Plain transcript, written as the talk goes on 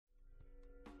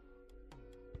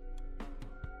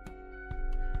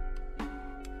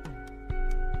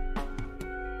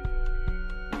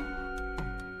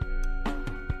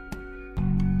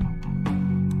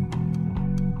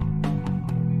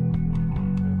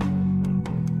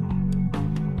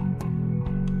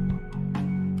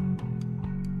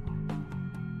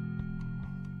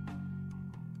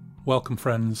Welcome,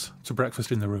 friends, to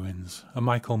Breakfast in the Ruins, a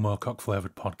Michael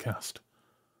Moorcock-flavoured podcast.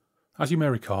 As you may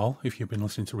recall, if you've been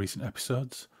listening to recent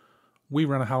episodes, we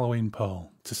ran a Halloween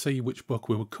poll to see which book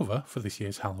we would cover for this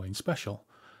year's Halloween special,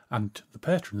 and the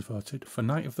patrons voted for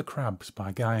Night of the Crabs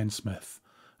by Guy N. Smith,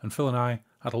 and Phil and I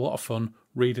had a lot of fun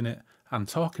reading it and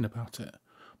talking about it.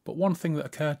 But one thing that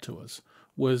occurred to us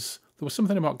was there was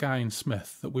something about Guy N.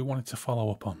 Smith that we wanted to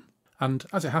follow up on. And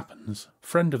as it happens,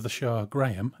 friend of the show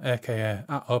Graham, aka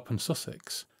at Open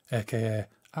Sussex, aka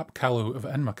Apkallu of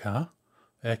Enmerkar,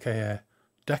 aka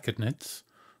DECADNIDS,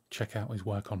 check out his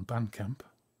work on Bandcamp,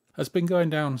 has been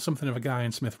going down something of a Guy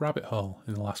N. Smith rabbit hole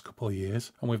in the last couple of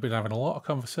years, and we've been having a lot of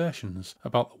conversations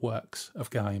about the works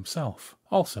of Guy himself.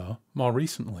 Also, more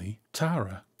recently,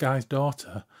 Tara, Guy's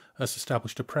daughter, has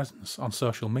established a presence on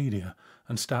social media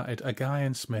and started a Guy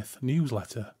N. Smith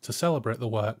newsletter to celebrate the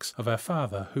works of her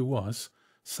father, who was,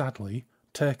 sadly,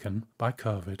 taken by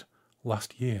COVID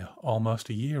last year, almost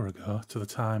a year ago to the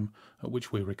time at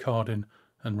which we're recording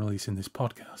and releasing this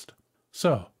podcast.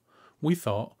 So, we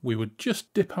thought we would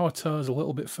just dip our toes a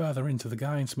little bit further into the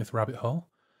Guy N. Smith rabbit hole,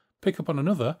 pick up on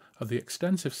another of the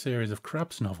extensive series of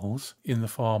Crabs novels in the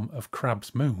form of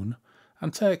Crab's Moon,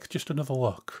 and take just another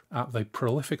look at the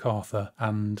prolific author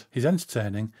and his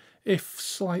entertaining, if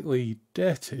slightly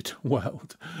dated,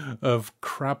 world of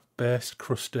crab-based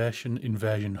crustacean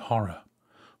invasion horror.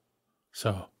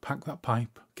 So, pack that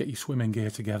pipe, get your swimming gear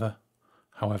together.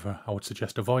 However, I would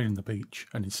suggest avoiding the beach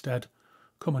and instead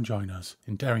come and join us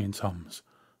in Derry and Tom's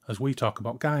as we talk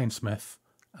about Guy N. Smith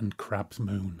and Crab's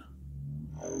Moon.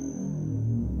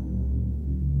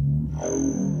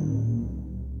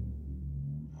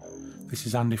 This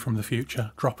is Andy from the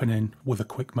future, dropping in with a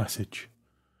quick message.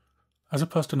 As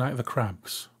opposed to Night of the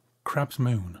Crabs, Crab's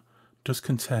Moon does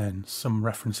contain some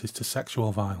references to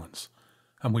sexual violence,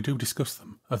 and we do discuss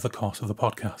them over the course of the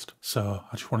podcast. So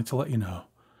I just wanted to let you know,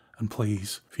 and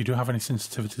please, if you do have any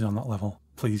sensitivities on that level,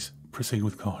 please proceed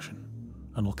with caution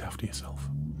and look after yourself.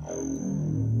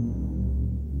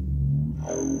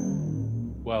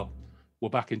 Well, we're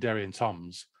back in Derry and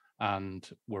Tom's, and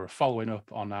we're following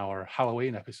up on our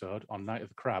Halloween episode on Night of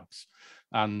the Crabs.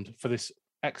 And for this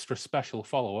extra special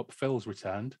follow-up, Phil's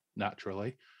returned,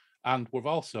 naturally. And we've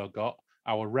also got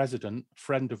our resident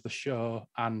friend of the show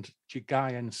and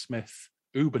Guy N. Smith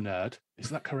Uber nerd. Is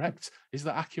that correct? Is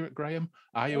that accurate, Graham?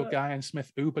 Are you a Guy N.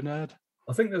 Smith Uber nerd?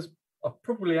 I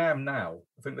probably am now.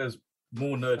 I think there's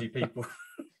more nerdy people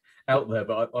out there,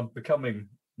 but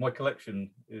my collection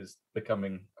is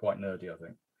becoming quite nerdy, I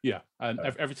think. Yeah, and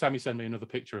every time you send me another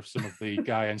picture of some of the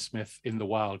Guy N. Smith in the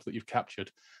wild that you've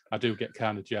captured, I do get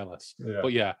kind of jealous. Yeah.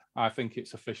 But yeah, I think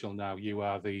it's official now. You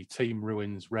are the Team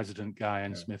Ruins resident Guy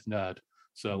N. Smith nerd.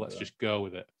 So let's just go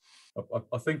with it.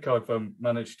 I think I've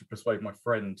managed to persuade my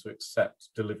friend to accept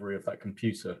delivery of that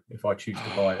computer if I choose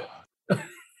to buy it.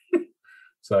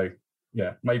 So,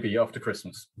 yeah, maybe after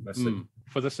Christmas. Let's see.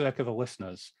 For the sake of the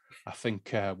listeners, I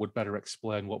think we'd better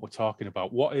explain what we're talking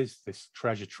about. What is this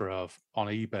treasure trove on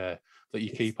eBay that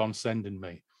you keep on sending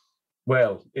me?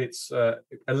 Well, it's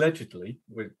allegedly,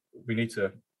 we need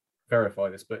to verify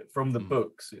this, but from the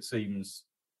books, it seems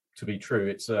to be true.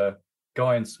 It's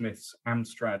Guy N. Smith's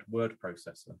Amstrad word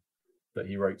processor that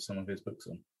he wrote some of his books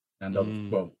on. And,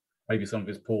 maybe some of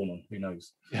his porn on, who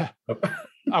knows? Yeah,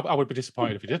 I would be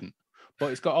disappointed if he didn't.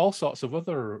 But it's got all sorts of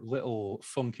other little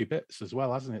funky bits as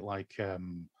well, hasn't it? Like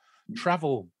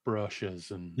travel brochures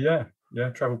and... Yeah,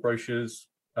 travel brochures.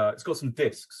 It's got some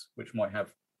discs, which might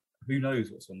have... Who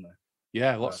knows what's on there?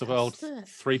 Yeah, lots of old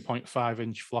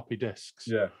 3.5-inch floppy discs.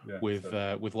 Yeah. With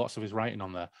lots of his writing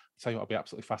on there. I'll tell you what, I'd be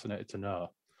absolutely fascinated to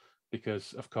know.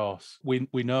 Because, of course, we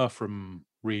know from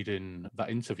reading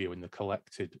that interview in the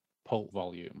Collected Pulp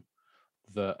volume,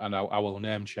 and I will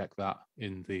name check that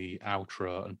in the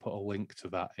outro and put a link to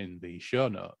that in the show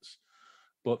notes.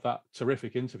 But that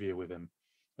terrific interview with him,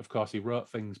 of course, he wrote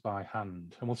things by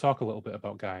hand. And we'll talk a little bit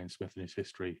about Guy N. Smith and his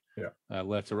history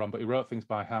later on. But he wrote things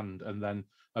by hand, and then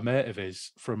a mate of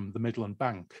his from the Midland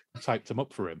Bank typed them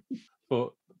up for him.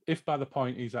 But if by the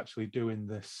point he's actually doing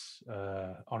this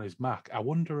on his Mac, I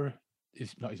wonder...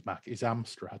 not his Mac, his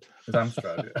Amstrad. His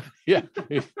Amstrad, yeah.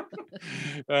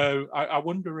 I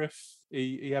wonder if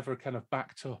he ever kind of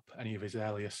backed up any of his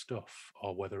earlier stuff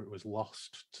or whether it was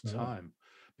lost to time.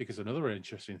 Because another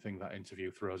interesting thing that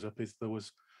interview throws up is there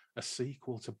was a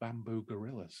sequel to Bamboo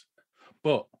Gorillas.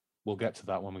 But we'll get to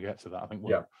that when we get to that. I think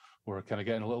we're kind of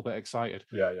getting a little bit excited.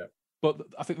 Yeah. But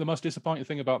I think the most disappointing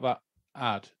thing about that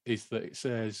ad is that it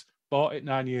says, bought it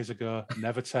 9 years ago,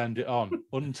 never turned it on,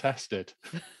 untested.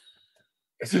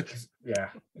 It's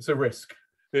a risk.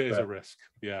 It is a risk,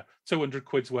 yeah. 200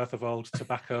 quid's worth of old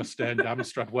tobacco-stained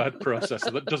Amstrad word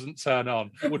processor that doesn't turn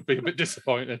on would be a bit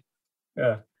disappointing.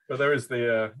 Yeah, but there is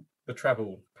the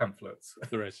travel pamphlets.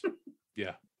 There is,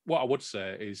 yeah. What I would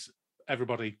say is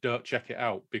everybody don't check it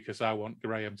out because I want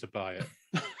Graham to buy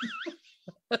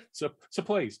it. So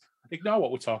please ignore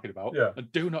what we're talking about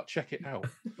and do not check it out.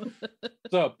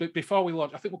 So before we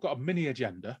launch, I think we've got a mini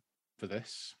agenda for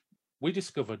this. We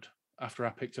discovered after I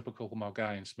picked up a couple more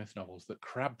Guy and Smith novels that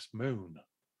Crab's Moon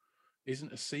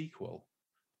isn't a sequel,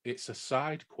 it's a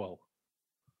sidequel,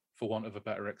 for want of a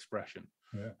better expression.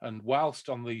 Yeah. And whilst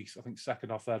on the, I think,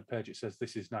 second or third page it says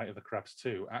this is Night of the Crabs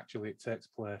 2, actually it takes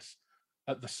place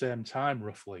at the same time,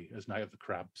 roughly, as Night of the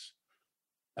Crabs.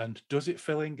 And does it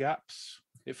fill in gaps?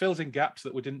 It fills in gaps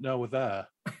that we didn't know were there.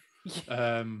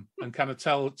 And kind of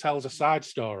tells a side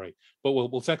story. But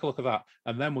we'll take a look at that.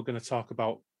 And then we're going to talk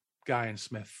about Guy and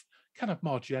Smith kind of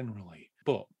more generally.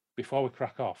 But before we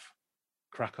crack off,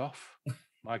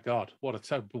 my God, what a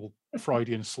terrible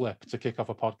Freudian slip to kick off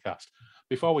a podcast.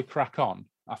 Before we crack on,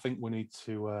 I think we need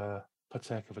to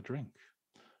partake of a drink.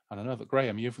 And I know that,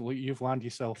 Graham, you've lined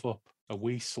yourself up a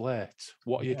wee slate.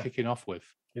 What are you kicking off with?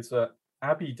 It's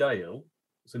Abbey Dale.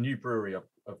 It's a new brewery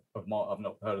I've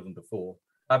not heard of them before.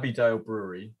 Abbey Dale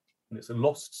Brewery, and it's a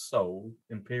Lost Soul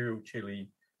Imperial Chili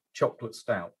Chocolate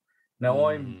Stout. Now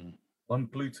I'm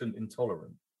gluten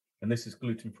intolerant, and this is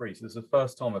gluten free. So this is the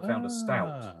first time I found a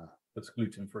stout that's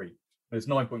gluten free. It's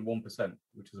 9.1%,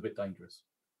 which is a bit dangerous.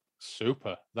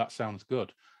 Super. That sounds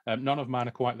good. None of mine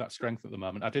are quite that strength at the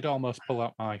moment. I did almost pull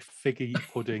out my figgy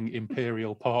pudding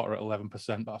imperial porter at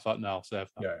 11%, but I thought, no, I'll save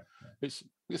that. Yeah.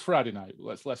 It's Friday night.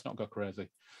 Let's not go crazy.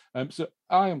 So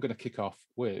I am going to kick off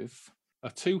with a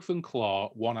Tooth and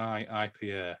Claw One Eye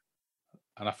IPA.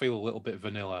 And I feel a little bit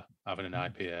vanilla having an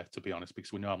IPA, to be honest,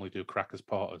 because we normally do crackers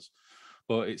porters.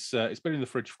 But it's been in the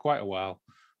fridge for quite a while,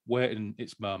 waiting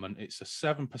its moment. It's a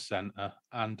 7%er,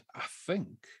 and I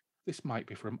think this might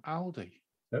be from Aldi.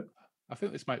 Yep. I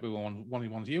think this might be one of the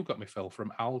ones you got me, Phil,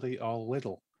 from Aldi or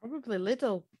Lidl. Probably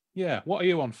Lidl. Yeah. What are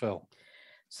you on, Phil?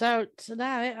 So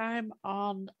tonight I'm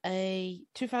on a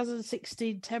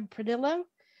 2016 Tempranillo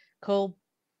called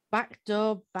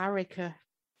Backdoor Barrica.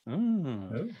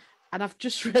 Mm. And I've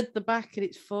just read the back and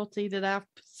it's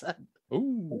 14.5%.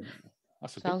 Ooh,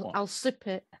 that's a good one. I'll sip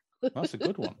it. That's a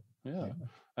good one.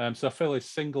 Yeah. So Phil is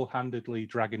single-handedly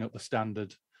dragging up the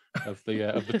standard of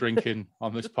the drinking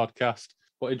on this podcast.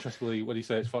 But interestingly, when you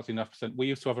say it's 14.5%, we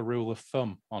used to have a rule of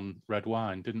thumb on red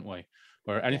wine, didn't we?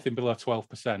 Where anything below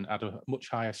 12% had a much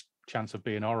higher chance of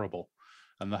being horrible.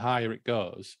 And the higher it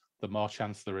goes, the more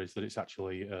chance there is that it's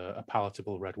actually a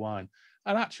palatable red wine.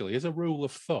 And actually, as a rule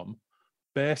of thumb,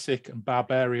 basic and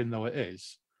barbarian though it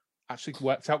is, actually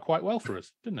worked out quite well for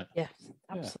us, didn't it? Yes,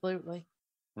 absolutely.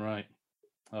 Yeah. Right.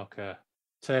 Okay.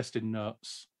 Tasting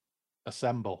notes.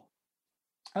 Assemble.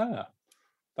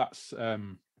 That's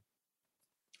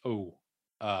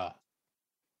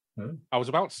I was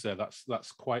about to say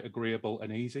that's quite agreeable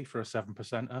and easy for a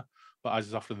 7%er, but as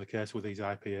is often the case with these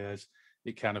IPAs,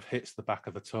 it kind of hits the back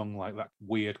of the tongue like that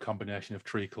weird combination of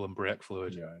treacle and brake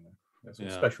fluid. Yeah, I know. It's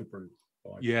a special brew.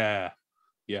 Yeah,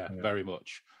 very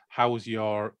much. How was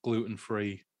your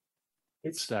gluten-free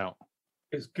stout?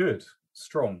 It's good,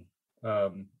 strong,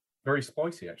 very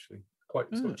spicy actually.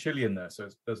 Quite sort of chilly in there, so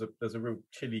there's a real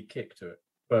chilly kick to it.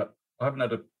 But I haven't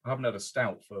had a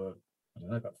stout for I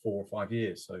don't know about 4 or 5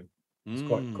 years, so it's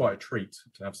quite a treat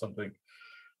to have something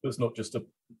that's not just a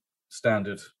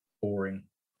standard boring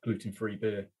gluten-free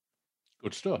beer.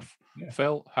 Good stuff. Yeah.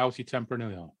 Phil, how's your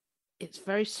Tempranillo? It's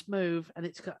very smooth and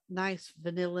it's got nice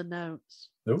vanilla notes.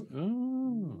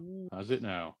 Ooh. How's it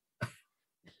now?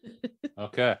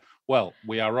 Okay. Well,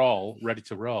 we are all ready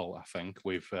to roll, I think.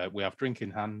 We have drink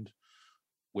in hand.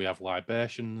 We have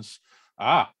libations.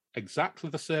 Exactly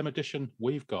the same edition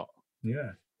we've got.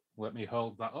 Yeah. Let me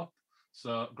hold that up.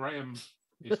 So Graham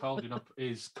is holding up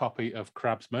his copy of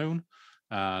Crab's Moon,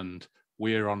 and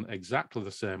we're on exactly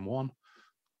the same one.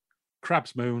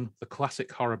 Crab's Moon, the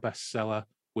classic horror bestseller,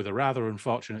 with a rather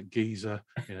unfortunate geezer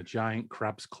in a giant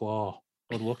crab's claw.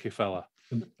 Unlucky fella.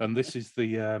 And this is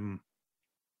the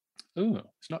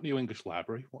it's not New English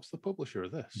Library. What's the publisher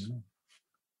of this? No.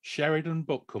 Sheridan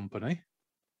Book Company.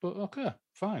 But okay,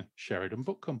 fine. Sheridan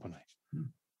Book Company.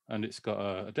 And it's got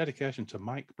a dedication to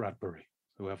Mike Bradbury,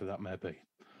 whoever that may be.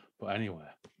 But anyway,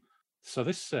 so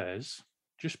this says,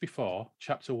 just before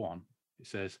chapter 1, it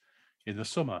says, in the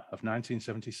summer of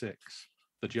 1976,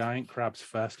 the giant crabs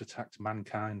first attacked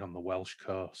mankind on the Welsh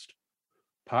coast.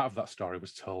 Part of that story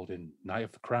was told in Night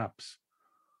of the Crabs.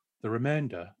 The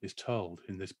remainder is told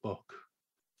in this book.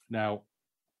 Now,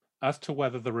 as to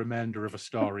whether the remainder of a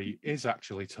story is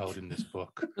actually told in this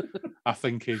book, I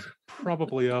think is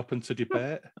probably open to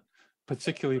debate,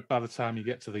 particularly by the time you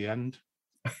get to the end.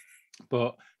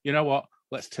 But you know what?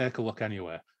 Let's take a look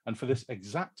anyway. And for this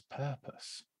exact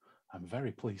purpose, I'm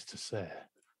very pleased to say,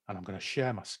 and I'm going to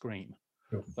share my screen,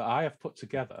 that I have put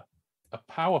together a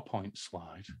PowerPoint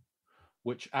slide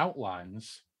which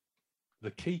outlines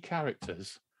the key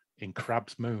characters in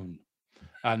Crab's Moon.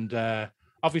 And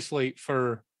obviously,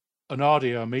 for an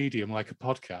audio medium like a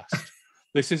podcast,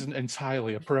 this isn't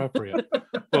entirely appropriate.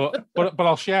 but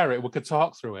I'll share it. We could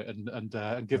talk through it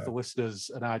and give the listeners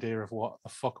an idea of what the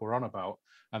fuck we're on about.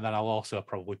 And then I'll also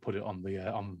probably put it on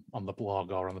the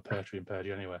blog or on the Patreon page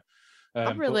anyway.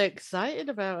 I'm really excited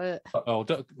about it. Oh,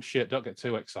 don't get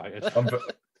too excited.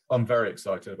 I'm very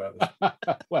excited about this.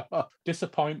 Well,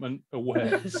 disappointment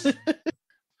awaits.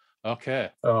 Okay.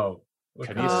 Oh,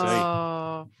 can you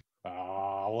see?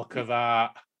 Oh, look at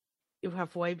that. You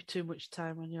have way too much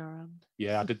time on your hand.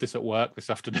 Yeah, I did this at work this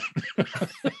afternoon.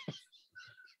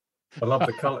 I love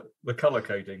the color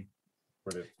coding.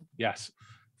 Brilliant. Yes.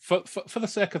 For the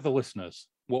sake of the listeners,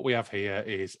 what we have here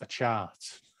is a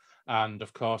chart. And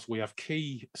of course, we have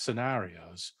key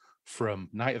scenarios from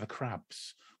Night of the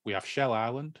Crabs. We have Shell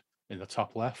Island in the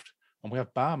top left, and we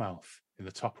have Barmouth in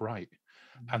the top right.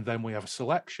 And then we have a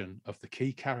selection of the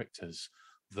key characters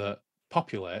that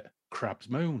populate Crab's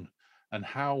Moon and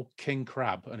how King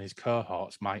Crab and his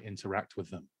cohorts might interact with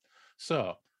them.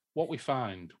 So what we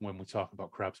find when we talk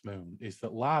about Crab's Moon is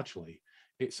that largely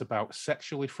it's about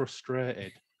sexually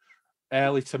frustrated,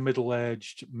 early to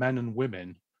middle-aged men and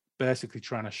women basically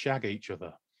trying to shag each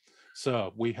other.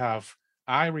 So we have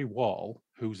Irie Wall,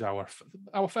 who's our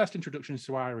first introduction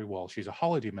to Irie Wall. She's a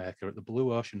holidaymaker at the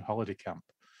Blue Ocean Holiday Camp.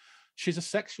 She's a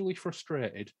sexually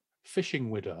frustrated fishing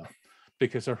widow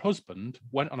because her husband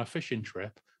went on a fishing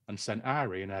trip and sent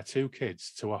Irie and her 2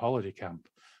 kids to a holiday camp.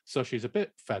 So she's a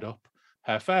bit fed up.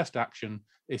 Her first action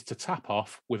is to tap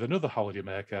off with another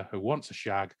holidaymaker who wants a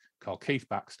shag called Keith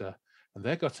Baxter, and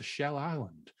they go to Shell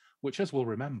Island, which, as we'll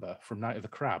remember from Night of the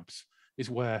Crabs, is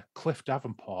where Cliff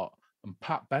Davenport and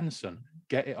Pat Benson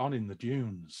get it on in the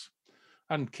dunes.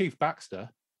 And Keith Baxter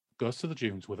goes to the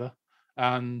dunes with her,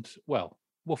 and, well,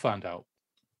 we'll find out.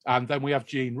 And then we have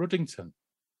Jean Ruddington,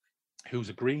 who's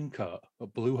a green coat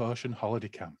at Blue Ocean Holiday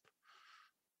Camp.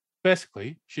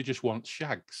 Basically, she just wants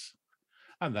shags.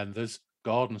 And then there's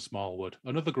Gordon Smallwood,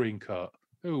 another green coat,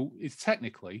 who is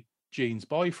technically Jean's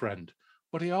boyfriend,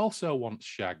 but he also wants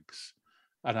shags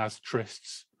and has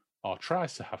trysts, or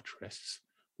tries to have trysts,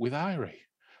 with Irie.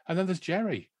 And then there's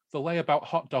Jerry, the layabout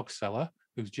hot dog seller,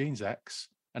 who's Jean's ex,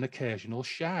 an occasional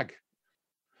shag.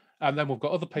 And then we've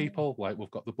got other people, like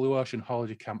we've got the Blue Ocean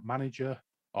Holiday Camp manager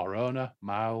or owner,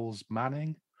 Miles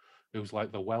Manning, who's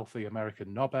like the wealthy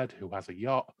American knobhead who has a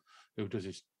yacht, who does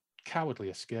his cowardly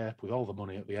escape with all the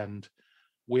money at the end.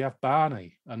 We have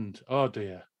Barney and, oh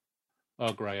dear,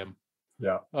 oh Graham,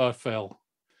 oh Phil.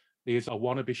 He is a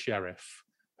wannabe sheriff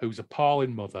whose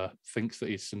appalling mother thinks that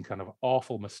he's some kind of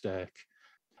awful mistake.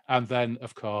 And then,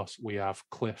 of course, we have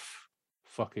Cliff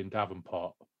fucking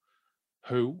Davenport,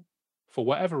 who, for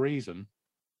whatever reason,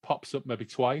 pops up maybe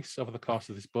twice over the course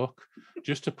of this book,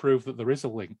 just to prove that there is a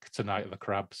link to Night of the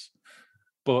Crabs.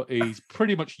 But he's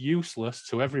pretty much useless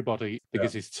to everybody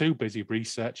because he's too busy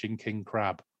researching King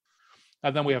Crab.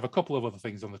 And then we have a couple of other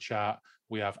things on the chart.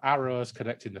 We have arrows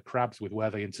connecting the crabs with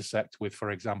where they intersect with,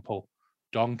 for example,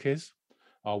 donkeys,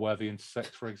 or where they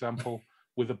intersect, for example,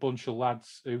 with a bunch of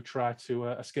lads who try to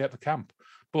escape the camp.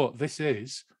 But this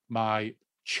is my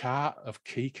chart of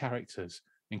key characters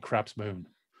in Crab's Moon.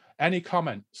 Any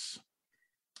comments?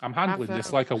 I'm handling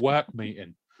this like a work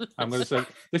meeting. I'm going to say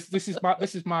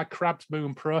this is my Crab's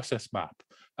Moon process map.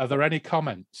 Are there any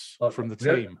comments from the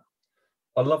team?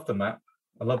 I love the map.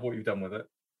 I love what you've done with it.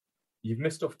 You've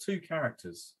missed off 2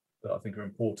 characters that I think are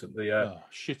important.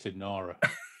 Shitting Nora.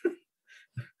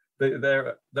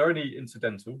 They're only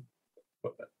incidental,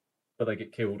 but they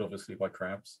get killed obviously by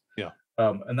crabs. Yeah.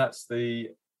 And that's the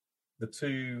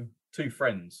two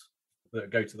friends that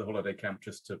go to the holiday camp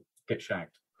just to get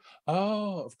shagged.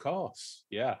 Oh, of course.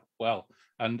 Yeah. Well,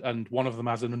 and one of them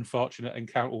has an unfortunate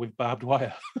encounter with barbed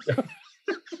wire.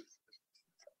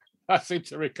 I seem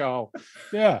to recall.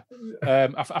 Yeah.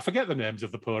 I forget the names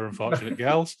of the poor unfortunate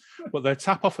girls, but they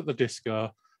tap off at the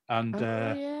disco,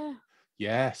 and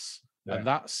yes, yeah.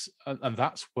 and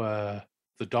that's where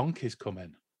the donkeys come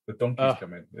in. The donkeys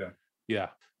come in. Yeah.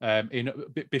 Yeah.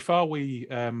 Before we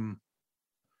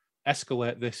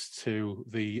escalate this to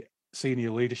the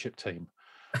senior leadership team,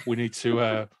 we need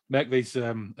to make these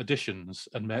additions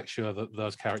and make sure that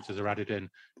those characters are added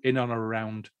in on or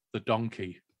around the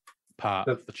donkey part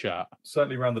of the chart.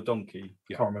 Certainly around the donkey.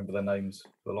 Yeah. Can't remember their names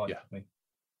for the life Yeah. of me.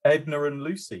 Edna and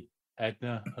Lucy.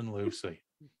 Edna and Lucy.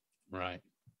 Right.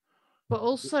 But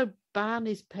also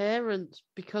Barney's parents,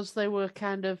 because they were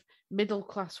kind of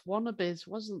middle-class wannabes,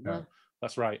 wasn't there?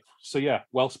 That's right. So, yeah,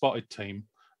 well spotted, team.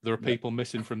 There are people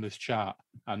missing from this chart,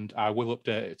 and I will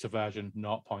update it to version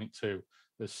 0.2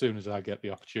 as soon as I get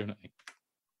the opportunity.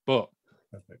 But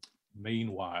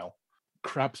meanwhile,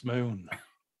 Crab's Moon.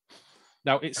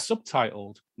 Now, it's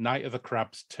subtitled Night of the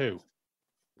Crabs 2,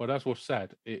 but as we've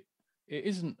said, it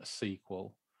isn't a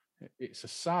sequel. It's a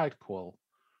sidequel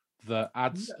that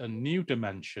adds a new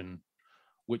dimension,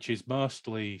 which is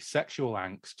mostly sexual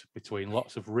angst between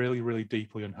lots of really, really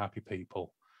deeply unhappy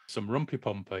people. Some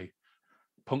rumpy-pumpy,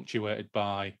 punctuated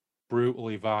by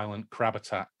brutally violent crab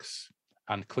attacks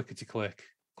and clickety-click,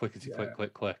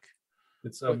 click.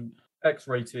 It's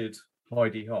X-rated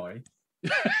Heidi High.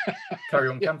 Carry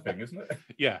on camping, isn't it?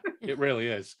 Yeah, it really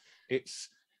is. It's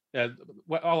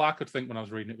all I could think when I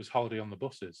was reading it was Holiday on the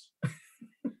Buses.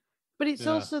 But it's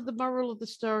also the moral of the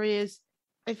story is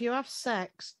if you have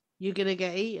sex, you're going to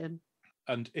get eaten.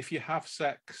 And if you have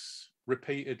sex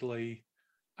repeatedly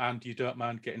and you don't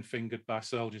mind getting fingered by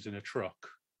soldiers in a truck,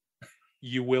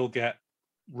 you will get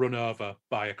run over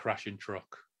by a crashing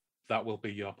truck. That will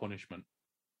be your punishment.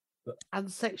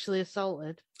 And sexually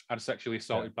assaulted. And sexually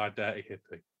assaulted by a dirty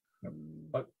hippie.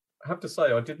 I have to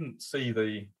say, I didn't see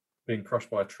the being crushed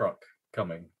by a truck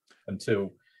coming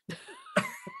until...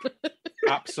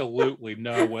 Absolutely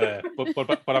no way.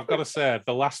 But I've got to say,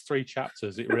 the last 3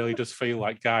 chapters, it really does feel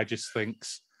like Guy just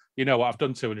thinks, you know what, I've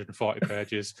done 240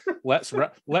 pages. Let's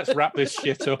wrap this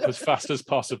shit up as fast as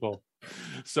possible.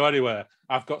 So anyway,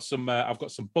 I've got some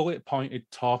bullet pointed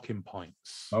talking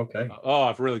points. Okay.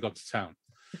 I've really got to town.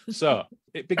 So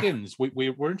it begins. We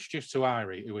were introduced to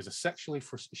Irie, who is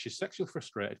she's sexually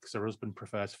frustrated because her husband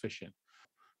prefers fishing.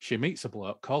 She meets a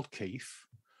bloke called Keith.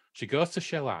 She goes to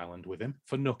Shell Island with him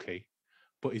for nookie,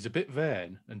 but he's a bit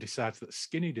vain and decides that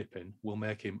skinny dipping will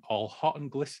make him all hot and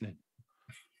glistening.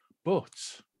 But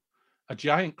a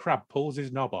giant crab pulls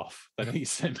his knob off, then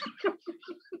eats him.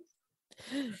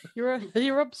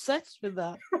 You're obsessed with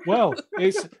that. Well,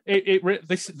 this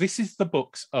is the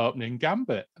book's opening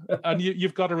gambit, and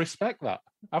you've got to respect that,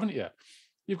 haven't you?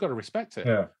 You've got to respect it.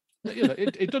 Yeah. You know,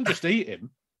 it doesn't just eat him;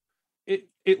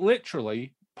 it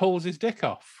literally pulls his dick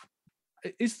off.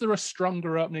 Is there a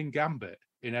stronger opening gambit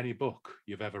in any book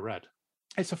you've ever read?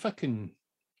 It's a fucking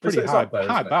pretty high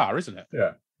bar, isn't it?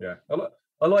 Yeah.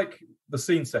 I like the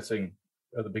scene setting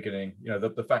at the beginning. You know,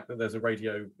 the fact that there's a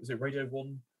radio. Is it Radio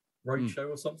 1 road show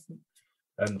or something?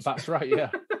 And that's right. Yeah.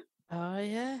 Oh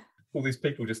yeah. All these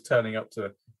people just turning up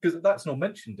to, because that's not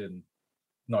mentioned in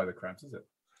Night of the Crabs, is it?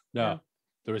 No.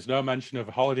 There is no mention of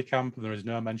a holiday camp, and there is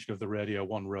no mention of the Radio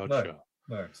 1 road show.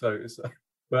 No. So it's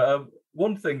but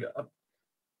one thing.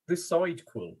 This side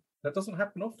quill, that doesn't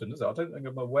happen often, does it? I don't think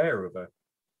I'm aware of a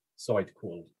side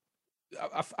quill.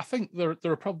 I think there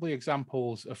are probably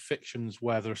examples of fictions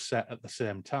where they're set at the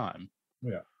same time,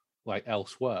 like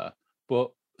elsewhere,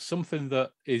 but something that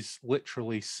is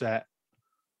literally set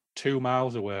 2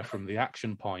 miles away from the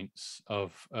action points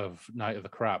of Night of the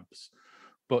Crabs,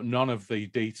 but none of the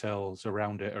details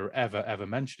around it are ever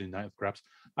mentioned in Night of the Crabs.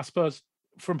 I suppose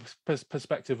from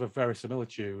perspective of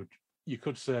verisimilitude, you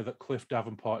could say that Cliff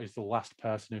Davenport is the last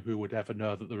person who would ever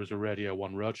know that there was a Radio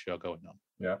 1 roadshow going on.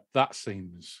 Yeah. That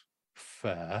seems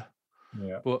fair.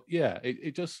 Yeah. But yeah,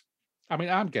 it just, I mean,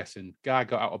 I'm guessing Guy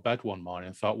got out of bed one morning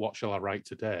and thought, what shall I write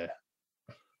today?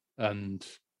 And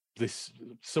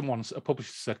a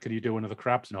publisher said, can you do another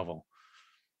Crabs novel?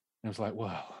 And I was like,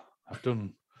 well, I've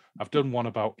done one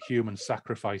about human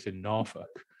sacrifice in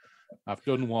Norfolk. I've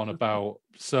done one about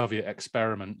Soviet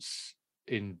experiments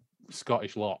in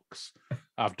Scottish locks.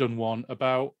 I've done one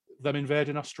about them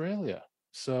invading Australia.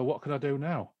 So what can I do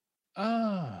now?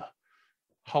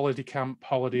 Holiday camp,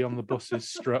 holiday on the buses,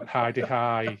 struck Heidi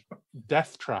High,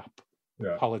 death trap,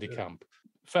 holiday camp.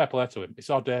 Fair play to him. It's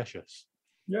audacious.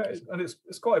 Yeah,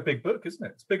 it's quite a big book, isn't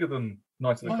it? It's bigger than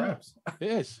Night of the Crabs. It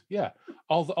is, yeah.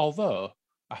 Although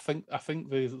I think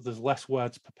there's less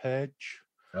words per page.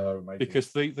 Oh, maybe.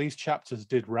 Because these chapters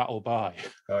did rattle by.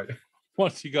 Right.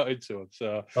 Once you got into them.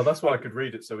 So that's why I could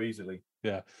read it so easily.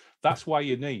 Yeah. That's why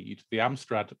you need the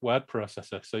Amstrad word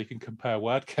processor, so you can compare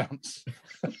word counts.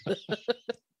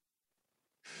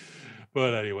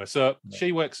 But anyway, so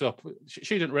she wakes up.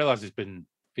 She didn't realize he's been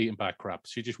eaten by crabs.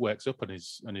 She just wakes up and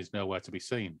is nowhere to be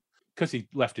seen. Because he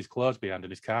left his clothes behind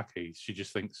and his car keys, she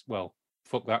just thinks, well,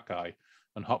 fuck that guy,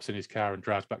 and hops in his car and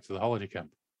drives back to the holiday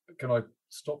camp. Can I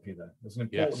stop you there? There's an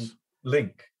important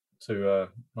link to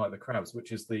Night of the Crabs,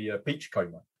 which is the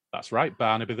beachcomber. That's right,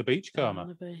 Barnaby the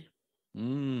Beachcomber.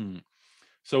 Barnaby.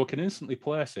 So we can instantly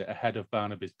place it ahead of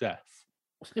Barnaby's death.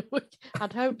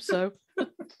 I'd hope so.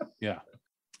 Yeah.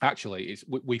 Actually,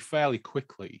 we fairly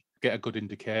quickly get a good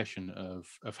indication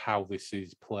of how this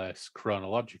is placed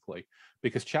chronologically,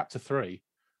 because chapter 3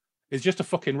 is just a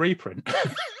fucking reprint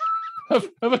of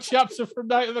a chapter from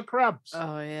Night of the Crabs.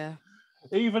 Oh, yeah.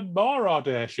 Even more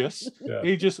audacious. Yeah.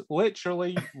 He just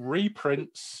literally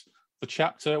reprints the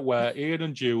chapter where Ian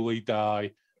and Julie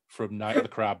die from Night of the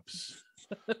Crabs.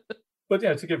 But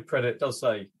yeah, to give credit, it does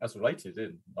say as related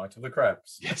in Night of the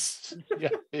Crabs. Yes, yeah,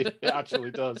 it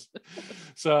actually does.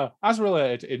 So, as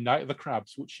related in Night of the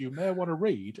Crabs, which you may want to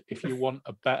read if you want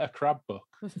a better crab book.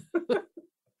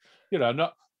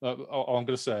 Not. All I'm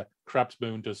going to say, Crab's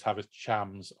Moon does have its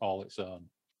charms all its own.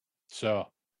 So,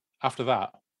 after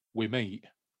that, we meet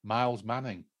Miles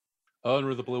Manning,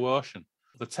 owner of the Blue Ocean,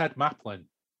 the Ted Maplin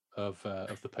of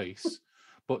the piece,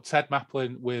 but Ted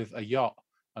Maplin with a yacht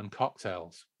and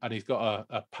cocktails, and he's got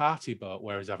a party boat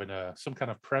where he's having some kind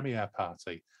of premiere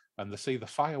party, and they see the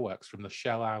fireworks from the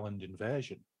Shell Island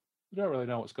invasion. They don't really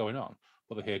know what's going on,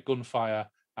 but they hear gunfire,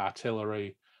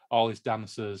 artillery. All his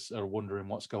dancers are wondering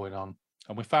what's going on,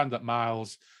 and we find that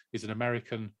Miles is an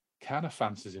American, kind of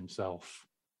fancies himself,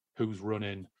 who's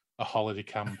running a holiday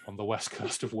camp on the west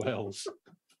coast of Wales,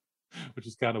 which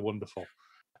is kind of wonderful.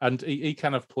 And he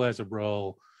kind of plays a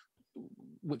role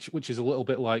which is a little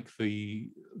bit like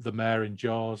the mayor in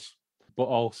Jaws, but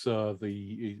also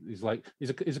he's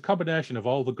a combination of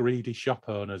all the greedy shop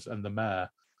owners and the mayor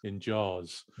in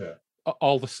Jaws. Yeah.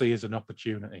 All they see is an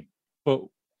opportunity. But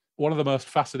one of the most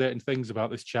fascinating things about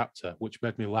this chapter, which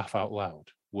made me laugh out loud,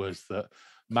 was that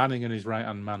Manning and his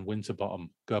right-hand man,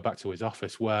 Winterbottom, go back to his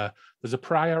office where there's a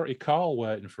priority call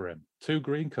waiting for him. 2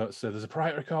 greencoats say, "There's a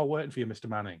priority call waiting for you, Mr.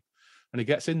 Manning." And he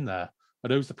gets in there,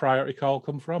 and who's the priority call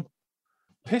come from?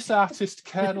 Piss artist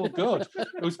Colonel Good,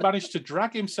 who's managed to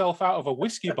drag himself out of a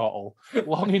whiskey bottle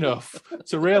long enough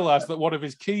to realise that one of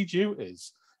his key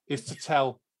duties is to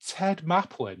tell Ted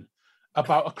Maplin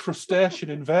about a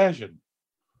crustacean invasion.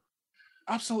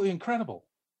 Absolutely incredible.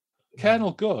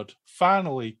 Colonel Good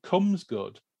finally comes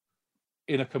good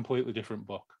in a completely different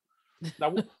book.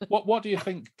 Now, what do you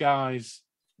think Guy's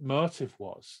motive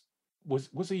was?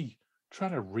 Was he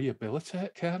trying to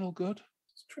rehabilitate Colonel Good?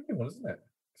 It's a tricky one, isn't it?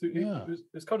 Yeah.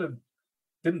 It's kind of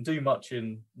didn't do much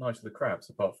in Night of the Crabs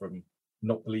apart from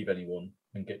not believe anyone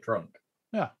and get drunk.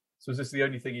 Yeah. So is this the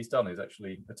only thing he's done? Is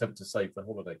actually attempt to save the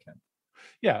holiday camp?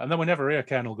 Yeah, and then we never hear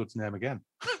Colonel Good's name again.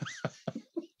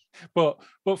 but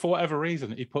for whatever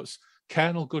reason, he puts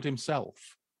Colonel Good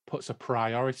himself puts a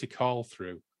priority call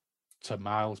through to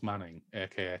Miles Manning,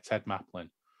 aka Ted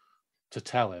Maplin, to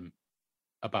tell him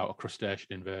about a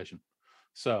crustacean invasion.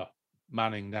 So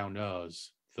Manning now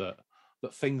knows that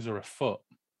things are afoot.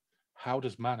 How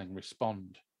does Manning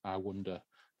respond, I wonder,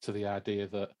 to the idea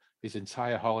that his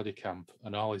entire holiday camp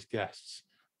and all his guests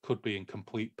could be in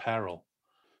complete peril?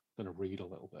 I'm going to read a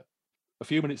little bit. A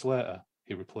few minutes later,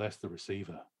 he replaced the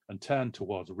receiver and turned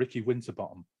towards Ricky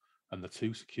Winterbottom and the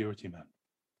 2 security men.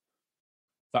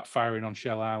 "That firing on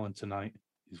Shell Island tonight,"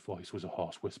 his voice was a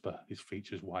hoarse whisper, his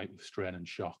features white with strain and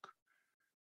shock.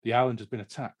 "The island has been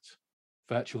attacked,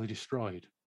 virtually destroyed.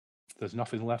 There's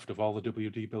nothing left of all the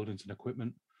WD buildings and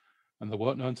equipment, and they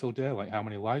won't know until daylight how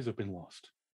many lives have been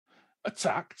lost."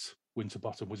 "Attacked?"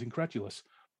 Winterbottom was incredulous.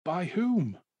 "By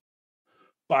whom?"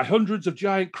 "By hundreds of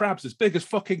giant crabs as big as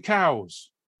fucking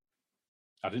cows."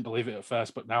 "I didn't believe it at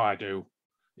first, but now I do.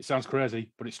 It sounds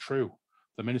crazy, but it's true.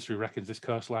 The ministry reckons this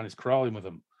coastline is crawling with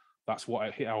them. That's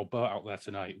what hit our boat out there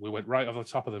tonight. We went right over the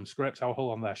top of them, scraped our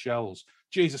hull on their shells.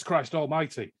 Jesus Christ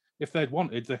almighty. If they'd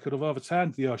wanted, they could have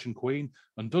overturned the Ocean Queen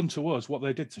and done to us what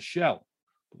they did to Shell.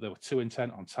 But they were too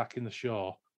intent on attacking the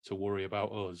shore to worry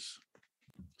about us."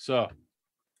 So,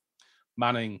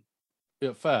 Manning,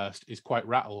 at first, is quite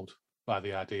rattled by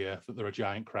the idea that there are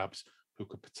giant crabs who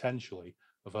could potentially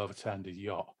have overturned his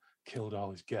yacht, killed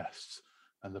all his guests,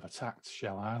 and they've attacked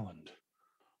Shell Island.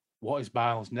 What is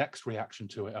Miles' next reaction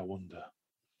to it, I wonder?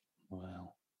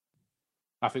 Well,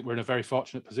 I think we're in a very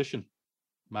fortunate position.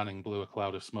 Manning blew a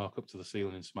cloud of smoke up to the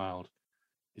ceiling and smiled.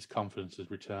 His confidence has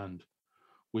returned.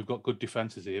 We've got good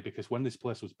defences here because when this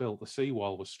place was built, the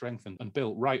seawall was strengthened and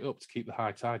built right up to keep the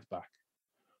high tides back.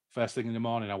 First thing in the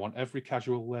morning, I want every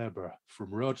casual labourer,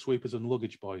 from road sweepers and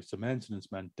luggage boys to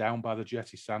maintenance men, down by the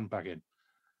jetty sandbagging.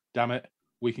 Damn it,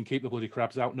 we can keep the bloody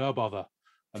crabs out, no bother.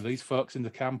 And these folks in the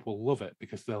camp will love it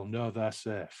because they'll know they're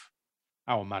safe.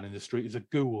 Our man in the street is a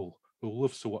ghoul who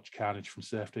loves to watch carnage from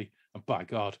safety, and by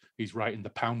God, he's right in the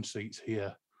pound seats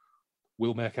here.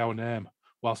 We'll make our name.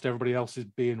 Whilst everybody else is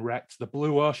being wrecked, the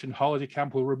Blue Ocean holiday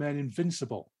camp will remain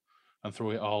invincible. And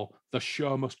through it all, the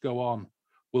show must go on.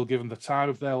 We'll give them the time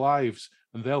of their lives,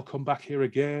 and they'll come back here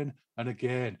again and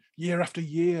again, year after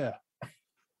year.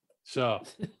 So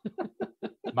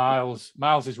Miles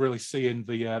is really seeing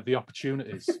the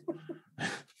opportunities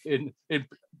in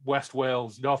West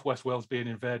Wales, Northwest Wales being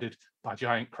invaded by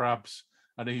giant crabs,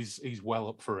 and he's well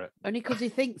up for it. Only because he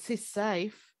thinks he's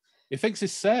safe. He thinks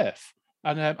he's safe,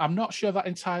 and I'm not sure that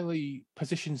entirely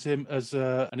positions him as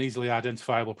an easily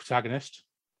identifiable protagonist.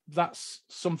 That's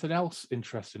something else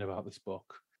interesting about this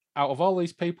book. Out of all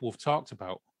these people we've talked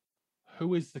about,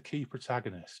 who is the key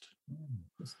protagonist?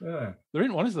 There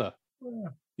isn't one, is there? Yeah.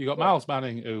 You got Miles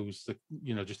Manning, who's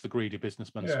just the greedy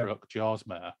businessman stroke Jaws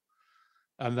mayor,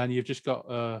 and then you've just got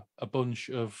a bunch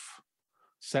of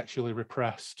sexually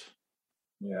repressed.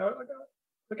 Yeah,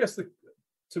 I guess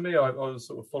to me, I was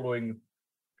sort of following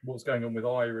what's going on with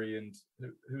Irie and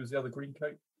who's the other green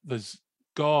coat? There's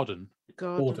Gordon.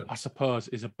 Gordon, I suppose,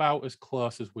 is about as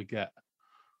close as we get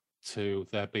to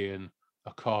there being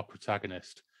a core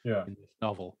protagonist in this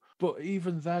novel. But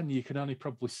even then, you can only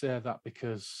probably say that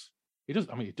because he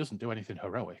doesn't do anything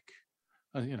heroic.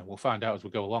 And we'll find out as we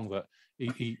go along that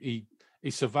he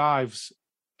survives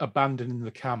abandoning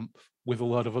the camp with a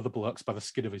load of other blokes by the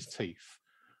skin of his teeth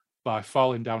by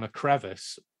falling down a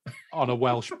crevice on a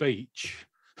Welsh beach.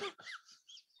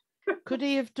 Could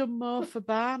he have done more for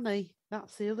Barney?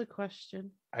 That's the other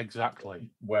question.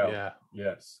 Exactly. Well, yeah.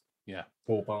 Yes. Yeah.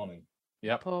 Poor Barney.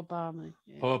 Yep. Poor Barney.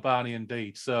 Yeah. Poor Barney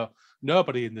indeed. So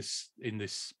nobody in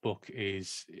this book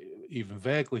is even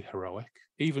vaguely heroic.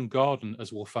 Even Gordon,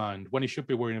 as we'll find, when he should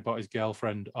be worrying about his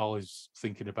girlfriend, all he's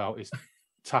thinking about is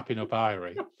tapping up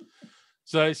Irie.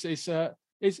 So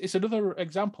it's another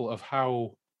example of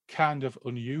how kind of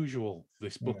unusual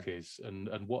this book is, and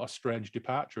what a strange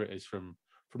departure it is from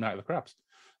Night of the Crabs.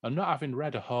 And not having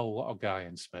read a whole lot of Guy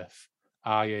and Smith,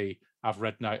 i.e., I've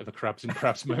read Night of the Crabs and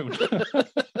Crab's Moon.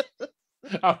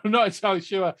 I'm not entirely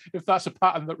sure if that's a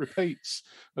pattern that repeats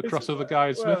across other Guy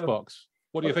and Smith books.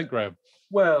 What do you think, Graham?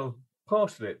 Well,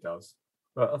 partially it does,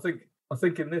 but I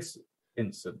think in this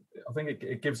instant, I think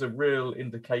it gives a real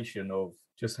indication of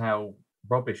just how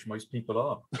rubbish most people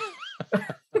are.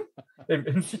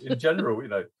 in general,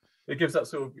 it gives that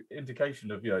sort of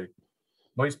indication of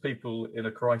most people in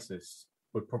a crisis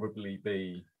would probably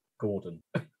be Gordon.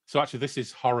 So actually, this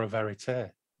is horror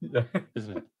verite,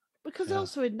 isn't it? Because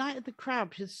also in Night of the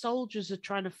Crabs, the soldiers are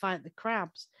trying to fight the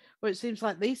crabs, where it seems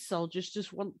like these soldiers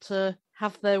just want to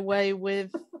have their way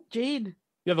with Jean.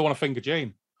 Yeah, they want to finger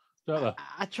Jean, don't they?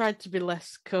 I tried to be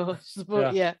less coarse,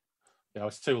 but yeah. Yeah,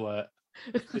 it's too late.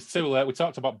 It's too late. We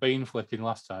talked about bean flicking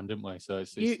last time, didn't we? So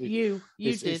you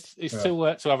did. It's too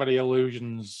late to have any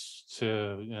allusions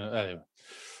to anyway.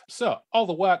 So all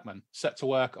the workmen set to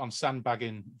work on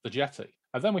sandbagging the jetty.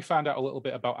 And then we found out a little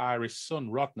bit about Irie's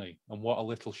son, Rodney, and what a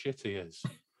little shit he is.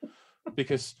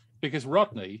 because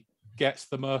Rodney gets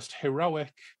the most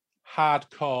heroic,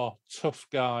 hardcore, tough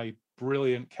guy,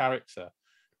 brilliant character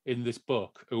in this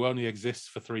book who only exists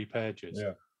for 3 pages.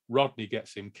 Yeah. Rodney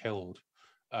gets him killed,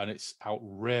 and it's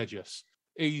outrageous.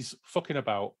 He's fucking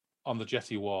about on the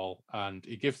jetty wall, and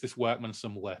he gives this workman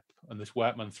some lip, and this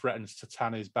workman threatens to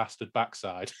tan his bastard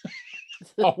backside.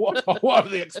 or whatever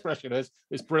the expression is.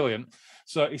 It's brilliant.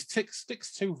 So he sticks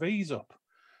 2 V's up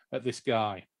at this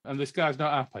guy, and this guy's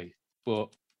not happy, but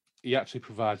he actually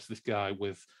provides this guy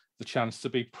with the chance to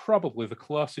be probably the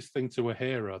closest thing to a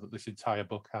hero that this entire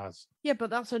book has. Yeah,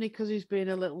 but that's only because he's being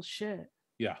a little shit.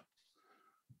 Yeah.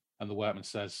 And the workman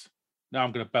says, now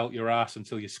I'm going to belt your ass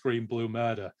until you scream blue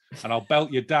murder, and I'll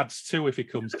belt your dad's too if he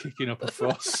comes kicking up a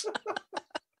fuss.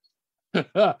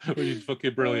 Which is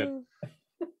fucking brilliant.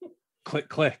 Click,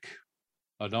 click.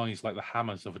 A noise like the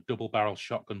hammers of a double-barrel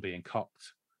shotgun being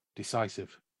cocked.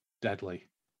 Decisive. Deadly.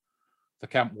 The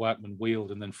camp workman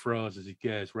wheeled and then froze as his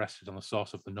gaze rested on the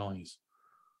source of the noise.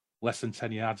 Less than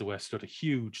 10 yards away stood a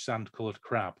huge sand-coloured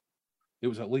crab. It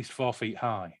was at least 4 feet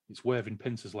high, its waving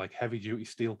pincers like heavy-duty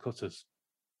steel cutters.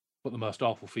 But the most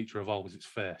awful feature of all was its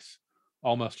face,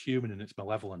 almost human in its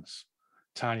malevolence.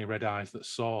 Tiny red eyes that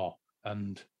saw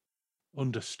and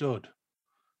understood.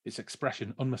 Its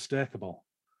expression unmistakable.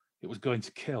 It was going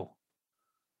to kill.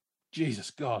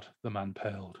 Jesus God, the man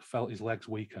paled, felt his legs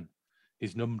weaken,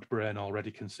 his numbed brain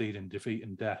already conceding defeat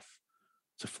and death.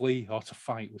 To flee or to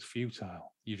fight was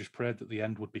futile. You just prayed that the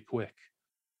end would be quick.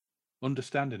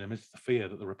 Understanding amidst the fear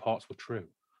that the reports were true,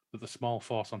 that the small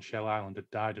force on Shell Island had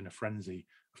died in a frenzy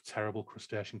of terrible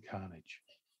crustacean carnage.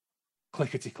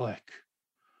 Clickety-click.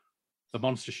 The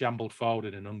monster shambled forward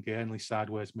in an ungainly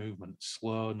sideways movement,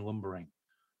 slow and lumbering,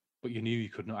 but you knew you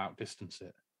could not outdistance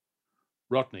it.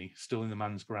 Rodney, still in the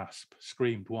man's grasp,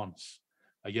 screamed once,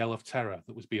 a yell of terror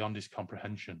that was beyond his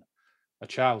comprehension, a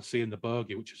child seeing the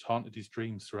bogey which has haunted his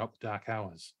dreams throughout the dark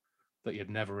hours that he had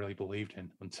never really believed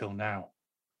in until now.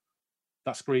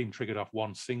 That scream triggered off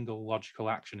one single logical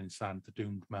action inside the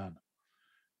doomed man.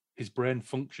 His brain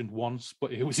functioned once,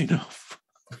 but it was enough.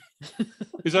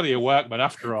 He's only a workman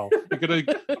after all. He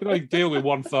could only deal with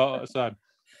one thought at a time.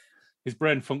 His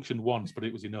brain functioned once, but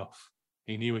it was enough.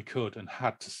 He knew he could and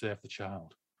had to save the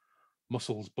child.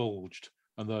 Muscles bulged,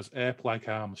 and those ape-like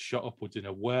arms shot upwards in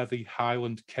a worthy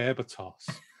Highland caber toss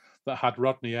that had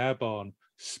Rodney airborne,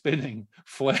 spinning,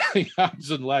 flailing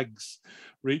hands and legs,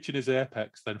 reaching his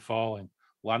apex, then falling,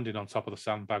 landing on top of the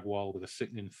sandbag wall with a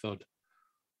sickening thud,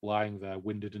 lying there,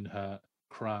 winded and hurt,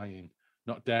 crying,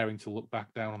 not daring to look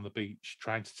back down on the beach,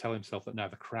 trying to tell himself that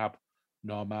neither crab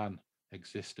nor man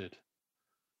existed.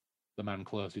 The man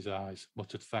closed his eyes,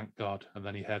 muttered thank God, and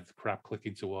then he heard the crab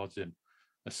clicking towards him,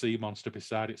 a sea monster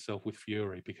beside itself with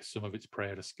fury because some of its prey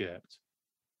had escaped.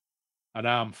 An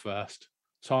arm first,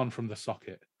 torn from the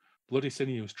socket, bloody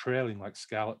sinews trailing like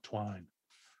scarlet twine,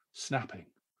 snapping,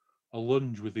 a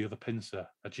lunge with the other pincer,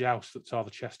 a joust that tore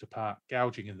the chest apart,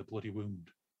 gouging in the bloody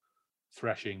wound.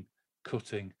 Threshing,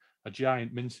 cutting, a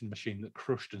giant mincing machine that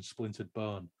crushed and splintered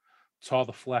bone, tore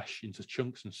the flesh into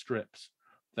chunks and strips.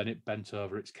 Then it bent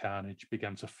over its carnage,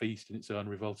 began to feast in its own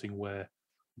revolting way,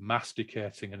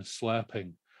 masticating and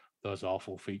slurping those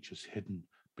awful features hidden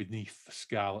beneath the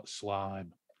scarlet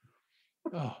slime.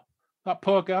 Oh, that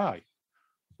poor guy.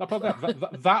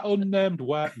 That unnamed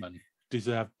workman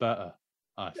deserved better,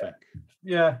 I think.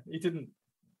 Yeah, he didn't.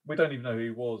 We don't even know who he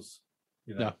was.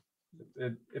 You know,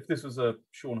 if this was a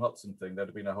Sean Hudson thing, there'd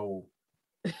have been a whole.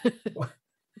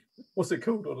 What's it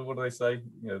called? What do they say?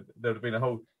 You know, there'd have been a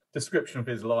whole description of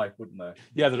his life, wouldn't there?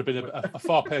 Yeah, there'd have been a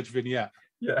 4-page vignette.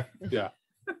 Yeah.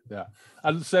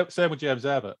 And same with James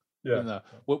Herbert. Yeah.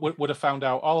 Would have found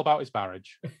out all about his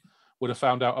marriage. Would have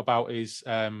found out about his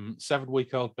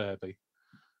 7-week-old baby.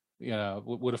 You know,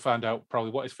 would have found out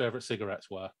probably what his favourite cigarettes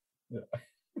were. Yeah.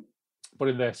 But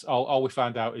in this, all we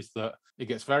find out is that he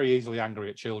gets very easily angry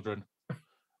at children,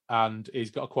 and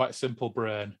he's got quite a simple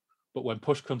brain. But when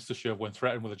push comes to shove, when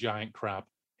threatened with a giant crab,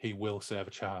 he will save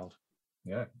a child.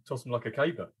 Yeah, toss him like a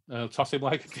caber. Toss him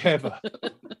like a caber.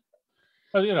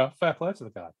 Well, you know, fair play to the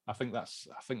guy. I think that's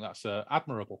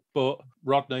admirable. But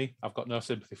Rodney, I've got no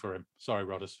sympathy for him. Sorry,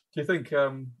 Rodders. Do you think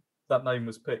that name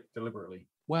was picked deliberately?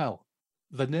 Well,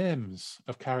 the names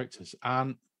of characters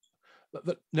and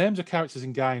the names of characters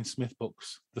in Guy and Smith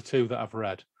books, the two that I've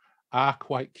read, are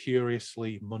quite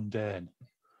curiously mundane,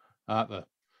 aren't they?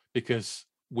 Because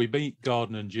we meet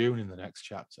Gordon and June in the next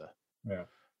chapter.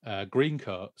 Yeah.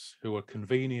 Greencoats, who are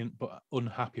convenient but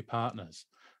unhappy partners.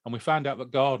 And we find out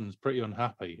that Gordon's pretty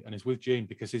unhappy and is with Jean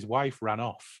because his wife ran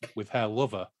off with her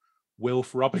lover,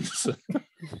 Wilf Robinson.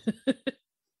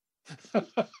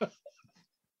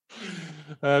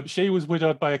 She was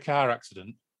widowed by a car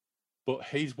accident, but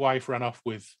his wife ran off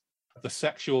with the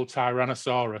sexual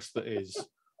tyrannosaurus that is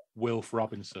Wilf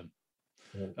Robinson.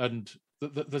 Yeah. And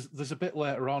there's a bit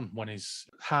later on when he's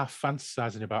half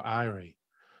fantasizing about Irie.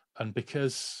 And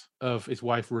because of his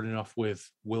wife running off with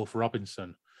Wilf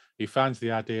Robinson, he finds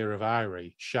the idea of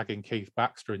Irie shagging Keith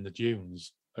Baxter in the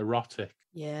dunes erotic.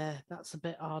 Yeah, that's a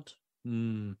bit odd.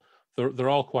 They're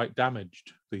all quite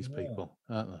damaged, these people,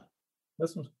 aren't they?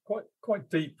 There's some quite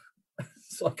deep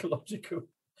psychological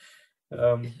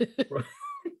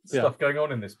stuff going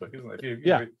on in this book, isn't there?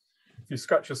 If you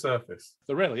scratch the surface.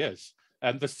 There really is.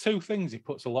 And there's two things he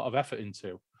puts a lot of effort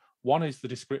into. One is the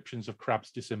descriptions of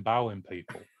crabs disemboweling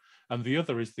people. And the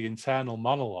other is the internal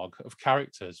monologue of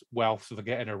characters whilst they're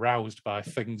getting aroused by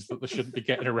things that they shouldn't be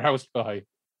getting aroused by.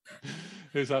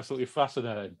 It's absolutely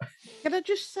fascinating. Can I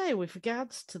just say, with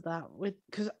regards to that,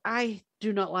 because I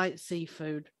do not like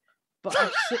seafood, but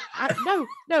no,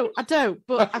 I don't.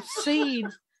 But I've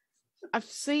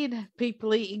seen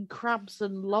people eating crabs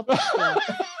and lobster,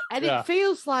 and it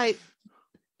feels like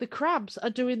the crabs are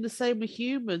doing the same with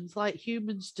humans, like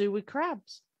humans do with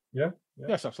crabs. Yeah.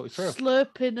 Yes, absolutely true.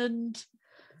 Slurping and,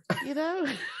 you know.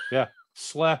 Yeah,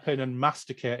 slurping and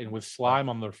masticating with slime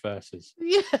on their faces.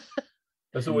 Yeah.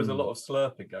 There's always a lot of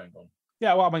slurping going on.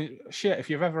 Yeah, well, I mean, shit, if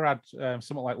you've ever had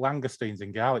something like langoustines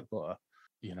in garlic butter,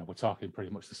 you know, we're talking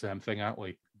pretty much the same thing, aren't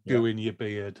we? Yeah. Gooing your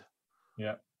beard.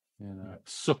 Yeah. You know,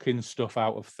 sucking stuff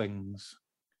out of things.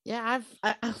 Yeah,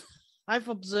 I've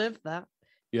observed that.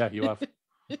 Yeah, you have.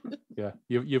 Yeah,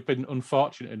 you've been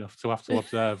unfortunate enough to have to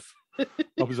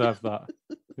observe that.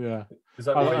 Yeah. Is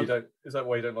that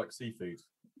why you don't like seafood?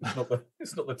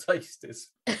 It's not the taste.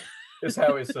 It's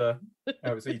how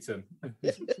it's eaten.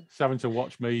 It's having to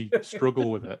watch me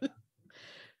struggle with it.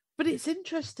 But it's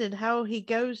interesting how he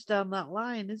goes down that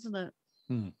line, isn't it?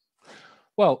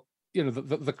 Well,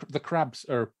 the crabs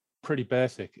are pretty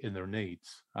basic in their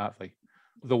needs, aren't they?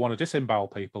 They want to disembowel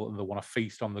people and they want to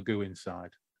feast on the goo inside.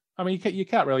 I mean, you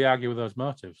can't really argue with those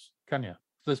motives, can you?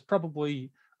 There's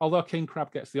probably, although king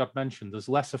crab gets the odd mention, there's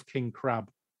less of king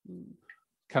crab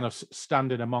kind of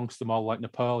standing amongst them all like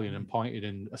Napoleon and pointed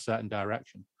in a certain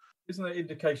direction. Isn't there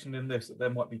indication in this that there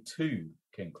might be 2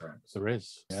 king crabs? There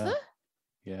is. Yeah. There?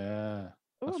 Yeah.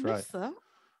 Oh, That's I right. missed that.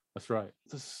 That's right.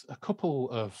 There's a couple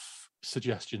of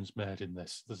suggestions made in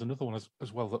this. There's another one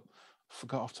as well that I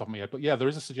forgot off the top of my head. But yeah, there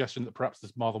is a suggestion that perhaps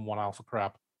there's more than one alpha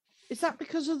crab. Is that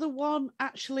because of the one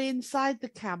actually inside the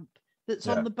camp that's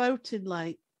on the boating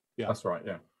lake? Yeah, that's right.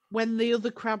 Yeah. When the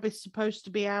other crab is supposed to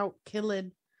be out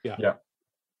killing. Yeah. Yeah.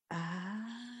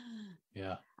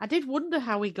 Yeah. I did wonder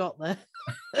how he got there.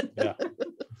 Yeah.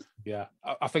 Yeah.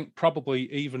 I think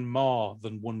probably even more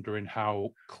than wondering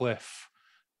how Cliff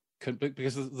can,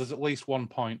 because there's at least one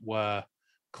point where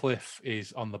Cliff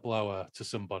is on the blower to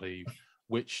somebody,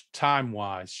 which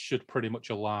time-wise should pretty much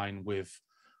align with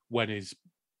when he's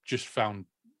just found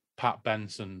Pat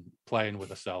Benson playing with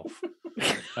herself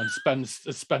and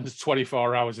spends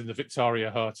 24 hours in the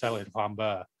Victoria Hotel in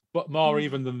Lambert. But more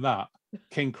even than that,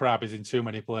 King Crab is in too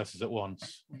many places at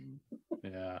once.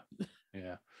 Yeah,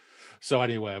 yeah. So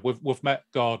anyway, we've met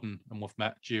Gordon and we've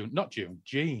met Jean,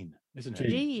 isn't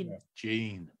it?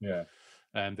 Jean. Yeah.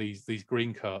 And these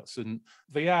green coats, and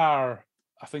they are,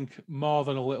 I think, more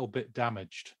than a little bit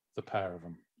damaged, the pair of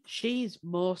them. She's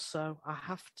more so, I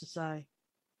have to say.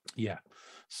 Yeah.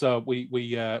 So we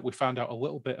found out a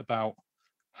little bit about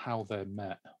how they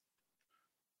met.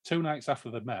 2 nights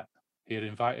after they met, he had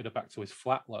invited her back to his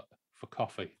flatlet for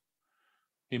coffee.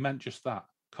 He meant just that,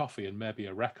 coffee and maybe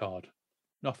a record,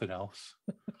 nothing else.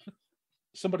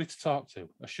 Somebody to talk to,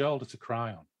 a shoulder to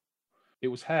cry on. It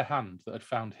was her hand that had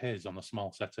found his on the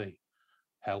small settee,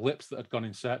 her lips that had gone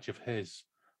in search of his,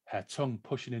 her tongue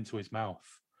pushing into his mouth,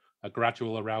 a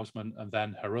gradual arousement, and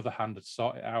then her other hand had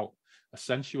sought it out, a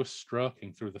sensuous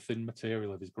stroking through the thin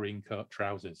material of his green coat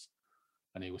trousers,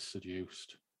 and he was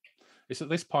seduced. It's at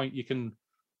this point you can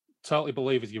totally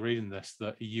believe as you're reading this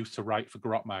that he used to write for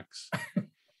Grot Mags.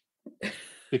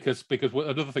 because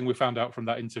another thing we found out from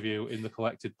that interview in the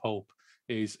Collected Pulp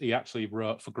is he actually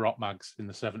wrote for Grot Mags in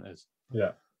the 70s.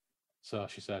 Yeah. So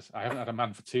she says, I haven't had a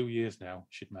man for 2 years now,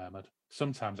 she'd murmured.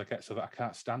 Sometimes I get so that I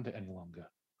can't stand it any longer.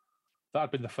 That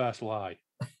had been the first lie.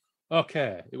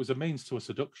 Okay, it was a means to a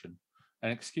seduction,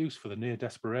 an excuse for the near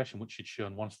desperation which she'd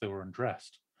shown once they were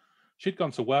undressed. She'd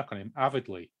gone to work on him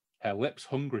avidly, her lips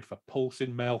hungry for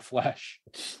pulsing male flesh.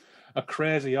 A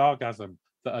crazy orgasm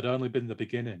that had only been the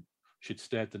beginning. She'd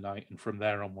stayed the night, and from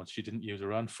there onwards she didn't use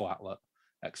her own flatlet,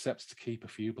 except to keep a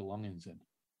few belongings in.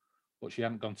 But she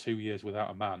hadn't gone 2 years without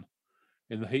a man.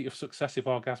 In the heat of successive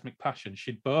orgasmic passion,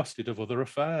 she'd boasted of other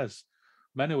affairs.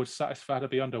 Men who had satisfied her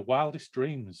beyond her wildest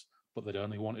dreams, but they'd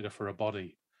only wanted her for a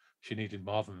body. She needed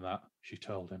more than that, she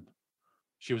told him.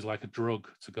 She was like a drug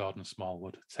to Gordon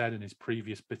Smallwood, turning his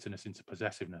previous bitterness into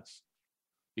possessiveness.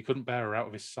 He couldn't bear her out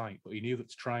of his sight, but he knew that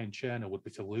to try and chain her would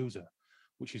be to lose her,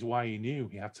 which is why he knew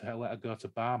he had to let her go to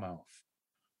Barmouth.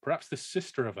 Perhaps this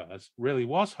sister of hers really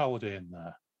was holidaying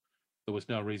there. There was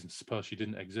no reason to suppose she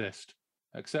didn't exist,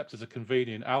 except as a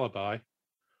convenient alibi.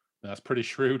 That's pretty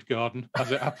shrewd, Gordon,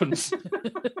 as it happens.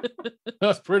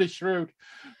 That's pretty shrewd.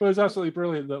 But it's absolutely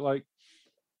brilliant that, like,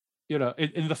 you know,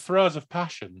 in the throes of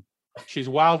passion, she's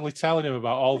wildly telling him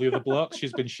about all the other blokes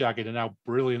she's been shagging and how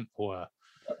brilliant they were.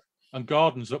 And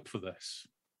Gordon's up for this.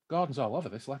 Gordon's all over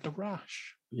this like a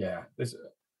rash. Yeah.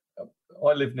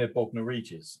 I live near Bognor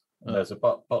Regis, and there's a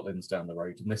Butlins down the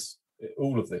road, and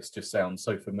all of this just sounds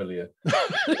so familiar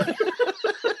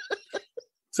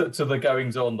to the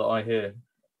goings on that I hear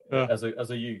as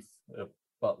a youth of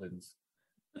Butlins.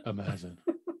 Amazing.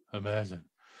 Amazing.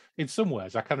 In some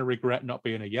ways, I kind of regret not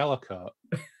being a yellowcoat.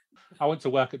 I went to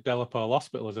work at Delapole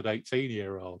Hospital as an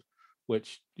 18-year-old,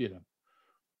 which, you know,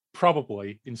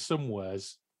 probably in some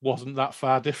ways wasn't that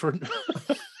far different.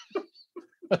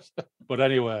 But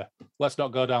anyway, let's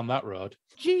not go down that road.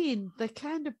 Jean, they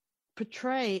kind of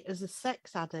portray as a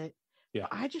sex addict. Yeah.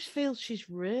 I just feel she's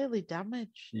really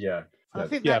damaged. Yeah. I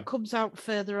think that comes out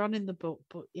further on in the book,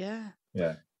 but yeah.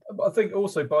 Yeah. But I think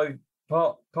also by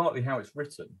partly how it's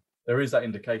written, there is that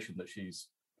indication that she's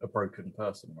a broken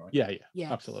person, right?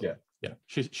 Yeah, absolutely. Yeah.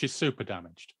 She's super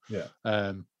damaged. Yeah.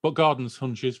 But Gordon's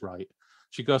hunch is right.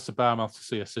 She goes to Barmouth to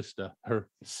see her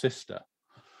sister.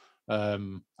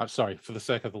 I'm sorry, for the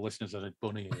sake of the listeners, I did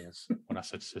bunny ears when I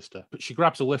said sister. But she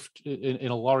grabs a lift in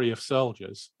a lorry of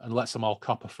soldiers and lets them all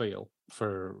cop a feel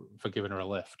for giving her a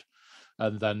lift.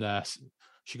 And then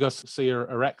she goes to see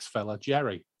her ex fella,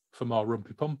 Jerry, for more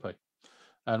rumpy pumpy.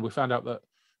 And we found out that,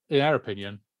 in her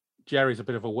opinion, Jerry's a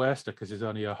bit of a waster because he's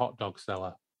only a hot dog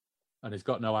seller and he's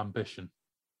got no ambition.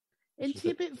 Isn't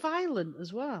he a bit violent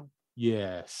as well?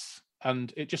 Yes.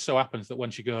 And it just so happens that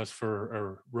when she goes for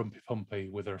her rumpy pumpy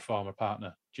with her former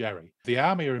partner, Jerry, the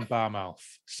army are in Barmouth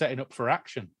setting up for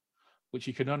action, which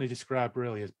you can only describe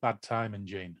really as bad timing,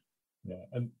 Gene. Yeah,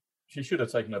 and she should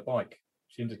have taken her bike.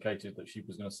 She indicated that she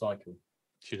was going to cycle.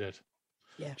 She did.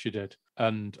 Yeah. She did.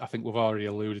 And I think we've already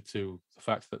alluded to the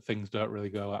fact that things don't really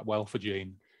go that well for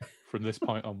Jean from this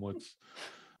point onwards.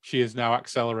 She is now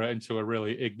accelerating to a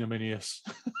really ignominious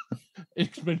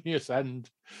end.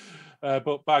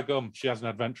 But by gum, she has an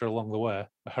adventure along the way,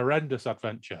 a horrendous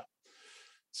adventure.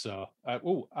 So,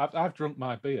 I've drunk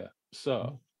my beer.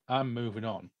 So I'm moving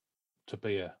on to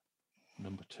beer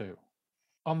number 2.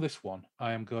 On this one,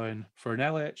 I am going for an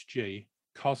LHG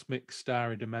Cosmic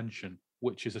Starry Dimension,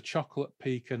 which is a chocolate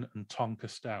pecan and tonka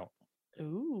stout.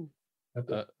 Ooh.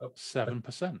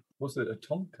 7%. Was it a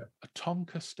tonka? A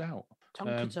tonka stout.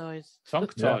 Tonka toys.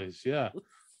 Tonka toys, yeah.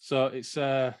 So it's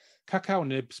cacao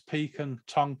nibs, pecan,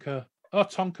 tonka. Oh,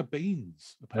 tonka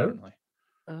beans, apparently.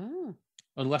 Oh.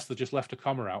 Unless they just left a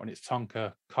comma out and it's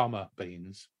tonka, comma,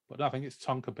 beans. But I think it's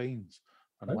tonka beans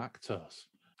and lactose.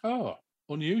 Oh,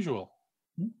 unusual.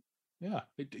 Yeah,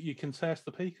 you can taste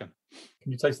the pecan.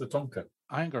 Can you taste the tonka?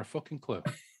 I ain't got a fucking clue.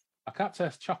 I can't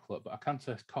taste chocolate, but I can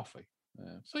taste coffee.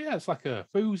 So yeah, it's like a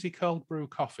boozy cold brew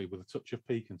coffee with a touch of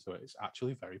pecan to it. It's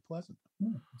actually very pleasant.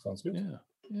 Sounds good.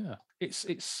 Yeah. It's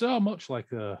so much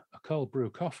like a cold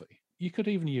brew coffee. You could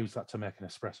even use that to make an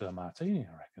espresso martini,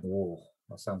 I reckon. Oh,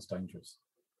 that sounds dangerous.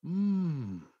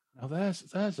 Now there's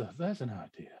an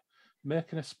idea.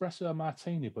 Make an espresso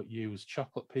martini, but use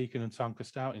chocolate pecan and tonka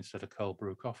stout instead of cold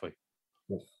brew coffee.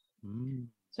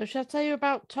 So shall I tell you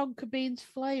about tonka beans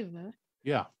flavour?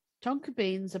 Yeah. Tonka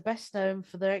beans are best known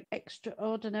for their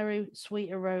extraordinary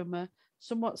sweet aroma,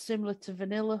 somewhat similar to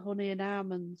vanilla, honey, and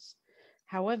almonds.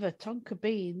 However, tonka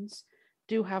beans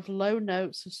do have low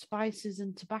notes of spices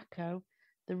and tobacco,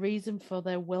 the reason for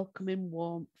their welcoming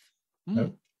warmth.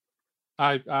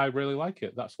 I really like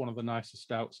it. That's one of the nicest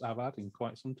stouts I've had in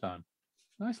quite some time.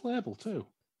 Nice label too.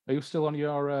 Are you still on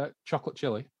your chocolate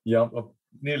chili? Yeah, I've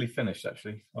nearly finished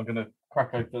actually. I'm going to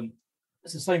crack open.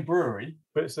 It's the same brewery,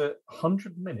 but it's a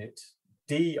 100-minute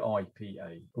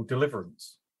DIPA called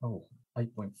Deliverance. Oh,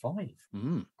 8.5.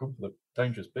 Gone for the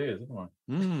dangerous beers, haven't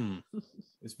I?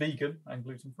 It's vegan and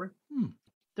gluten-free.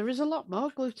 There is a lot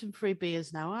more gluten-free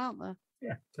beers now, aren't there?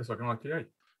 Yeah, tastes like an IPA.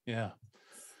 Yeah.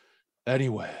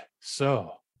 Anyway,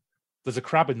 so there's a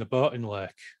crab in the boating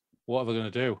lake. What are they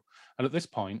going to do? And at this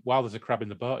point, while there's a crab in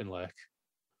the boating lake,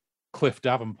 Cliff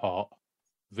Davenport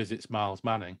visits Miles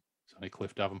Manning. It's only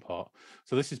Cliff Davenport.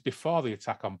 So this is before the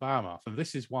attack on Barmouth, and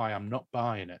this is why I'm not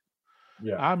buying it.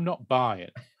 Yeah. I'm not buying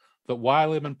that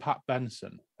while him and Pat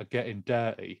Benson are getting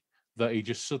dirty, that he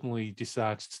just suddenly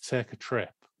decides to take a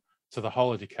trip to the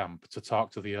holiday camp to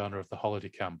talk to the owner of the holiday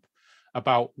camp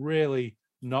about really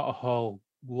not a whole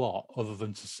lot other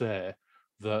than to say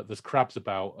that there's crabs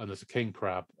about and there's a king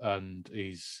crab and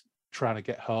he's trying to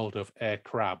get hold of a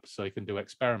crab so he can do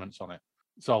experiments on it.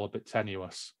 It's all a bit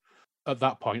tenuous. At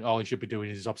that point, all he should be doing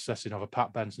is obsessing over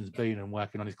Pat Benson's bean and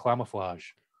working on his camouflage.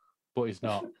 But he's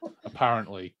not.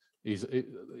 Apparently,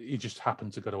 he just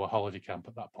happened to go to a holiday camp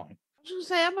at that point. I was going to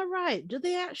say, am I right? Do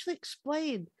they actually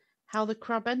explain how the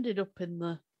crab ended up in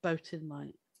the boating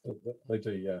light? They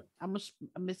do, yeah. I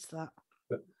missed that.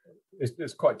 But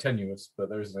it's quite tenuous, but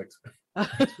there is an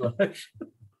explanation.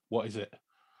 What is it?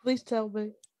 Please tell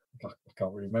me. I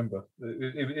can't remember.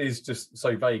 It is just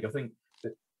so vague. I think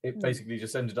it basically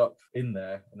just ended up in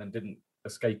there and then didn't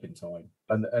escape in time,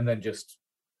 and then just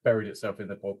buried itself in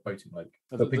the boating lake.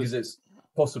 But because it's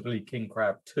possibly king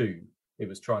crab 2, it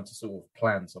was trying to sort of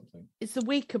plan something. It's the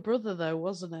weaker brother, though,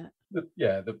 wasn't it?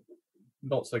 The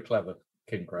not so clever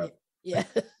king crab. Yeah.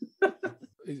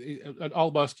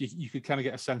 Almost, you could kind of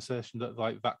get a sensation that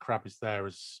like that crab is there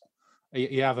as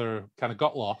he either kind of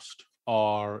got lost,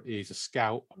 or he's a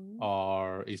scout,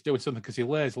 or he's doing something because he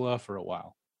lays low for a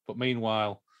while. But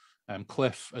meanwhile,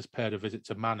 Cliff has paid a visit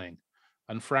to Manning,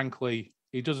 and frankly,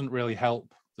 he doesn't really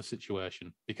help the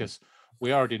situation because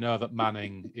we already know that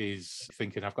Manning is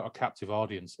thinking, I've got a captive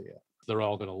audience here. They're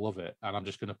all going to love it, and I'm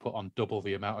just going to put on double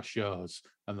the amount of shows,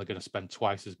 and they're going to spend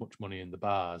twice as much money in the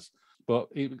bars. But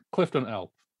Cliff doesn't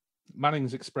help.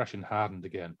 Manning's expression hardened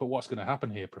again. But what's going to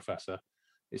happen here, Professor?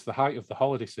 It's the height of the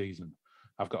holiday season.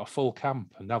 I've got a full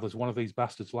camp, and now there's one of these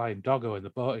bastards lying doggo in the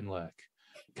boating lake.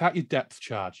 Can't you depth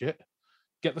charge it?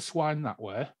 Get the swine that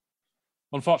way?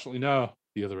 Unfortunately, no.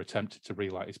 The other attempted to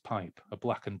relight his pipe, a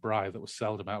blackened briar that was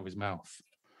seldom out of his mouth.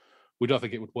 We don't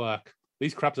think it would work.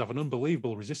 These crabs have an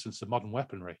unbelievable resistance to modern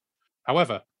weaponry.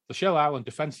 However, the Shell Island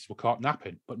defences were caught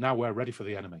napping, but now we're ready for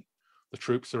the enemy. The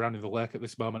troops surrounding the lake at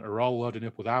this moment are all loading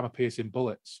up with armour-piercing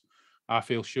bullets. I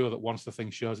feel sure that once the thing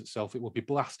shows itself, it will be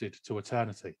blasted to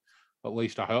eternity. At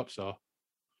least I hope so.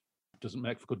 Doesn't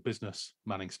make for good business,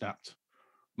 Manning snapped.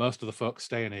 Most of the folks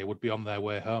staying here would be on their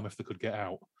way home if they could get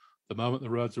out. The moment the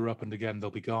roads are opened again, they'll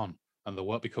be gone, and they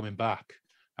won't be coming back.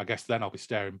 I guess then I'll be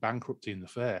staring bankruptcy in the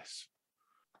face.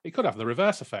 It could have the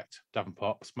reverse effect,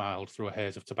 Davenport smiled through a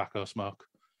haze of tobacco smoke.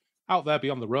 Out there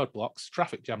beyond the roadblocks,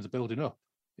 traffic jams are building up.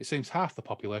 It seems half the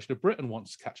population of Britain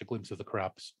wants to catch a glimpse of the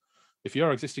crabs. If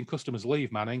your existing customers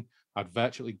leave, Manning, I'd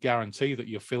virtually guarantee that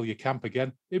you'll fill your camp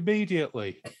again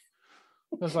immediately.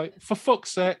 I was like, for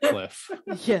fuck's sake, Cliff.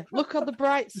 Yeah, look on the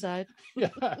bright side. Yeah.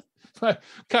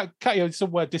 Can't you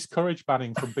somewhere discourage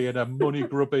Manning from being a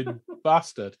money-grubbing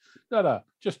bastard? No,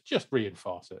 just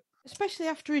reinforce it. Especially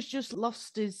after he's just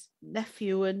lost his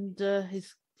nephew and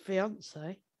his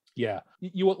fiancée. Yeah,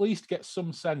 you at least get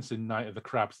some sense in Night of the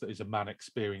Crabs that he's a man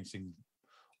experiencing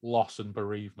loss and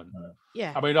bereavement.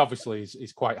 Yeah. I mean, obviously,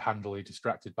 he's quite handily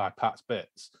distracted by Pat's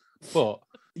bits, but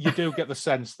you do get the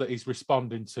sense that he's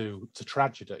responding to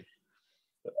tragedy,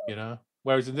 you know?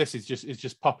 Whereas in this, he's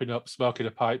just popping up, smoking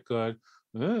a pipe, going,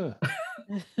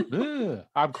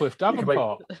 I'm Cliff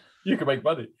Davenport. You can make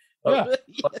money. Yeah.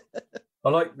 I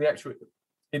like the actual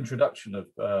introduction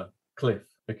of Cliff,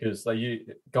 because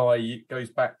Guy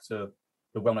goes back to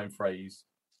the well-known phrase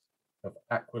of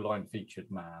aquiline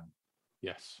featured man.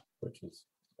 Yes. Which is,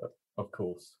 of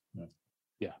course.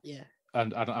 Yeah. Yeah.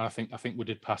 And I think we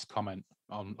did pass comment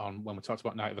on when we talked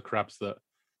about Night of the Crabs that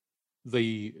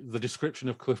the description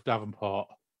of Cliff Davenport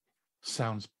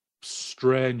sounds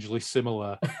strangely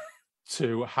similar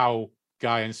to how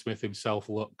Guy Smith himself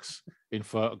looks in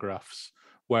photographs,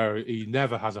 where he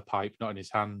never has a pipe, not in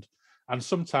his hand. And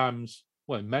sometimes,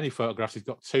 well, in many photographs, he's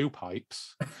got two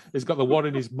pipes. He's got the one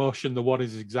in his mush and the one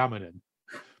he's examining.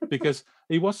 Because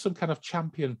he was some kind of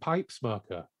champion pipe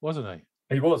smoker, wasn't he?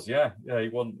 He was, yeah. He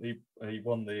won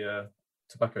the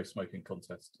tobacco smoking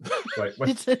contest.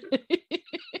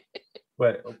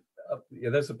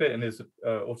 There's a bit in his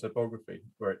autobiography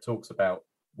where it talks about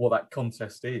what that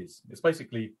contest is. It's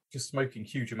basically just smoking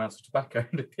huge amounts of tobacco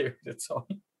in a period of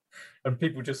time, and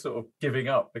people just sort of giving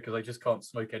up because they just can't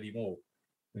smoke anymore.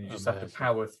 And you just have to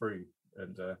power through.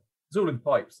 And it's all in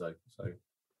pipes, though, so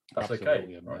that's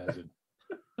absolutely okay. Amazing.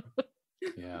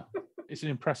 Yeah, it's an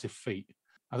impressive feat.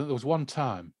 I think there was one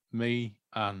time me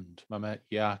and my mate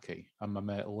Yaki and my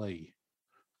mate Lee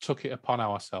took it upon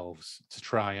ourselves to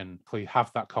try and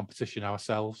have that competition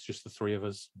ourselves, just the three of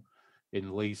us,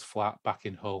 in Lee's flat back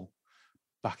in Hull,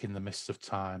 back in the mists of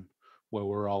time, where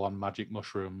we're all on magic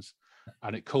mushrooms.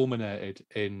 And it culminated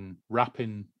in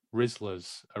wrapping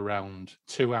Rizzlers around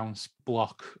 2-ounce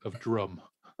block of drum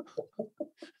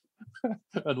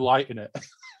and lighting it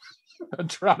and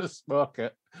trying to smoke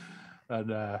it.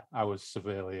 And I was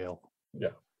severely ill. Yeah.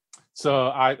 So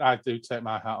I do take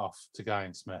my hat off to Guy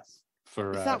and Smith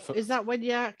for. Is that when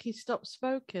Yaki stopped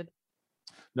smoking?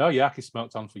 No, Yaki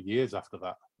smoked on for years after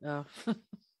that. Oh.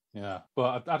 Yeah,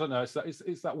 but I don't know.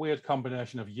 It's that weird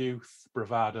combination of youth,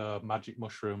 bravado, magic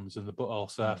mushrooms, and the butthole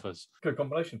surfers. Good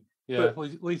combination. Yeah, at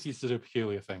least he used to do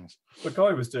peculiar things. But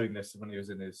Guy was doing this when he was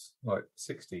in his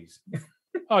 60s.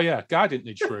 Oh yeah, Guy didn't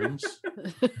need shrooms.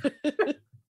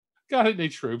 Guy didn't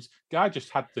need shrooms. Guy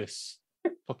just had this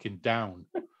fucking down.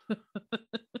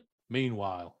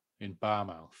 Meanwhile, in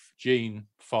Barmouth, Jean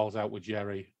falls out with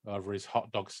Jerry over his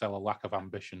hot dog seller lack of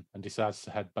ambition and decides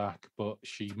to head back, but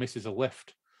she misses a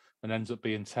lift and ends up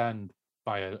being turned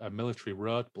by a military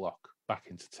roadblock back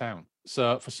into town.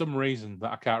 So for some reason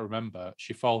that I can't remember,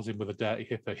 she falls in with a dirty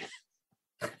hippie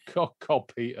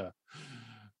called Peter.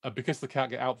 And because they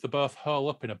can't get out, they both hurl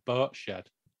up in a boat shed.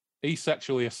 He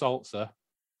sexually assaults her,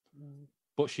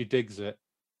 but she digs it.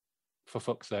 For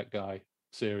fuck's sake, Guy.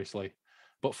 Seriously.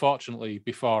 But fortunately,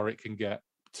 before it can get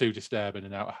too disturbing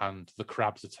and out of hand, the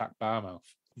crabs attack Barmouth.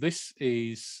 This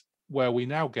is where we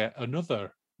now get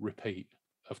another repeat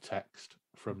of text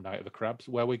from Night of the Crabs,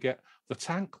 where we get the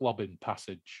tank lobbing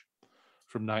passage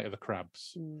from Night of the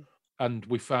Crabs. And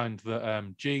we find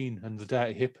that Jean and the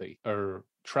dirty hippie are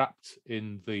trapped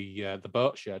in the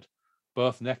boat shed,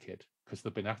 both naked, because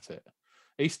they've been at it.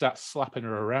 He starts slapping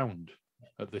her around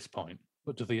at this point.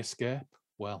 But do they escape?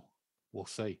 Well, we'll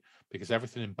see, because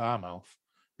everything in Barmouth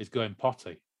is going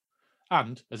potty.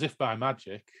 And, as if by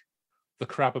magic, the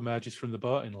crab emerges from the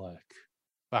boating lake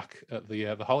back at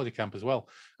the holiday camp as well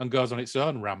and goes on its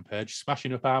own rampage,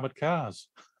 smashing up armoured cars.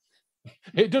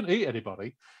 It doesn't eat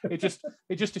anybody. It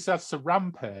just decides to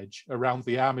rampage around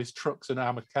the army's trucks and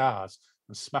armored cars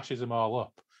and smashes them all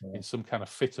up in some kind of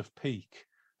fit of pique.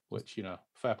 Which,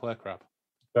 fair play, crab.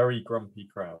 Very grumpy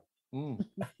crab. Who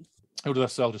do their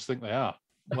soldiers think they are?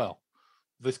 Well,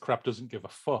 this crab doesn't give a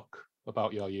fuck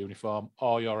about your uniform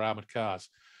or your armoured cars.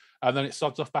 And then it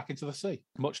sods off back into the sea,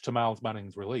 much to Miles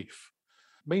Manning's relief.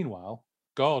 Meanwhile,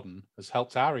 Gordon has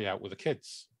helped Ari out with the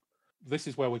kids. This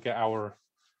is where we get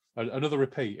another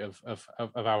repeat of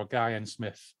our Guy and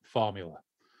Smith formula.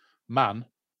 Man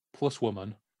plus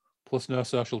woman plus no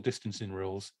social distancing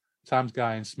rules times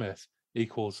Guy and Smith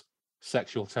equals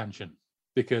sexual tension.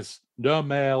 Because no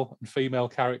male and female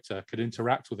character can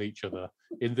interact with each other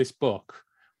in this book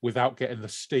without getting the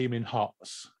steaming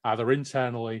hots, either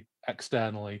internally,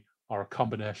 externally, or a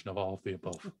combination of all of the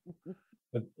above.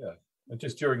 And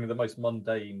just during the most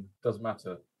mundane, doesn't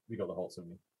matter, you got the hots in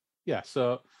you. Yeah,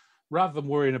 so rather than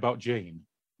worrying about Jean,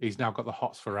 he's now got the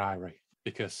hots for Irie,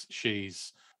 because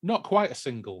she's not quite a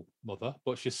single mother,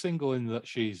 but she's single in that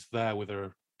she's there with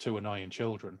her 2 annoying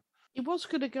children. He was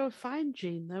going to go find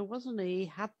Jean, though, wasn't he? He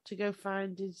had to go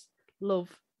find his love.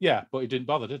 Yeah, but he didn't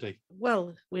bother, did he?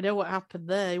 Well, we know what happened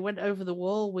there. He went over the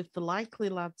wall with the likely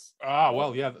lads. Ah,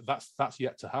 well, yeah, that's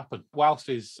yet to happen. Whilst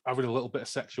he's having a little bit of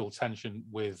sexual tension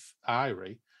with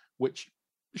Irie, which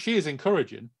she is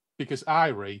encouraging, because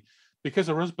Irie, because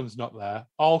her husband's not there,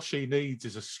 all she needs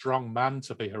is a strong man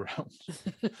to be around.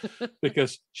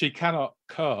 Because she cannot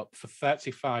cope for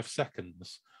 35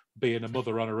 seconds being a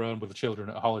mother on her own with the children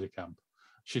at a holiday camp.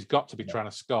 She's got to be trying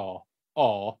to score,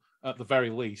 or at the very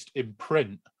least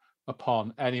imprint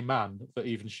upon any man that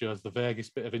even shows the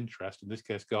vaguest bit of interest, in this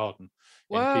case Gordon.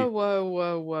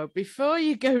 Whoa. Before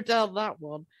you go down that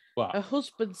one, What? her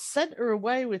husband sent her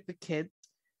away with the kids.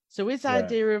 So his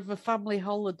idea of a family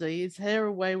holiday is her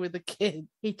away with the kid.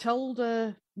 He told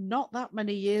her not that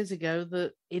many years ago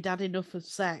that he'd had enough of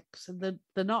sex, and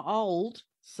they're not old.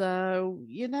 So,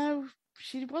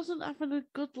 she wasn't having a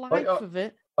good life of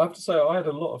it. I have to say, I had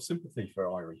a lot of sympathy for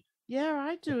Irie. Yeah,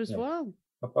 I do as well.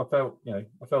 I felt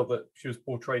that she was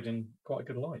portrayed in quite a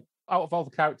good light. Out of all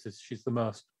the characters, she's the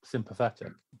most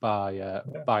sympathetic by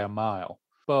a mile.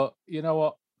 But you know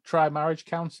what? Try marriage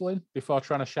counselling before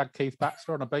trying to shag Keith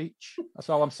Baxter on a beach. That's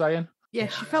all I'm saying. Yeah,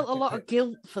 she felt a lot of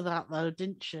guilt for that, though,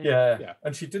 didn't she? Yeah.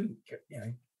 And she didn't,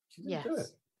 she didn't do it.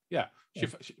 Yeah,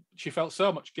 she felt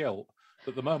so much guilt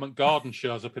that the moment Gordon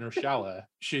shows up in her chalet,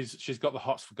 she's got the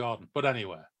hots for Gordon. But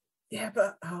anyway. Yeah,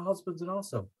 but her husband's an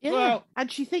arsehole. Yeah, well,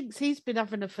 and she thinks he's been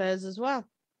having affairs as well.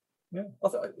 Yeah,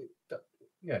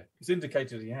 it's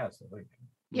indicated he has, I think.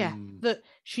 Yeah, that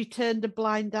she turned a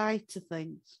blind eye to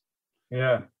things.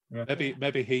 Yeah.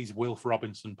 Maybe he's Wilf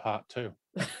Robinson Part 2.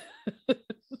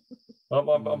 I'm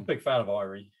a big fan of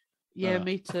Irie. Yeah,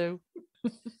 me too.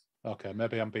 Okay,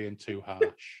 maybe I'm being too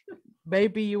harsh.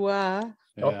 Maybe you are.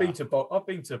 Yeah. I've been to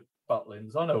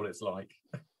Butlins. I know what it's like.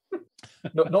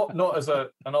 not as an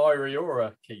Irie or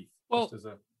a Keith. Well, just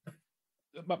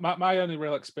as my only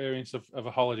real experience of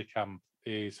a holiday camp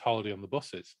is Holiday on the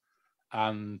Buses,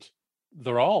 and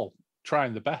they're all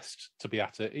trying the best to be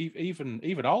at it.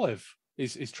 Even Olive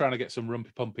is trying to get some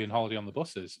rumpy pumpy and Holiday on the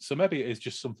Buses. So maybe it is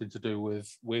just something to do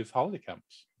with holiday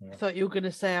camps. I thought you were going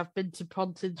to say I've been to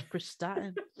Pontins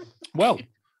Prestatyn. Well,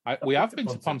 we have been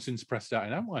to Pontins Prestatyn,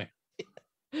 haven't we?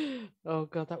 Oh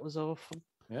God, that was awful.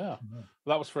 Yeah,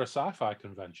 that was for a sci-fi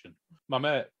convention. My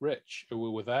mate Rich, who we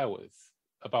were there with,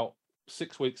 about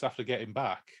 6 weeks after getting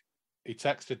back, he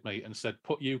texted me and said,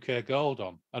 "Put UK Gold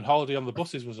on," and Holiday on the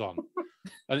Buses was on.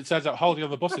 And it turns out Holiday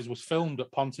on the Buses was filmed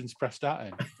at Pontins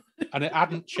Prestatyn, and it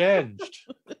hadn't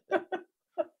changed.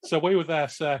 So we were there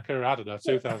circa, I don't know,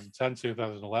 2010,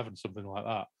 2011, something like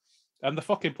that. And the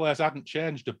fucking place hadn't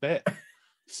changed a bit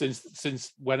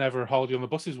since whenever Holiday on the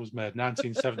Buses was made,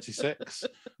 1976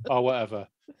 or whatever.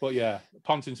 But yeah,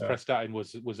 Pontins Prestatyn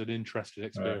was an interesting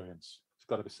experience. It's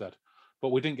got to be said. But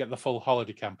we didn't get the full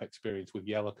holiday camp experience with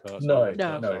yellow coats or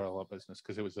all that business,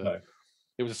 because it was a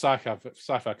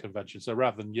sci-fi convention. So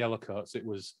rather than yellow coats, it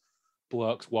was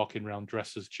blokes walking around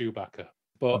dressed as Chewbacca.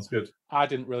 But that's good. I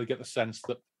didn't really get the sense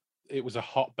that it was a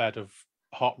hotbed of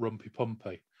hot rumpy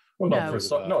pumpy. Well, not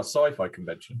a sci-fi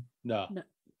convention. No,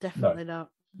 definitely not.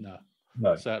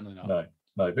 No, certainly not. No,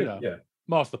 but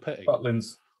more's the pity.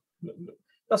 Butlins.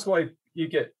 That's why you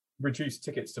get reduced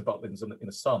tickets to Butlins in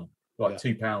the sun, like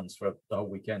 £2 for the whole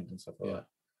weekend and stuff like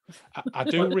that. I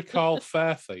do recall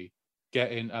Firthy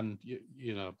getting, and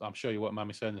I'm sure you won't mind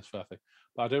me saying this, Firthy,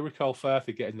 but I do recall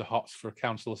Firthy getting the hots for a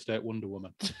council estate Wonder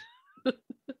Woman.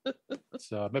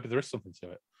 So maybe there is something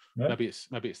to it. Yeah.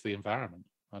 Maybe it's the environment.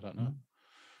 I don't know.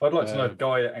 I'd like to know if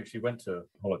Guy actually went to a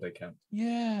holiday camp.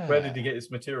 Yeah. Where did he get his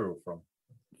material from?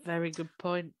 Very good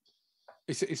point.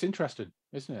 It's interesting,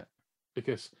 isn't it?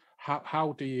 Because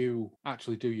how do you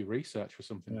actually do your research for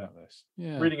something like this?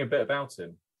 Yeah. Reading a bit about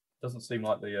him doesn't seem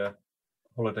like the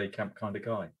holiday camp kind of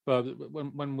guy. But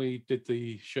when we did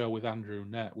the show with Andrew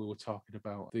Nett, we were talking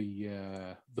about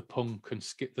the punk and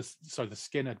the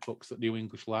skinhead books that New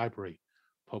English Library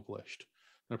published,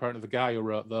 and apparently the guy who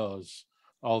wrote those,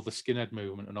 all the skinhead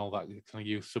movement and all that kind of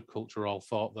youth subculture, all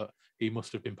thought that he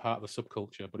must have been part of the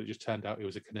subculture, but it just turned out he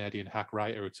was a Canadian hack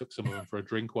writer who took some of them for a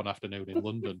drink one afternoon in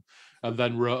London, and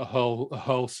then wrote a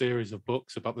whole series of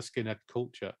books about the skinhead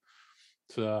culture.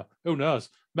 So who knows?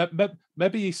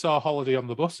 Maybe he saw Holiday on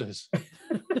the buses.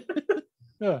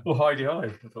 Yeah. Or Heidi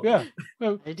High. Yeah.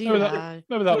 Maybe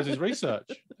that was his research.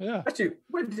 Yeah. Actually,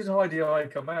 when did Heidi High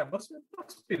come out? Must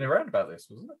have been around about this,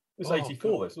 wasn't it? It was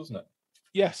 84, God. This, wasn't it?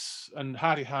 Yes, and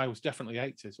Heidi High was definitely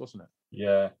 80s, wasn't it?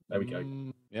 Yeah, there we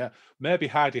go. Yeah, maybe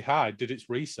Heidi High did its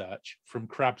research from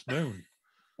Crab's Moon.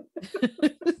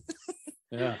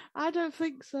 Yeah, I don't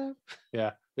think so.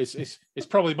 Yeah, it's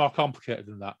probably more complicated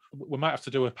than that. We might have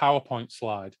to do a PowerPoint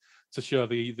slide to show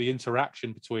the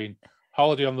interaction between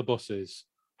Holiday on the Buses,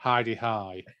 Heidi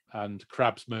High, and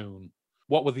Crab's Moon.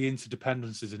 What were the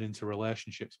interdependencies and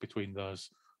interrelationships between those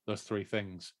three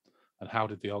things, and how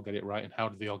did they all get it right, and how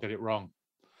did they all get it wrong?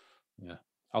 Yeah,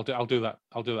 I'll do that.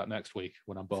 I'll do that next week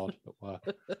when I'm bored at work.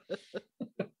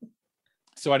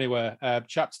 So anyway,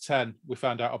 chapter 10, we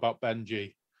found out about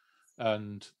Benji,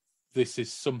 and this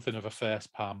is something of a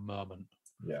facepalm moment.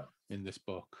 Yeah. In this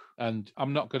book, and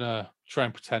I'm not going to try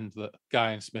and pretend that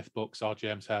Guy and Smith books or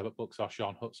James Herbert books or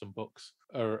Sean Hudson books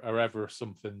are ever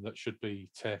something that should be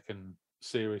taken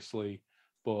seriously.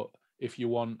 But if you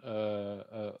want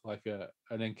an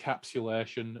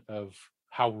encapsulation of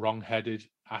how wrong-headed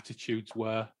attitudes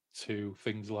were to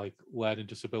things like learning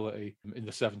disability in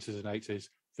the 70s and 80s,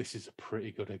 this is a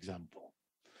pretty good example.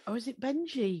 Oh, is it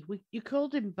Benji? You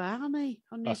called him Barney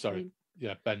on your thing.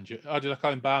 Yeah, Benji. Oh, did I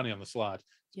call him Barney on the slide?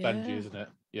 It's Yeah. Benji, isn't it?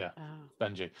 Yeah,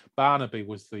 Benji. Barnaby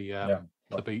was the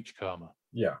beachcomber.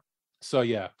 Yeah. So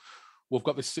yeah, we've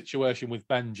got this situation with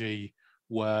Benji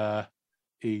where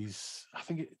does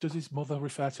his mother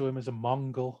refer to him as a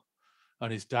Mongol,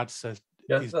 and his dad says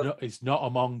he's not a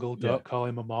Mongol. Don't call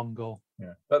him a Mongol.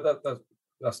 Yeah,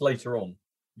 that's later on.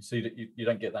 You see that you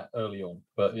don't get that early on,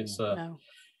 but it's No.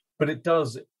 But it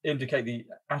does indicate the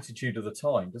attitude of the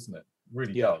time, doesn't it? It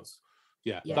really does.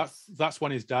 Yeah, Yes. that's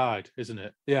when he's died, isn't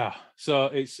it? Yeah. So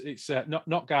it's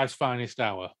not Guy's finest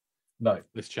hour. No,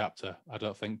 this chapter, I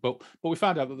don't think. But we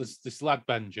found out that there's this lad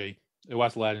Benji who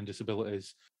has learning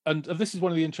disabilities, and this is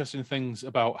one of the interesting things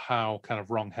about how kind of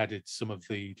wrong-headed some of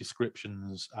the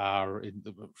descriptions are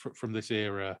from this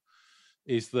era,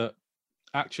 is that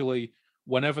actually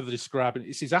whenever they're describing,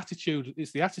 it's his attitude,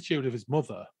 it's the attitude of his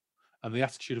mother and the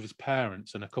attitude of his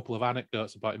parents, and a couple of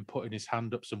anecdotes about him putting his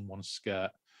hand up someone's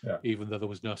skirt. Yeah. Even though there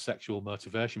was no sexual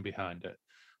motivation behind it,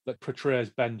 that portrays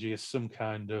Benji as some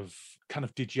kind of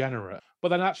degenerate. But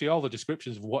then actually all the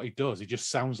descriptions of what he does, he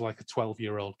just sounds like a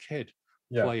 12-year-old kid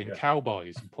playing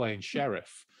cowboys and playing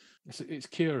sheriff. It's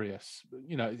curious.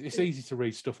 You know, it's easy to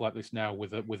read stuff like this now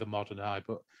with a modern eye,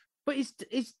 but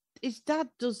his dad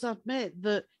does admit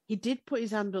that he did put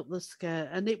his hand up the skirt,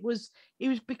 and he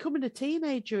was becoming a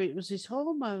teenager. It was his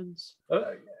hormones.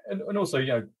 And also, you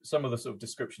know, some of the sort of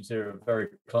descriptions here are very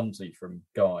clumsy from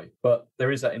Guy, but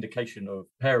there is that indication of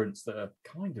parents that are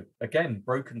kind of, again,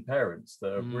 broken parents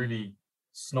that are really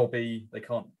snobby. They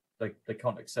can't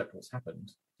accept what's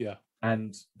happened. Yeah,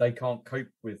 and they can't cope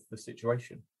with the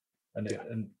situation, and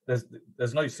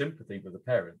there's no sympathy with the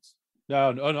parents.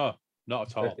 No,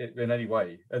 not at all in any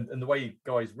way. And the way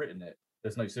Guy's written it,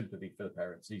 there's no sympathy for the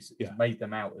parents. He's made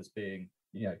them out as being,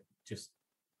 you know, just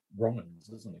wrong-uns,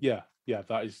 isn't he? Yeah,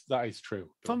 that is true.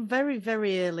 From very,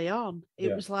 very early on,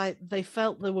 it was like they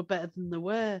felt they were better than they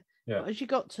were. Yeah. But as you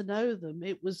got to know them,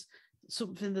 it was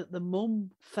something that the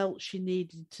mum felt she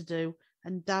needed to do,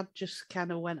 and dad just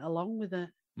kind of went along with it.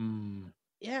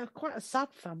 Yeah, quite a sad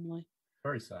family.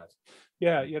 Very sad.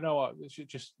 Yeah, you know what?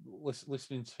 Just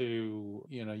listening to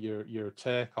your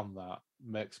take on that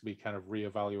makes me kind of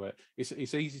reevaluate.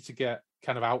 It's easy to get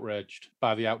kind of outraged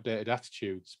by the outdated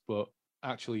attitudes, but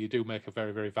actually you do make a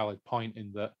very, very valid point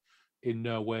in that in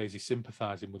no way is he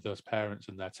sympathising with those parents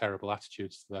and their terrible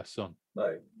attitudes to their son.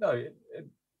 No.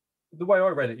 The way I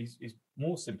read it, he's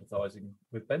more sympathising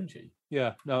with Benji.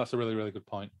 Yeah, no, that's a really, really good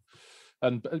point.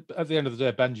 And at the end of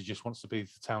the day, Benji just wants to be the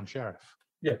town sheriff.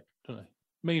 Yeah. Doesn't he?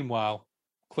 Meanwhile,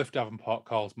 Cliff Davenport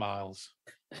calls Miles.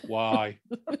 Why?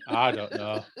 I don't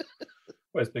know.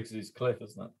 Well, it's because he's Cliff,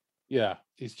 isn't it? Yeah,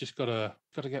 he's just got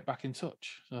to get back in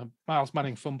touch. Miles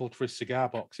Manning fumbled for his cigar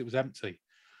box. It was empty.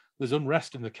 There's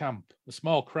unrest in the camp. A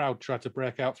small crowd tried to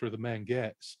break out through the main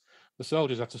gates. The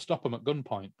soldiers had to stop them at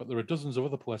gunpoint, but there are dozens of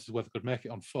other places where they could make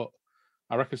it on foot.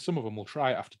 I reckon some of them will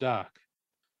try it after dark.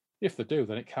 If they do,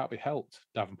 then it can't be helped,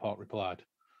 Davenport replied.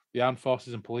 The armed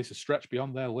forces and police are stretched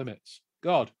beyond their limits.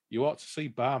 God, you ought to see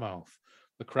Barmouth.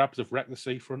 The crabs have wrecked the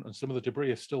seafront and some of the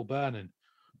debris is still burning.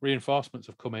 Reinforcements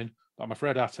have come in, but I'm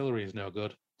afraid artillery is no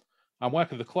good. I'm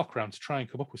working the clock round to try and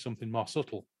come up with something more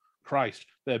subtle. Christ,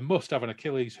 they must have an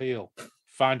Achilles heel.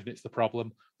 Finding it's the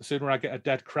problem. The sooner I get a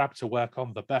dead crab to work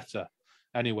on, the better.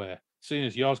 Anyway, seeing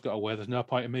as yours got away, there's no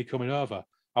point in me coming over.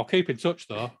 I'll keep in touch,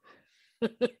 though.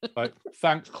 Like,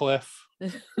 thanks, Cliff.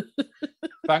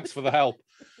 Thanks for the help.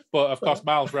 But, of course,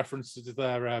 Miles references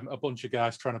there a bunch of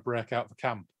guys trying to break out the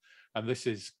camp. And this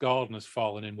is Gordon has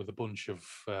fallen in with a bunch of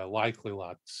likely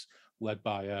lads, led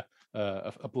by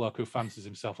a bloke who fancies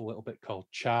himself a little bit called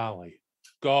Charlie.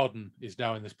 Gordon is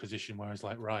now in this position where he's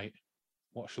like, right,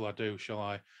 what shall I do? Shall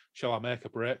I make a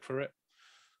break for it?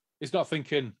 He's not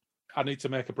thinking, I need to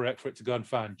make a break for it to go and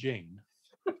find Jean.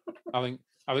 I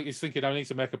think he's thinking, I need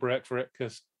to make a break for it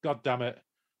because, God damn it,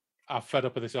 I'm fed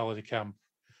up of this holiday camp.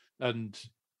 And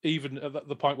even at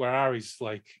the point where Harry's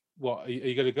like, what, are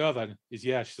you going to go then? He's,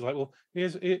 yeah. She's like, well,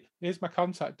 here's my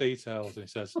contact details. And he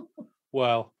says,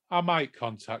 well, I might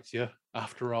contact you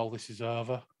after all this is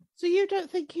over. So you don't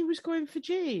think he was going for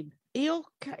Jean? He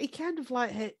kind of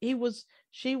like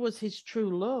she was his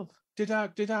true love. Did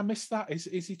I miss that? Is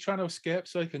he trying to escape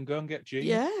so he can go and get Jean?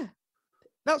 Yeah,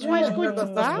 that's why he's going to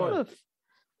Falmouth.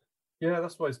 Yeah,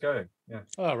 that's why he's going. Yeah.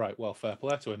 All right. Well, fair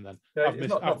play to him then. Yeah,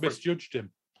 I've misjudged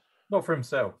him. Not for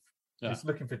himself. Yeah. He's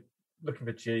looking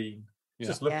for Jean. Yeah.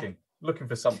 Just looking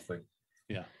for something.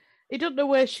 Yeah. He don't know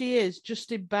where she is.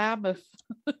 Just in Barmouth.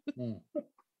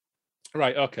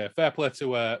 Right. Okay. Fair play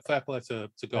to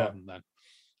Gordon then.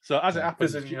 So as it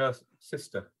happens, visiting your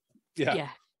sister. Yeah.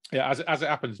 As it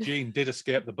happens, Jean did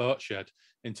escape the boat shed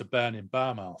into burning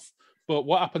Barmouth. But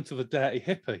what happened to the dirty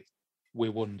hippie? We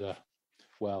wonder.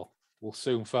 Well, we'll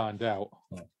soon find out.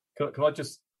 Can I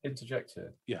just interject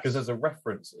here? Yes. Because there's a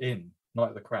reference in Night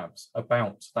of the Crabs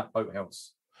about that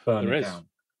boathouse burning down.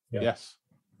 Yeah. Yes.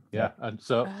 Yeah. And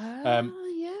so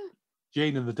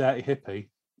Jean and the dirty hippie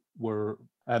were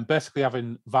basically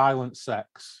having violent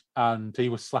sex, and he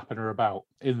was slapping her about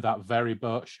in that very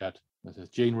boat shed. As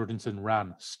Jean Ruddington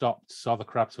ran, stopped, saw the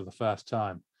crabs for the first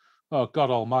time. Oh,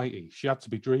 God almighty, she had to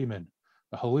be dreaming.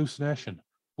 A hallucination.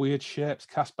 Weird shapes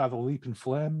cast by the leaping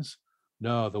flames?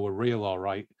 No, they were real, all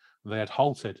right. They had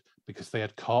halted because they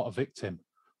had caught a victim.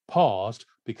 Paused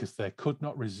because they could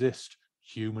not resist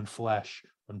human flesh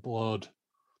and blood.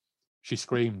 She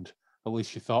screamed. At least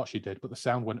she thought she did, but the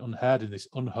sound went unheard in this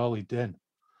unholy din.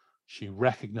 She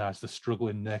recognised the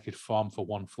struggling naked form for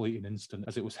one fleeting instant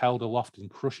as it was held aloft in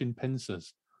crushing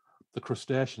pincers, the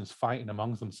crustaceans fighting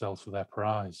among themselves for their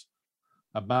prize.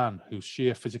 A man whose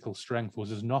sheer physical strength was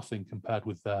as nothing compared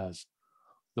with theirs.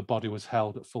 The body was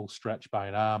held at full stretch by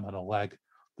an arm and a leg,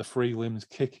 the free limbs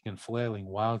kicking and flailing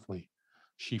wildly.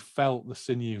 She felt the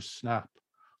sinews snap,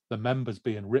 the members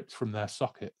being ripped from their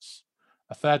sockets.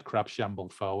 A third crab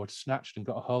shambled forward, snatched and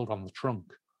got a hold on the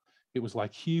trunk. It was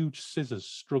like huge scissors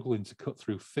struggling to cut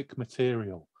through thick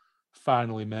material,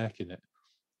 finally making it.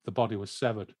 The body was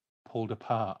severed, pulled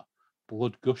apart,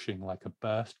 blood gushing like a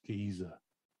burst geyser.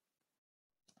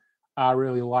 I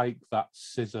really like that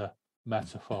scissor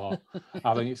metaphor.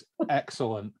 I think it's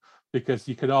excellent because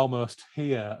you can almost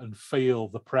hear and feel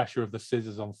the pressure of the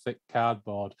scissors on thick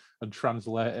cardboard and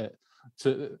translate it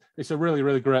to. It's a really,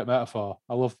 really great metaphor.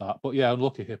 I love that. But yeah,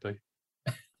 unlucky hippie.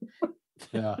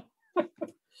 Yeah.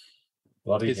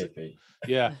 Bloody hippie.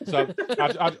 Yeah. So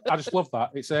I just love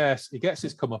that. It's Ace. He gets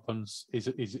his comeuppance. He's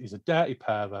a dirty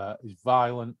pervert. He's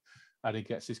violent, and he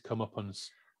gets his comeuppance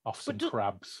off some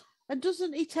crabs. And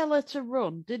doesn't he tell her to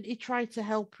run? Didn't he try to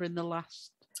help her in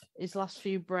his last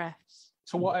few breaths?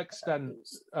 To what extent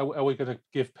are we going to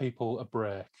give people a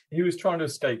break? He was trying to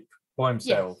escape by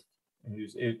himself.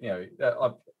 Yes.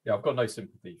 I've got no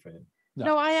sympathy for him.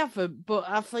 No, I haven't. But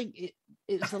I think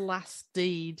it's the last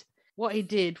deed. What he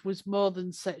did was more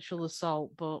than sexual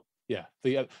assault. But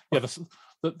the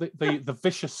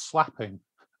vicious slapping.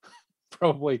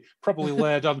 Probably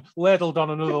ladled on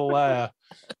another layer.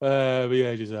 But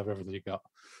yeah, you deserve everything you got.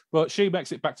 But she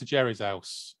makes it back to Jerry's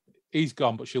house. He's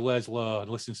gone, but she lays low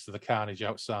and listens to the carnage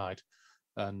outside,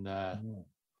 and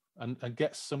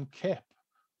gets some kip.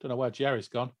 Don't know where Jerry's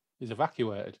gone. He's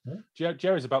evacuated. Yeah.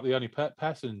 Jerry's about the only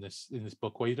person in this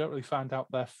book where you don't really find out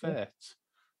their fate.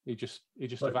 He just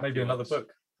like maybe another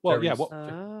book. Well, Jerry's...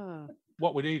 yeah.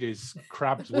 what we need is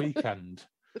Crab's Weekend.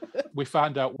 We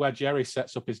find out where Jerry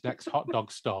sets up his next hot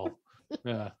dog stall.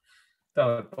 Yeah.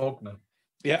 Down at Bognor.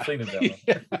 Yeah. Seen him down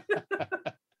there.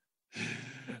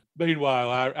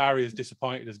 Meanwhile, Ari is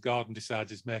disappointed as Gordon decides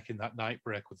he's making that night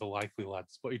break with the likely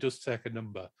lads, but he does take a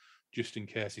number just in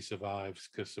case he survives,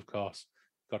 because, of course,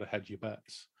 got to hedge your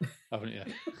bets, haven't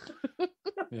you?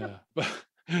 Yeah.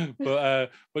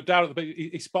 But down at the beach,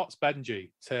 he spots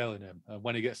Benji tailing him, and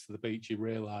when he gets to the beach, he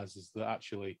realises that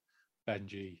actually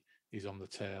Benji is on the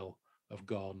tail of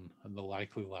Gordon and the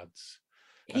likely lads.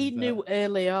 He knew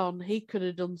early on he could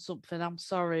have done something. I'm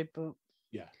sorry, but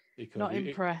yeah. He could. Not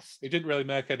impressed. He didn't really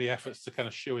make any efforts to kind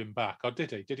of shoo him back, or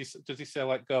did he? Does he say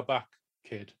like "go back,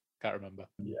 kid"? Can't remember.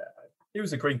 Yeah, he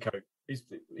was a green coat. He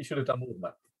should have done more than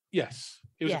that. Yes,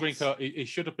 he was a green coat. He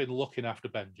should have been looking after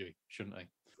Benji, shouldn't he?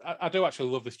 I do actually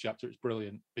love this chapter. It's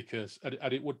brilliant because,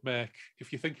 and it would make,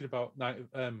 if you're thinking about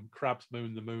Crab's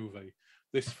Moon the movie,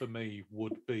 this for me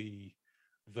would be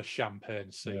the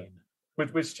champagne scene. Yeah.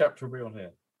 Which chapter are we on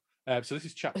here? So this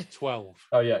is chapter 12.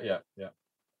 Oh yeah.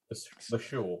 The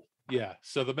shore. Yeah,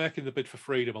 so they're making the bid for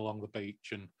freedom along the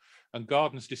beach, and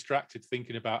Gordon's distracted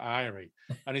thinking about Irie,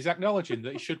 and he's acknowledging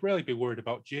that he should really be worried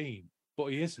about Jean, but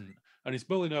he isn't, and he's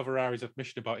mulling over Irie's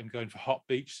admission about him going for hot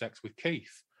beach sex with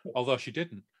Keith, although she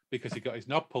didn't, because he got his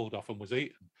knob pulled off and was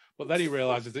eaten. But then he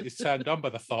realises that he's turned on by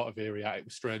the thought of Irie out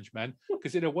with strange men,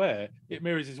 because in a way, it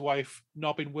mirrors his wife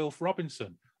knobbing Wilf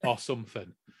Robinson or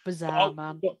something. Bizarre,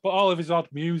 man. But all of his odd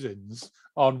musings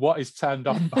on what he's turned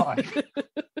on by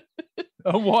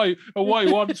and what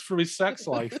he wants from his sex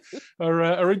life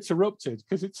are interrupted,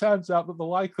 because it turns out that the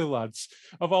likely lads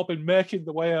have all been making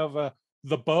the way over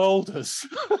the boulders.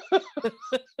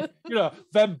 You know,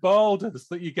 them boulders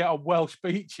that you get on Welsh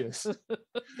beaches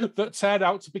that turn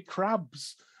out to be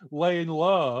crabs laying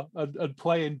low and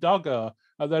playing doggo,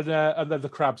 and then the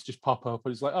crabs just pop up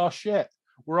and it's like, oh shit,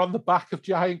 we're on the back of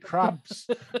giant crabs.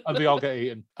 And they all get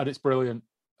eaten, and it's brilliant,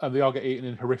 and they all get eaten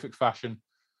in horrific fashion,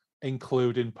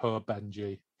 including poor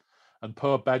Benji. And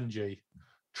poor Benji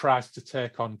tries to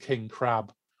take on King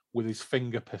Crab with his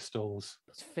finger pistols.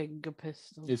 His finger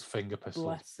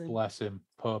pistols. Bless him.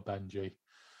 Poor Benji.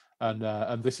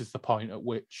 And this is the point at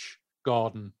which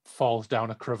Gordon falls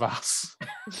down a crevasse.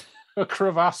 A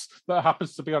crevasse that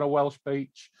happens to be on a Welsh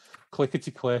beach.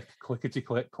 Clickety-click,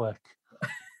 clickety-click-click.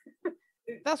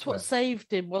 That's what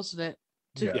saved him, wasn't it?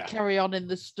 To carry on in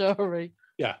the story.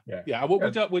 Yeah.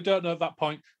 We don't know at that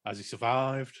point, has he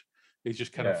survived? He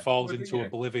just kind of falls into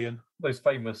oblivion. Those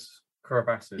famous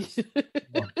crevasses.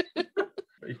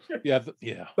 Yeah.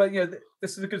 But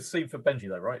this is a good scene for Benji,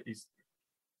 though, right? He's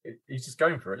just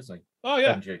going for it, isn't he? Oh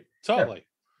yeah, Benji. Totally. Yeah.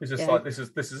 He's just like, this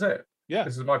is it. Yeah,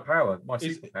 this is my power, my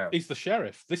secret power. He's the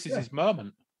sheriff. This is his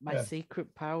moment. My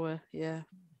secret power. Yeah.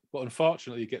 But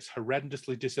unfortunately, he gets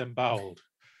horrendously disemboweled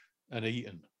and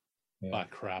eaten by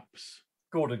crabs.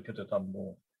 Gordon could have done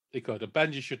more. He could. And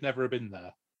Benji should never have been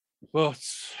there. But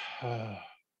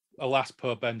alas,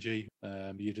 poor Benji,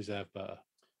 you deserve better.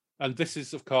 And this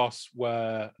is, of course,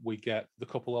 where we get the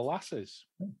couple of lasses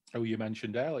who you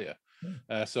mentioned earlier.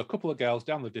 So a couple of girls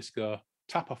down the disco,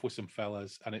 tap off with some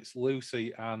fellas, and it's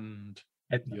Lucy and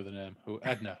Edna. The other name,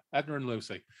 Edna and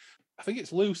Lucy. I think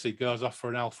it's Lucy goes off for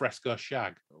an alfresco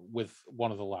shag with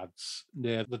one of the lads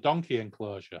near the donkey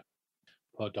enclosure.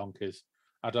 Poor donkeys.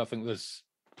 I don't think there's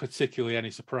particularly any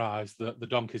surprise that the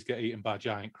donkeys get eaten by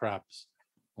giant crabs.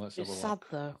 Let's have a look. Sad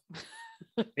though.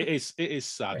 It is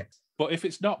sad. But if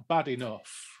it's not bad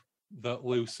enough that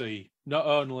Lucy, not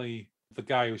only the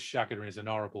guy who's shagging her is an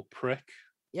horrible prick.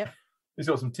 Yep. He's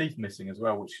got some teeth missing as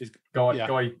well, which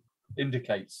guy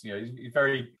indicates, he's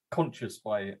very conscious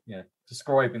by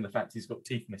describing the fact he's got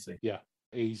teeth missing. Yeah.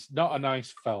 He's not a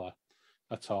nice fella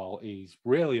at all. He's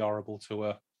really horrible to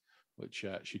her, which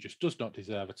she just does not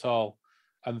deserve at all.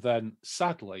 And then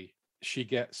sadly, she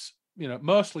gets,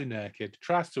 mostly naked,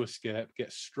 tries to escape,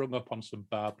 gets strung up on some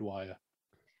barbed wire.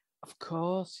 Of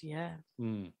course, yeah.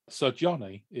 So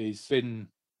Johnny is been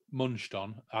munched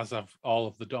on, as have all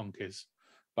of the donkeys,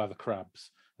 by the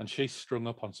crabs, and she's strung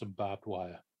up on some barbed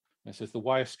wire. And it says the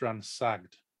wire strand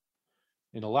sagged.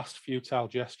 In a last futile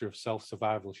gesture of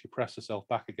self-survival, she pressed herself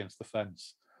back against the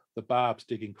fence, the barbs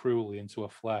digging cruelly into her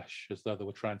flesh as though they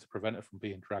were trying to prevent her from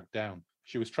being dragged down.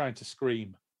 She was trying to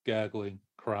scream, gurgling,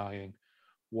 crying.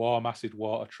 Warm acid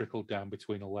water trickled down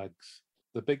between her legs.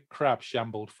 The big crab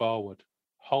shambled forward,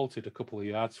 halted a couple of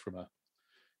yards from her.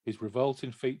 His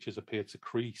revolting features appeared to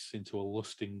crease into a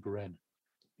lusting grin.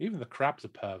 Even the crabs are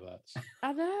perverts.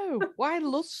 I know. Why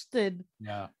lusting?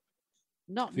 Yeah.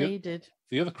 Not needed.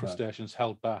 The other crustaceans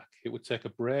held back. It would take a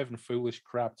brave and foolish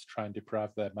crab to try and deprive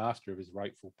their master of his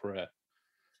rightful prey.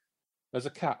 As a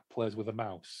cat plays with a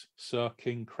mouse, so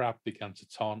King Crab began to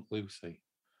taunt Lucy.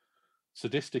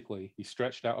 Sadistically, he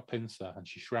stretched out a pincer and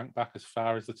she shrank back as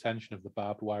far as the tension of the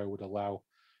barbed wire would allow,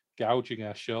 gouging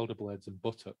her shoulder blades and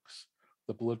buttocks,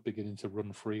 the blood beginning to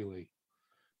run freely.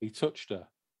 He touched her,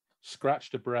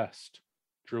 scratched her breast,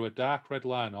 drew a dark red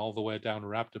line all the way down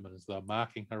her abdomen as though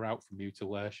marking her out for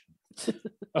mutilation.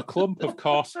 A clump of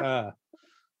coarse hair.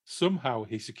 Somehow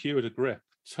he secured a grip,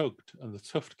 tugged, and the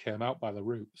tuft came out by the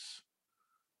roots.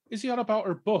 Is he on about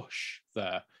her bush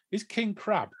there? Is King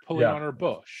Crab pulling on her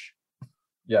bush?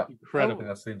 Yeah. Incredible. I think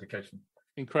that's the indication.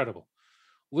 Incredible.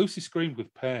 Lucy screamed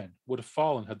with pain, would have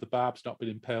fallen had the barbs not been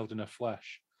impaled in her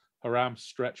flesh. Her arms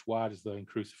stretched wide as though in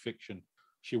crucifixion.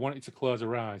 She wanted to close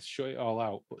her eyes, shut it all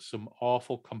out, but some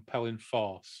awful, compelling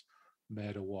force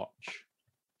made her watch.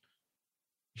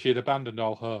 She had abandoned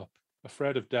all hope.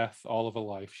 Afraid of death all of her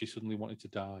life, she suddenly wanted to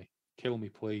die. Kill me,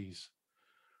 please.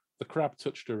 The crab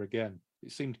touched her again.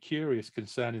 It seemed curious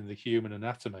concerning the human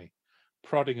anatomy,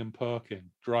 prodding and poking,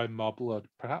 drawing more blood,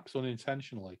 perhaps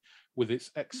unintentionally, with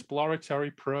its exploratory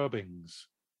probings.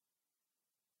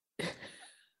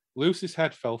 Lucy's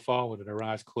head fell forward and her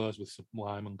eyes closed with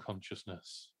sublime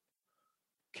unconsciousness.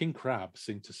 King Crab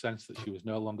seemed to sense that she was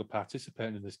no longer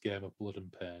participating in this game of blood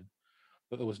and pain,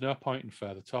 that there was no point in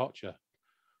further torture.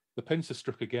 The pincer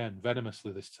struck again,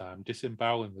 venomously this time,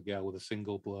 disemboweling the girl with a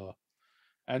single blow.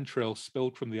 Entrails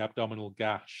spilled from the abdominal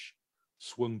gash,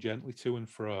 swung gently to and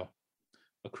fro,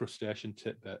 a crustacean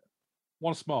tidbit.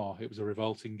 Once more, it was a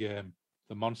revolting game,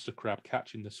 the monster crab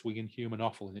catching the swinging human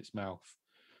offal in its mouth,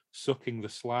 sucking the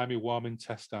slimy, warm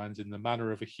intestines in the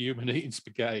manner of a human eating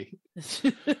spaghetti.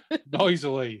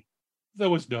 Noisily. There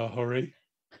was no hurry.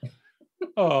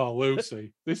 Oh,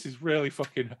 Lucy, this is really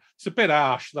fucking... It's a bit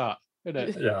harsh, that, isn't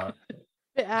it? Yeah.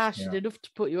 Bit harsh and enough to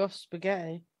put you off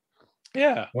spaghetti.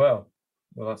 Yeah. Well,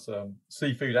 that's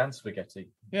seafood and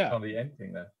spaghetti. Yeah. Can't eat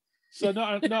anything there. So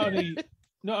not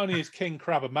only is King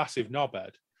Crab a massive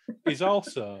knobhead, he's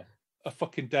also a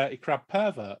fucking dirty crab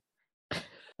pervert.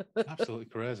 Absolutely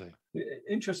crazy.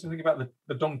 Interesting thing about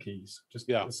the donkeys, just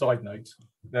a side note.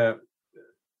 The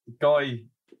guy,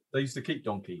 they used to keep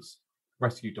donkeys,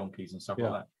 rescue donkeys and stuff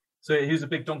like that. So he was a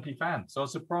big donkey fan. So I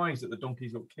was surprised that the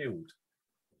donkeys got killed.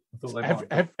 I thought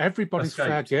they might everybody's escaped.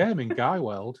 fair game in Guy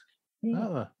World.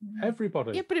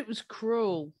 Everybody. Yeah, but it was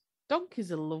cruel.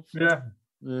 Donkeys are lovely.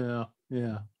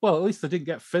 Yeah. Well, at least they didn't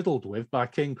get fiddled with by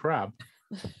King Crab.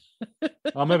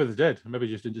 Or maybe they did. Maybe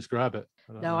just didn't describe it.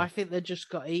 I think they just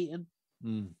got eaten.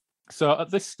 So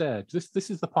at this stage, this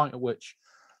is the point at which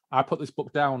I put this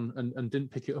book down and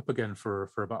didn't pick it up again for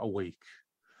about a week.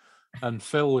 And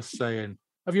Phil was saying,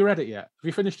 have you read it yet? Have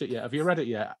you finished it yet? Have you read it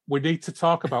yet? We need to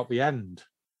talk about the end.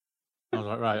 I was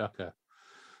like, right, okay.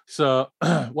 So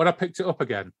when I picked it up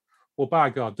again, well, by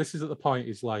God, this is at the point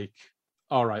is like,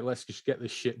 all right, let's just get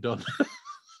this shit done.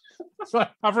 So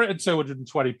I've written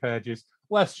 220 pages.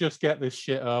 Let's just get this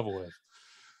shit over with.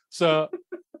 So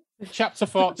chapter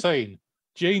 14,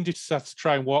 Jean decides to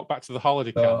try and walk back to the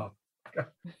holiday camp.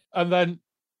 And then,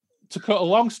 to cut a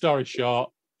long story short,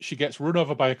 she gets run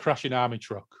over by a crashing army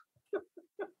truck.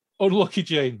 Unlucky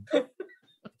Jean.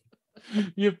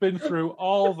 You've been through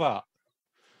all that.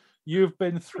 You've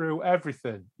been through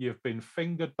everything. You've been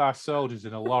fingered by soldiers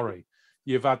in a lorry.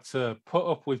 You've had to put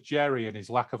up with Jerry and his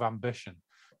lack of ambition.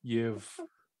 You've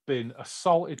been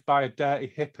assaulted by a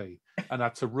dirty hippie and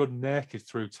had to run naked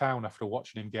through town after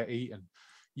watching him get eaten.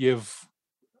 You've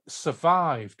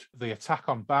survived the attack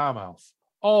on Barmouth.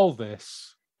 All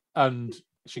this, and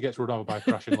she gets run over by a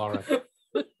crashing lorry.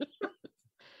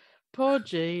 Poor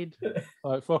Jean.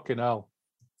 Like fucking hell.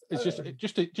 It's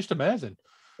just amazing.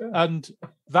 And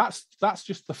that's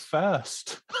just the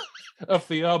first of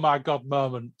the oh my God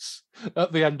moments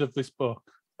at the end of this book.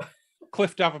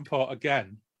 Cliff Davenport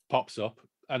again pops up,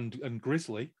 and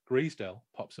Griesdale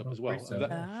pops up as well.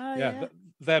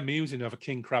 They're musing over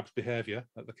King Crab's behaviour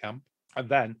at the camp. And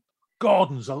then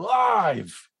Gordon's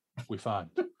alive, we find.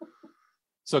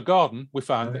 So Gordon, we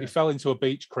find that he fell into a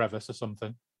beach crevice or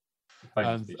something.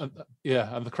 And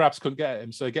the crabs couldn't get at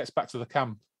him, so he gets back to the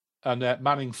camp and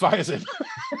Manning fires him.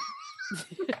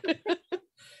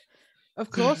 Of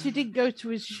course, he didn't go to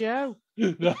his show.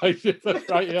 No, that's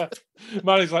right, yeah.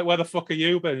 Manning's like, where the fuck have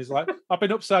you been? He's like, I've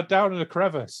been upside down in a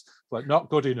crevice. Like, not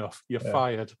good enough. You're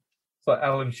fired. It's like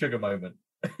Alan Sugar moment.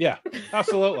 Yeah,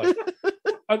 absolutely.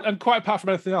 and quite apart from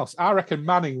anything else, I reckon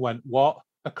Manning went, what?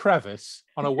 A crevice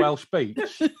on a Welsh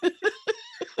beach?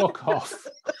 Fuck off.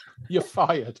 You're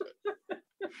fired.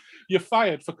 You're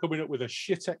fired for coming up with a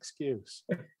shit excuse.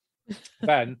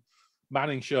 Then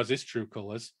Manning shows his true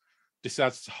colours,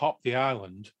 decides to hop the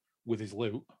island with his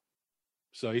loot,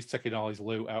 So he's taking all his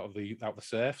loot out of the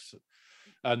safes.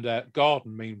 And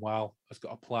Gordon, meanwhile, has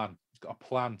got a plan. He's got a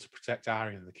plan to protect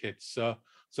Ari and the kids. So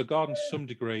Gordon, to some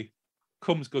degree,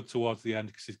 comes good towards the end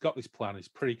because he's got this plan. He's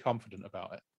pretty confident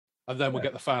about it. And then we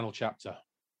get the final chapter.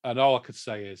 And all I could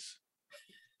say is,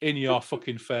 in your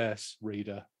fucking face,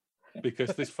 reader,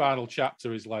 because this final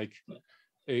chapter is like,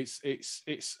 it's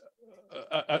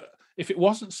if it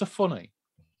wasn't so funny,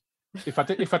 if I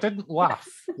didn't laugh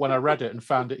when I read it and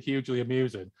found it hugely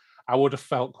amusing, I would have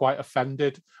felt quite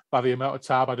offended by the amount of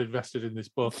time I'd invested in this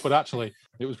book. But actually,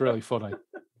 it was really funny.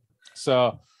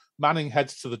 So Manning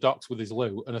heads to the docks with his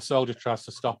loot, and a soldier tries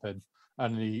to stop him,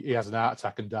 and he has an heart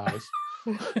attack and dies.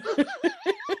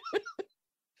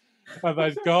 And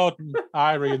there's Gordon,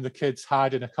 Irie, and the kids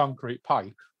hide in a concrete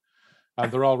pipe,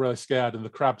 and they're all really scared. And the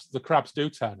crabs do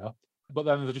turn up, but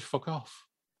then they just fuck off,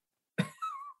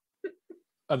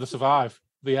 and they survive.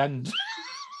 The end.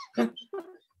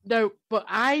 No, but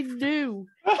I knew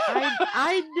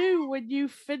when you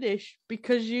finished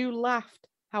because you laughed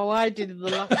how I did in the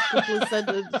last couple of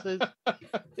sentences.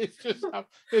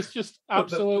 It's just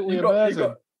absolutely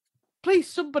amazing. Please,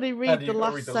 somebody read Andy, the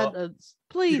last sentence.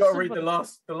 Please, you got to read the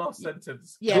last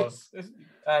sentence. Yes,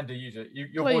 Andy,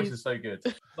 your voice is so good.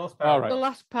 All right. The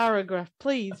last paragraph,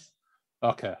 please.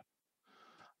 Okay.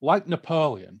 Like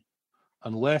Napoleon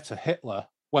and later Hitler,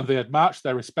 when they had marched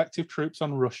their respective troops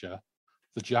on Russia,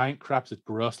 the giant crabs had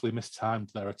grossly mistimed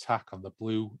their attack on the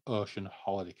Blue Ocean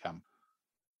holiday camp.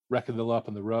 Reckon they'll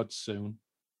open the roads soon.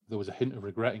 There was a hint of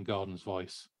regret in Gordon's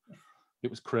voice. It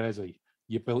was crazy.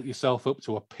 You built yourself up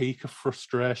to a peak of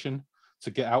frustration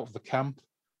to get out of the camp,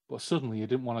 but suddenly you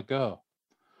didn't want to go.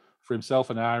 For himself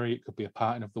and Irie, it could be a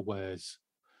parting of the ways.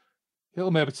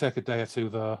 It'll maybe take a day or two,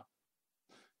 though.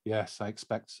 Yes, I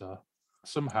expect so.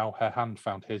 Somehow her hand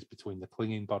found his between the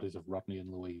clinging bodies of Rodney and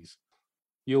Louise.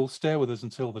 You'll stay with us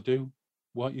until they do,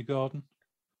 won't you, Gordon?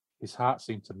 His heart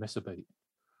seemed to miss a beat.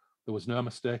 There was no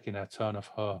mistaking her tone of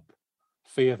hope,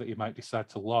 fear that he might decide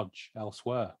to lodge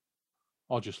elsewhere,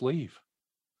 or just leave.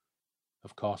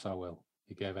 Of course I will.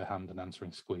 He gave her hand an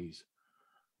answering squeeze.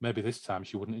 Maybe this time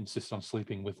she wouldn't insist on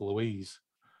sleeping with Louise.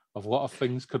 A lot of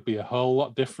things could be a whole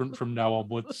lot different from now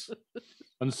onwards.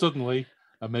 And suddenly,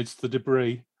 amidst the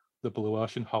debris, the Blue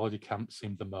Ocean holiday camp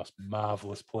seemed the most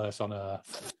marvellous place on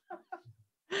earth.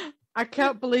 I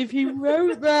can't believe he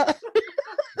wrote that.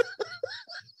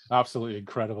 Absolutely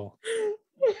incredible.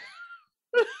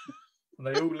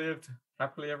 They all lived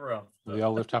happily ever after. They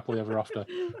all lived happily ever after.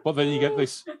 But then you get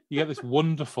this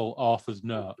wonderful author's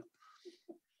note.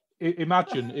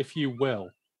 Imagine, if you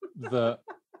will, that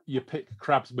you pick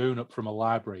Crab's Moon up from a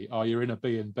library, or you're in a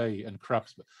B&B and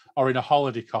or in a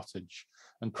holiday cottage,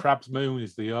 and Crab's Moon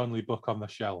is the only book on the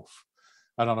shelf.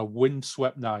 And on a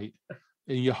windswept night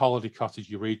in your holiday cottage,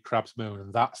 you read Crab's Moon,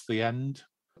 and that's the end.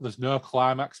 There's no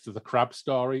climax to the crab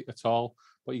story at all,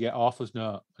 but you get author's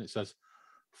note, and it says,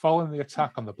 following the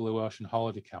attack on the Blue Ocean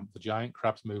holiday camp, the giant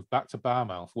crabs moved back to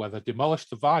Barmouth, where they demolished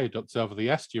the viaducts over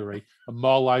the estuary and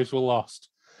more lives were lost.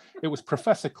 It was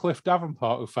Professor Cliff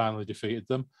Davenport who finally defeated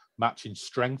them, matching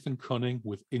strength and cunning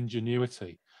with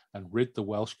ingenuity, and rid the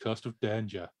Welsh coast of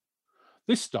danger.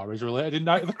 This story is related in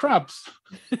Night of the Crabs.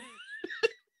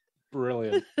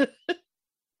 Brilliant.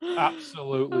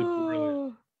 Absolutely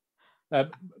brilliant.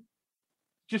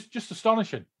 Just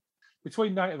astonishing.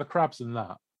 Between Night of the Crabs and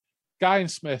that, Guy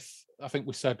and Smith, I think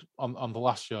we said on the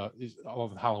last show,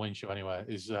 on the Halloween show anyway,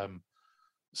 is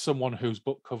someone whose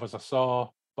book covers I saw,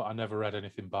 but I never read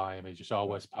anything by him. He just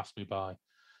always passed me by.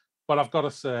 But I've got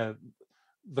to say,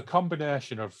 the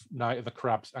combination of Night of the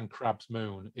Crabs and Crab's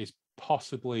Moon is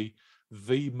possibly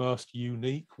the most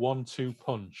unique 1-2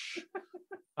 punch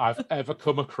I've ever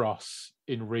come across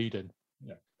in reading.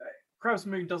 Yeah. Crab's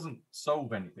Moon doesn't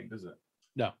solve anything, does it?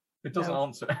 No. It doesn't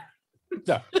answer.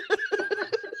 No.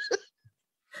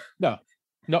 No,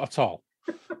 not at all.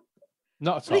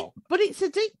 Not at all. But it's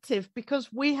addictive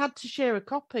because we had to share a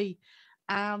copy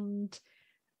and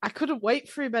I couldn't wait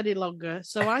for him any longer.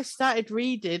 So I started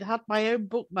reading, had my own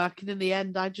bookmark, and in the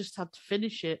end, I just had to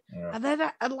finish it. Yeah. And then,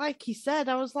 and like he said,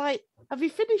 I was like, have you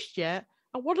finished yet?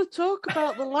 I want to talk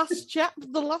about the last chapter,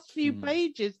 the last few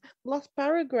pages, last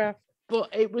paragraph. But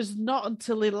it was not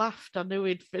until he laughed I knew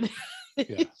he'd finished.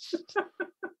 Yeah.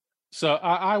 So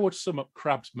I would sum up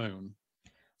Crab's Moon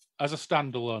as a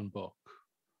standalone book,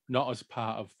 not as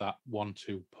part of that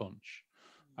 1-2 punch.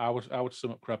 I would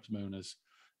sum up Crab's Moon as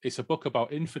it's a book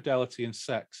about infidelity and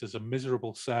sex as a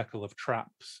miserable circle of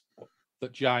traps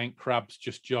that giant crabs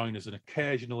just join as an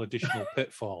occasional additional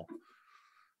pitfall.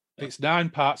 It's 9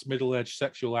 parts middle-aged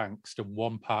sexual angst and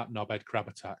 1 part knobhead crab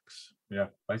attacks. Yeah,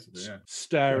 basically, yeah.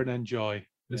 Stare and enjoy.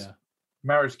 This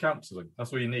marriage counselling.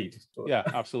 That's what you need. Yeah,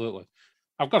 absolutely.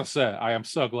 I've got to say, I am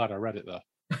so glad I read it, though.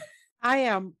 I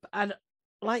am. And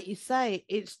like you say,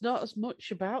 it's not as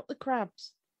much about the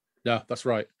crabs. Yeah, that's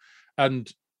right.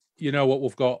 And you know what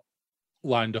we've got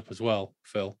lined up as well,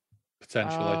 Phil,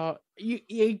 potentially.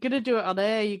 You're going to do it on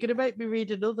air. You're going to make me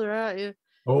read another, aren't you?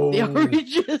 Oh, The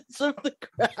origins of the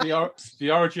crabs.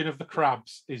 The origin of the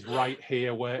crabs is right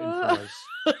here waiting for us.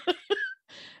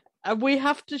 And we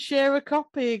have to share a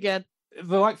copy again.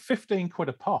 They're like 15 quid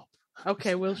a pop.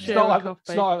 Okay, we'll It's share not, a like, copy.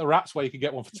 it's not like the rats where you can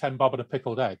get one for 10 bob and a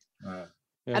pickled egg. yeah.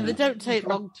 And they don't take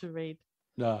long to read.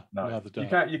 No, they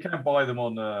don't. You can buy them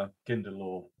on Kindle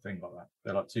or thing like that.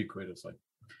 They're like £2 or so.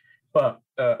 But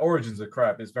Origins of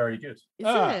Crab is very good. Is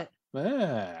it?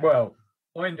 Yeah. Well,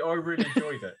 I really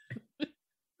enjoyed it.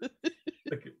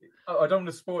 Look, I don't want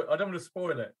to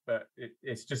spoil it, but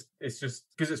it's just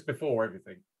because it's before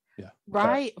everything. Yeah.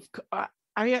 Right.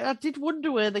 I did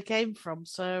wonder where they came from.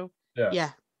 So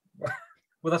yeah.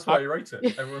 Well, that's why you wrote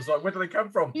it. Everyone's like, "Where do they come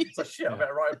from?" It's like, "Shit, I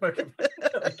better write a book about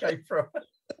where they came from."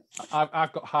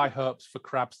 I've got high hopes for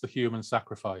Crabs: The Human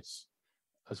Sacrifice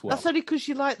as well. That's only because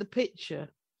you like the picture.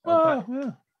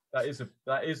 Yeah. That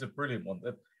is a brilliant one.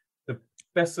 The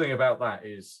best thing about that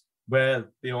is where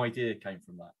the idea came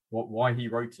from. Why he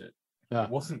wrote it. Yeah. It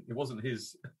wasn't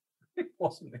his. It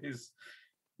wasn't his.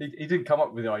 He didn't come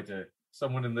up with the idea.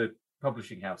 Someone in the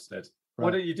publishing house said, "Why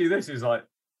don't you do this?" He's like,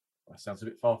 "That sounds a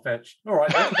bit far fetched." All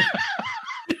right.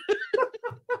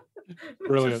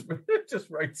 Brilliant. Just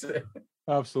wrote it.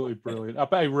 Absolutely brilliant. I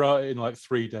bet he wrote it in like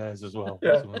 3 days as well.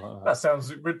 Yeah, like that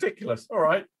sounds ridiculous. All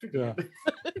right. Yeah.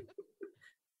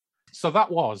 So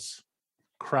that was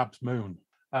Crab's Moon.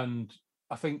 And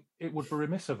I think it would be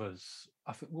remiss of us.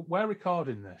 I think we're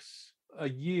recording this a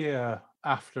year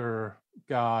after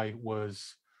Guy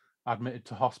was admitted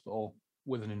to hospital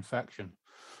with an infection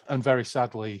and very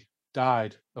sadly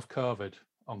died of COVID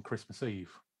on Christmas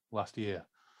Eve last year.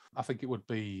 I think it would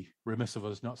be remiss of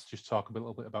us not to just talk a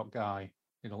little bit about Guy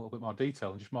in a little bit more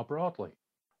detail and just more broadly.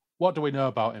 What do we know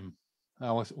about him?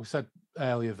 We said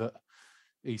earlier that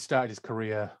he started his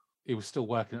career, he was still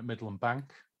working at Midland Bank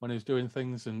when he was doing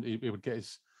things, and he would get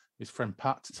his friend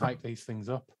Pat to type these things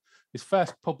up. His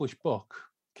first published book,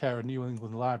 care of New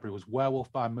England Library, was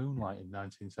Werewolf by Moonlight in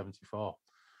 1974,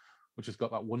 which has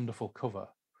got that wonderful cover,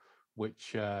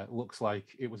 which looks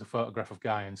like it was a photograph of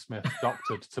Guy and Smith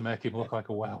doctored to make him look like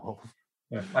a werewolf.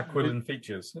 Yeah, Aquilin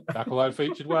features. Aquilin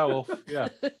featured werewolf. Yeah,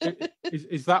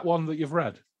 is that one that you've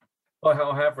read? I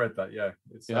have read that. Yeah,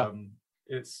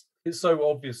 it's so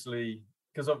obviously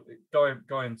because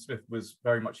Guy and Smith was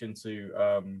very much into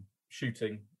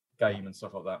shooting game and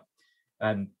stuff like that,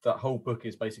 and that whole book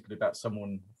is basically about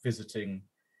someone visiting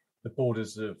the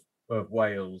borders of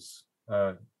Wales,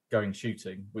 going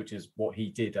shooting, which is what he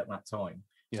did at that time.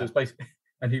 Yeah. So it's basically,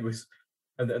 and he was,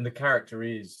 and the character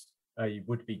is a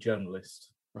would-be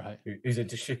journalist, right, who's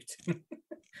into shooting.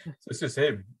 So it's just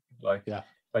him,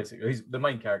 basically. He's the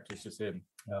main character is just him.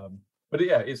 But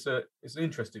yeah, it's an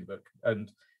interesting book, and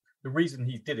the reason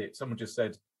he did it, someone just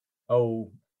said,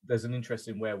 "Oh, there's an interest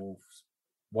in werewolves.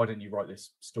 Why don't you write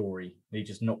this story?" And he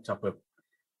just knocked up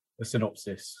a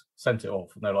synopsis, sent it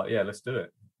off, and they're like, "Yeah, let's do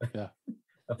it." Yeah.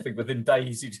 I think within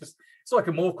days, it's like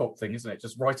a Moorcock thing, isn't it?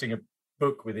 Just writing a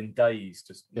book within days,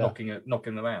 just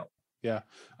knocking them out. Yeah,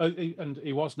 and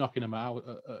he was knocking them out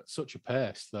at such a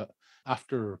pace that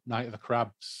after Night of the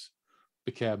Crabs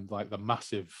became like the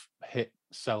massive hit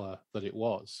seller that it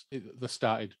was, they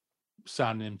started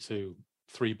signing him to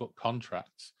 3-book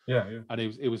contracts. Yeah. And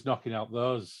he was knocking out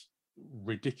those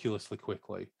ridiculously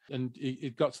quickly, and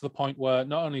it got to the point where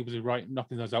not only was he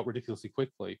knocking those out ridiculously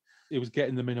quickly, he was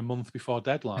getting them in a month before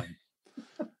deadline.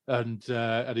 and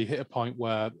he hit a point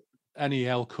where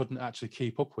NEL couldn't actually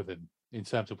keep up with him in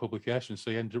terms of publication,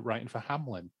 so he ended up writing for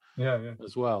Hamlin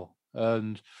as well.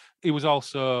 And he was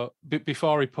also,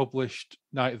 before he published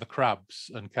Night of the Crabs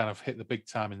and kind of hit the big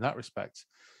time in that respect,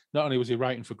 not only was he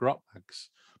writing for Grotbags,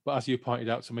 but as you pointed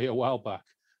out to me a while back,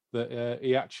 that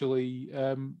he actually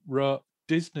wrote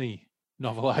Disney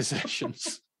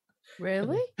novelizations.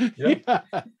 Really? Yeah.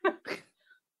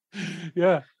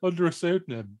 Yeah, under a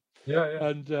pseudonym. Yeah.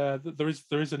 And there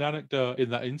is an anecdote in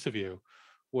that interview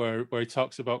where he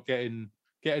talks about getting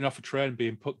off a train,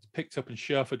 being picked up and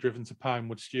chauffeur driven to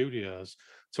Pinewood Studios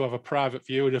to have a private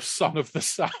viewing of Song of the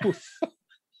South.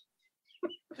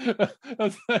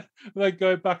 And then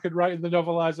going back and writing the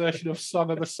novelization of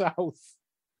Song of the South,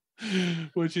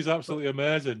 which is absolutely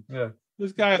amazing. Yeah,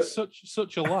 this guy has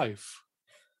such a life.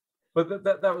 But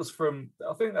that was from,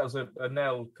 I think that was a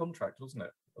NEL contract, wasn't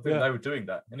it? I think they were doing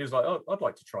that, and he was like, "Oh, I'd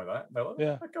like to try that." And they're like,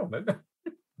 "Yeah, go on then."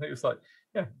 And he was like,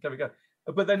 "Yeah, there we go."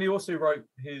 But then he also wrote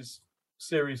his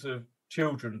series of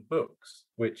children books,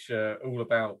 which are all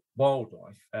about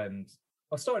wildlife. And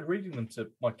I started reading them to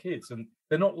my kids, and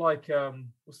they're not like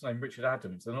what's the name, Richard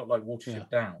Adams. They're not like Watership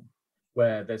Down,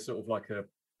 where there's sort of like a,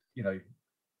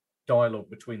 dialogue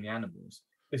between the animals.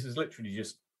 This is literally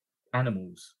just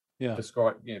animals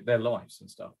describe their lives and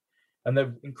stuff, and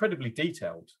they're incredibly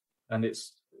detailed, and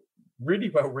it's really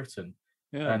well written.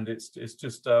 And it's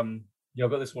just I've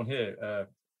got this one here.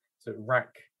 So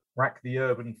Rack the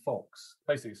urban fox.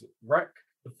 Basically, it's Rack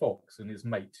the fox and his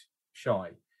mate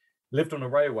Shy lived on a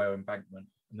railway embankment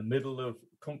in the middle of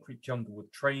concrete jungle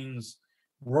with trains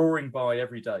roaring by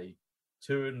every day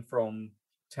to and from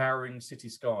towering city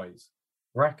skies.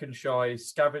 Rack and Shy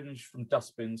scavenged from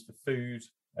dustbins for food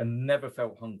and never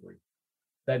felt hungry.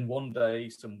 Then one day,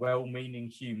 some well-meaning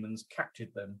humans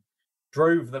captured them,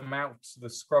 drove them out to the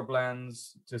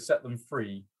scrublands to set them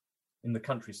free in the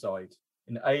countryside,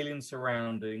 in alien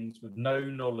surroundings with no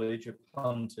knowledge of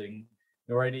hunting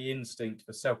nor any instinct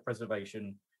for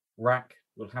self-preservation. Rack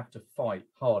will have to fight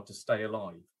hard to stay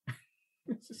alive.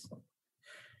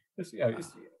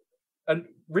 And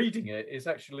reading it is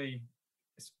actually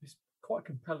it's quite a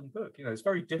compelling book. It's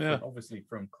very different, obviously,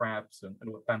 from Crabs and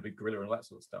Bamboo Gorilla and all that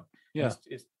sort of stuff. Yeah,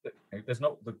 it's there's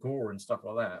not the gore and stuff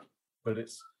like that, but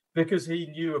it's because he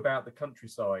knew about the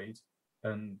countryside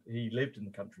and he lived in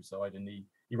the countryside, and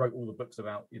he wrote all the books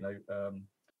about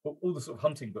all the sort of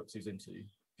hunting books he's into.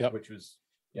 Which was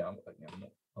I'm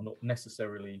not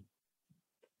necessarily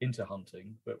into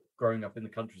hunting, but growing up in the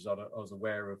countryside, I was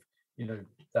aware of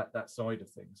that side of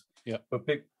things.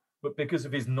 But because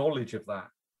of his knowledge of that,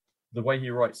 the way he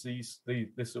writes this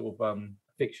sort of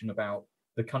fiction about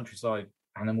the countryside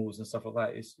animals and stuff like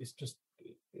that is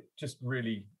just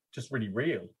really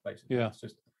real, basically. It's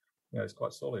just it's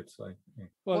quite solid. So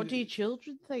Well, what do your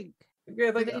children think?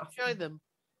 Yeah, they enjoy them.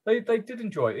 They did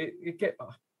enjoy it.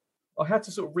 I had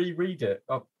to sort of reread it,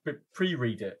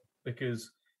 pre-read it,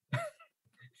 because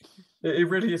it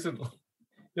really isn't.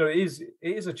 It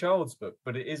is a child's book,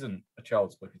 but it isn't a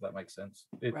child's book, if that makes sense.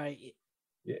 Right.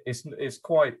 It's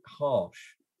quite harsh.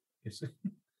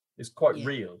 It's quite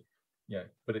real.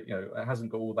 But it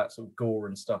hasn't got all that sort of gore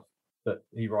and stuff that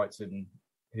he writes in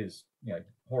his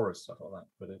horror stuff like that.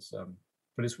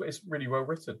 But it's really well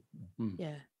written.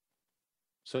 Yeah.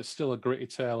 So it's still a gritty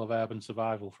tale of urban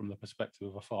survival from the perspective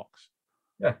of a fox.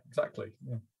 Yeah, exactly.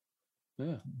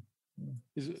 Yeah.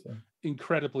 Is it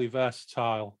incredibly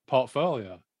versatile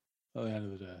portfolio at the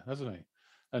end of the day, hasn't he?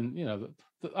 And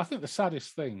I think the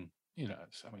saddest thing,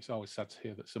 it's always sad to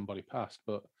hear that somebody passed,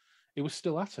 but he was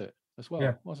still at it as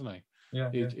well, wasn't he?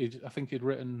 Yeah. I think he'd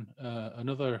written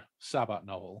another Sabbath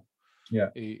novel. Yeah.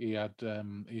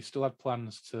 He still had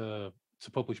plans to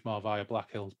publish more via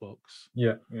Black Hills Books.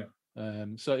 Yeah.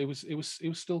 So it was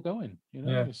still going. He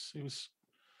was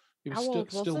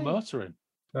still motoring.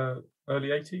 Early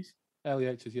 80s. Early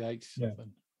 80s, 80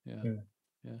 something. Yeah.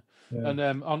 Yeah.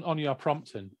 And on your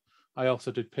prompting, I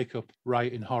also did pick up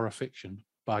Writing Horror Fiction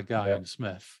by Guy and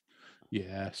Smith.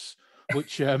 Yes.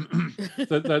 Which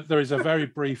there is a very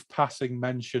brief passing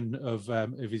mention of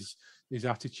his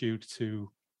attitude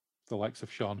to the likes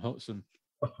of Sean Hudson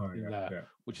in there,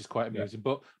 which is quite amusing,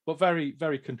 but very,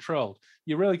 very controlled.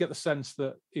 You really get the sense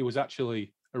that he was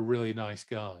actually a really nice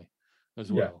guy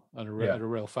as well, and a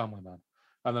real family man.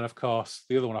 And then, of course,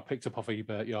 the other one I picked up off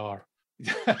eBay, your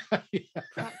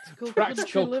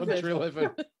Practical Country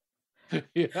Living.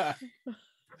 Yeah.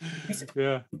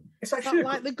 It's actually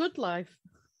like The Good Life.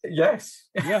 Yes.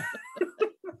 Yeah.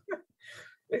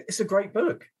 It's a great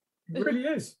book. It really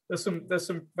is. There's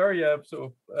some very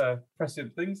sort of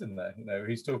prescient things in there.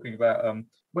 He's talking about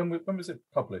when was it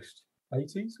published?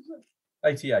 80s, was it?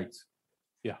 88.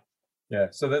 Yeah.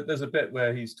 So there's a bit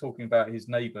where he's talking about his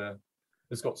neighbour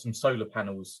has got some solar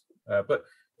panels, but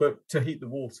to heat the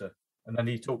water, and then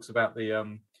he talks about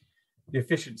the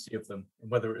efficiency of them and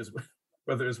whether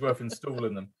it is worth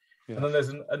installing them. Yeah. And then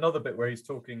there's another bit where he's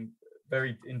talking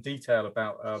very in detail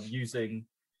about using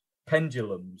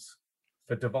pendulums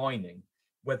for divining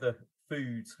whether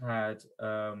foods had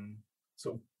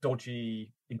sort of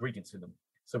dodgy ingredients in them.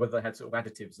 So whether they had sort of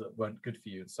additives that weren't good for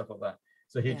you and stuff like that.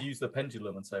 So he'd use the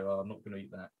pendulum and say, "Oh, I'm not going to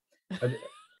eat that."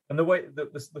 And the way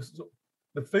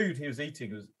the food he was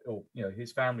eating was, or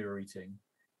his family were eating,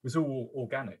 was all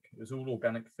organic. It was all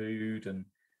organic food,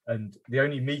 and the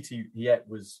only meat he ate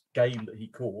was game that he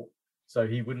caught. So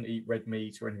he wouldn't eat red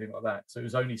meat or anything like that. So it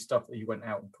was only stuff that he went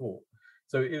out and caught.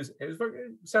 So it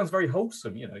sounds very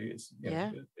wholesome.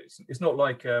 It's not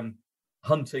like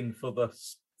hunting for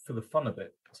the fun of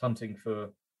it. It's hunting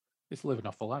for. It's living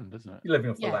off the land, isn't it? Living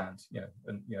off the land,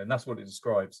 and that's what it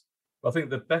describes. I think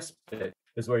the best bit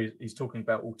is where he's talking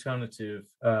about alternative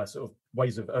sort of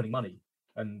ways of earning money.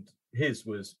 And his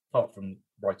was, apart from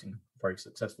writing very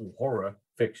successful horror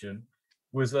fiction,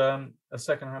 was a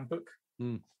secondhand book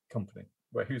company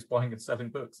where he was buying and selling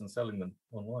books and selling them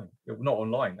online. Not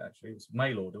online, actually. It was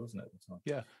mail order, wasn't it, at the time?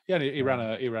 Yeah. And he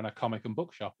ran a comic and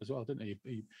bookshop as well, didn't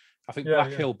he? I think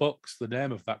Black Hill Books, the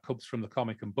name of that comes from the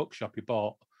comic and bookshop he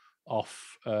bought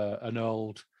off an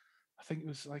old, I think it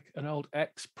was like an old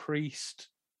ex-priest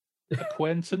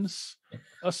acquaintance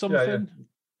or something.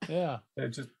 Yeah.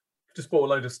 Just bought a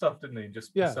load of stuff, didn't he?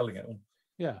 Just selling it on.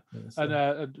 Yeah.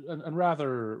 And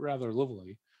rather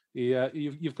lovely.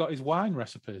 You've got his wine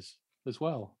recipes as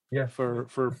well. Yeah.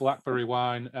 For blackberry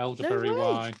wine, elderberry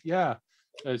wine. Yeah.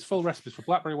 It's full recipes for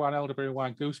blackberry wine, elderberry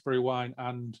wine, gooseberry wine,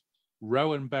 and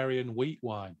rowan berry and wheat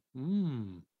wine.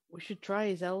 We should try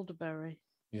his elderberry.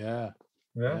 Yeah,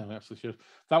 we absolutely should.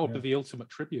 That would be the ultimate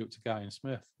tribute to Guy and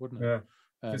Smith, wouldn't it?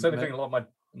 Yeah. If it's anything like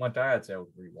my dad's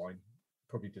elderberry wine,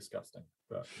 probably disgusting.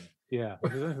 But if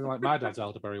it's anything like my dad's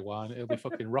elderberry wine, it'll be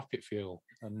fucking rocket fuel.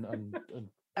 And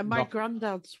my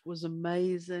granddad's was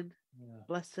amazing. Yeah.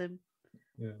 Bless him.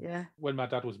 Yeah. When my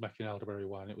dad was making elderberry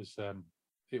wine, it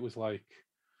was like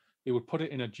he would put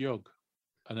it in a jug,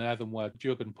 an earthenware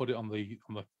jug, and put it on the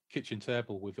kitchen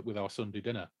table with our Sunday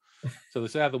dinner. So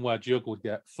this earthenware jug would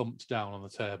get thumped down on the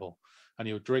table, and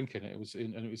he would drink in it.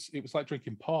 It was like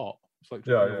drinking port. It's like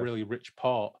drinking a really rich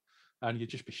port, and you'd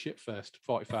just be shit faced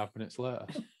 45 minutes later.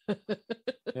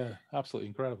 Yeah, absolutely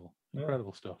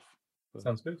incredible stuff. But,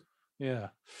 sounds good. Yeah.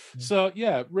 So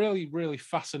really, really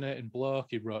fascinating bloke.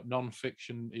 He wrote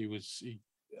non-fiction.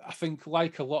 I think,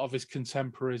 like a lot of his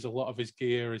contemporaries, a lot of his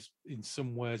gear is in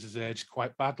some ways has aged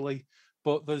quite badly.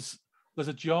 But there's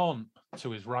a jaunt to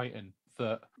his writing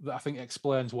that I think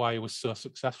explains why he was so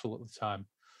successful at the time.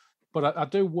 But I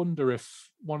do wonder if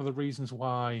one of the reasons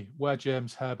where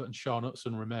James Herbert and Sean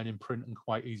Hudson remain in print and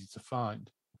quite easy to find,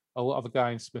 a lot of the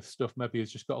Guy and Smith stuff maybe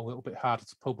has just got a little bit harder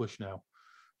to publish now,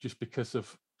 just because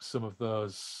of some of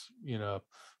those,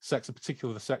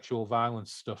 particularly the sexual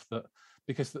violence stuff,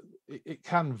 because it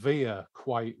can veer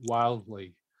quite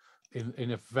wildly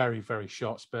in a very, very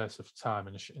short space of time,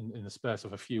 in the space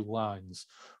of a few lines,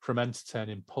 from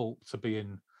entertaining pulp to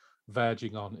being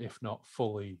verging on, if not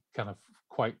fully, kind of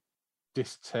quite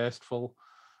distasteful.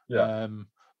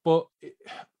 But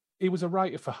he was a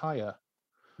writer for hire,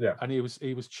 and he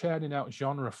was churning out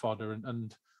genre fodder,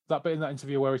 and that bit in that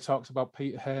interview where he talks about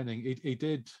Peter Herning, he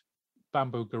did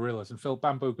Bamboo Gorillas, and Phil,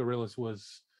 Bamboo Gorillas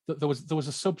was there was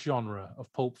a subgenre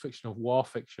of pulp fiction, of war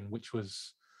fiction, which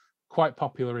was quite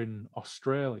popular in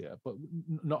Australia, but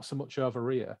not so much over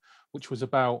here, which was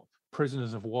about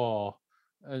prisoners of war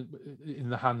in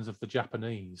the hands of the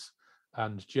Japanese.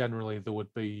 And generally there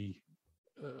would be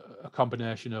a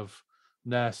combination of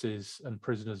nurses and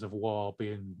prisoners of war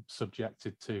being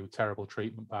subjected to terrible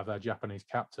treatment by their Japanese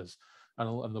captors.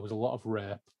 And there was a lot of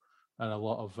rape and a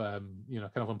lot of,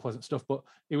 kind of unpleasant stuff. But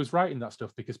he was writing that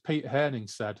stuff because Peter Herning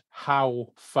said, how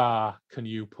far can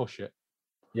you push it?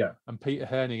 Yeah. And Peter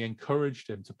Herning encouraged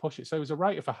him to push it. So he was a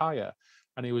writer for hire,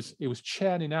 and he was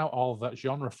churning out all of that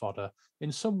genre fodder,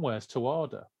 in some ways to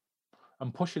order,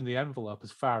 and pushing the envelope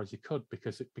as far as he could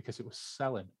because it was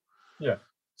selling. Yeah.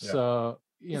 So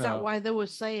is that why they were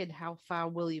saying, how far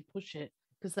will you push it?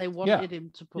 Because they wanted him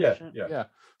to push it. Yeah.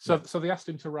 So they asked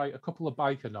him to write a couple of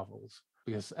biker novels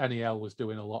because NEL was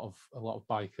doing a lot of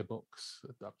biker books.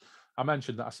 I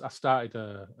mentioned that I started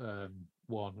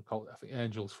one called, I think,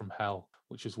 Angels from Hell,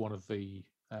 which is one of the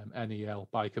NEL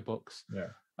biker books. Yeah.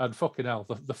 And fucking hell,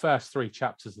 the first 3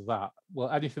 chapters of that, well,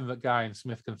 anything that Guy and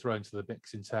Smith can throw into the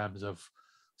mix in terms of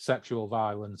sexual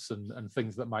violence and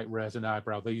things that might raise an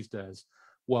eyebrow these days,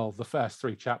 well, the first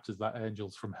 3 chapters of that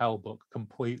Angels from Hell book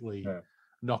completely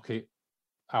knock it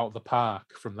out of the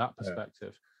park from that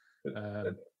perspective.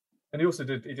 And he also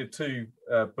did 2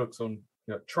 books on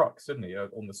trucks, didn't he?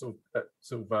 On the sort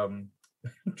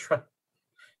of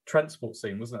transport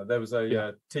scene, wasn't it? There was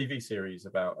a TV series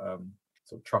about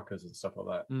sort of truckers and stuff like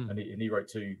that, and he wrote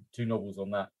two novels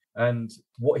on that. And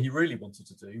what he really wanted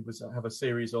to do was have a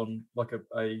series on like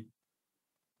a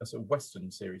sort of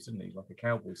Western series, didn't he? Like a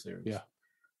cowboy series. Yeah.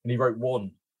 And he wrote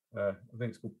one. I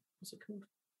think it's called, what's it called?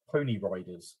 Pony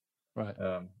Riders. Right.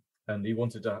 And he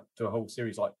wanted to do a whole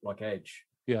series like Edge.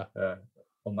 Yeah.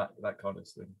 On that kind of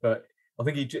thing, but I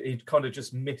think he kind of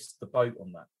just missed the boat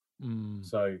on that.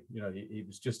 So he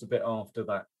was just a bit after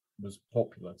that was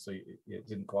popular, so it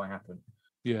didn't quite happen.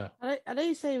 Yeah. I know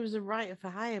you say he was a writer for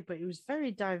hire, but he was very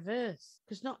diverse,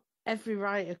 because not every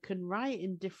writer can write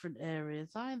in different areas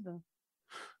either.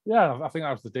 Yeah, I think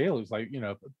that was the deal. It was like,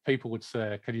 people would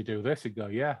say, can you do this? He'd go,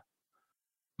 yeah.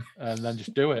 and then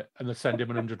just do it, and then send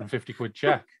him an £150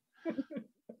 check.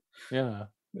 Yeah,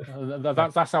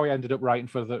 that's how he ended up writing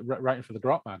for the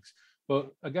Grot Mags.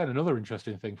 But again, another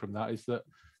interesting thing from that is that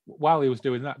while he was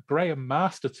doing that, Graham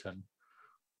Masterton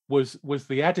was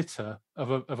the editor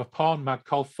of a porn mag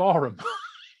called Forum.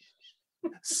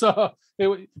 So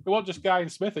it wasn't just Guy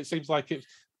and Smith. It seems like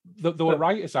there were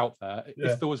writers out there.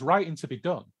 Yeah. If there was writing to be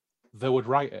done, they would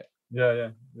write it.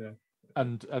 Yeah.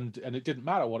 And it didn't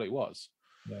matter what it was.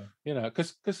 Yeah.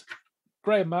 Because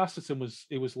Graham Masterton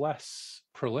was less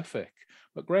prolific,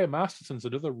 but Graham Masterton's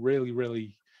another really,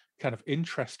 really kind of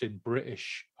interesting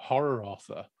British horror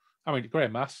author. I mean,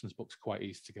 Graham Masterton's books are quite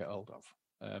easy to get hold of.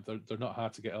 They're not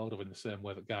hard to get hold of in the same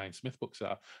way that Guy and Smith books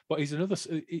are. But he's another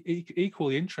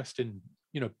equally interesting,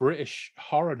 British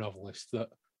horror novelist that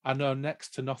I know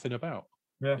next to nothing about.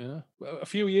 Yeah. A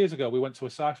few years ago, we went to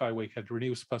a sci-fi weekend and he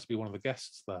was supposed to be one of the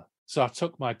guests there. So I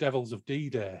took my Devils of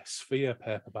D-Day Sphere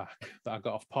paperback that I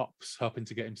got off Pops, hoping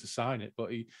to get him to sign it,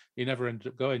 but he never ended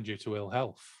up going due to ill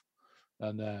health.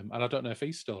 And I don't know if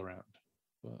he's still around.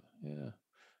 But yeah.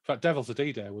 In fact, Devils of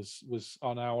D-Day was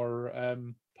on our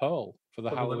poll for the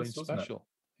Halloween special.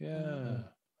 Yeah,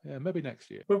 maybe next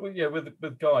year. But yeah, with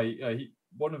Guy,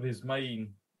 one of his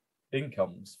main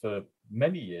incomes for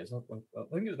many years, I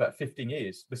think it was about 15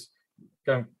 years, this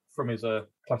going from his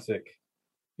classic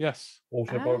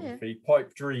autobiography,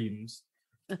 Pipe Dreams.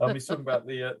 He's talking about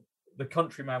the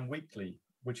Countryman Weekly,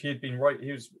 which he had been writing.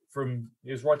 He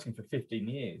was writing for 15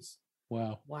 years.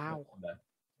 Wow.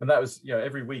 And that was,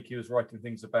 every week he was writing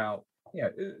things about,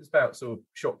 it's about sort of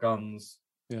shotguns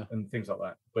and things like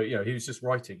that. But, he was just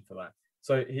writing for that.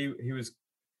 So he was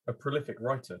a prolific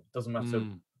writer. Doesn't matter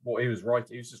what he was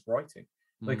writing, he was just writing.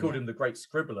 They called him the Great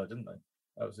Scribbler, didn't they?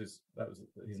 That was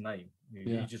his name.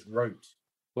 He just wrote.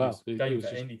 Well, he was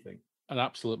just anything. An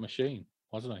absolute machine,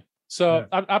 wasn't he? So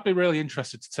I'd be really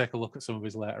interested to take a look at some of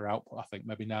his later output. I think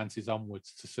maybe 90s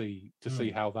onwards to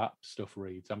see how that stuff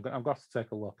reads. I'm going to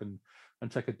take a look and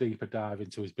take a deeper dive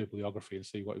into his bibliography and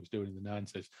see what he was doing in the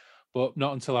 90s. But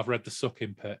not until I've read The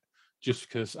Sucking Pit, just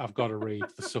because I've got to read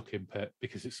The Sucking Pit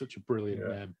because it's such a brilliant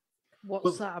name.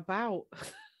 What's that about?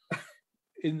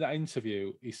 In that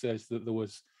interview, he says that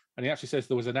he actually says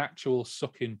there was an actual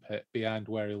sucking pit behind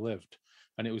where he lived,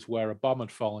 and it was where a bomb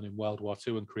had fallen in World War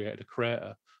II and created a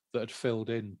crater that had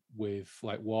filled in with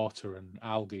like water and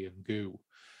algae and goo.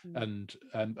 And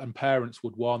parents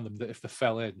would warn them that if they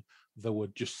fell in, they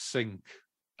would just sink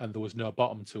and there was no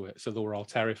bottom to it. So they were all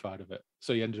terrified of it.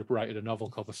 So he ended up writing a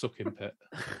novel called The Sucking Pit.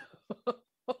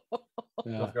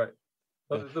 That's great.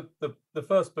 The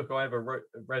first book I ever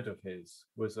read of his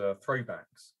was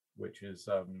Throwbacks, which is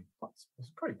it's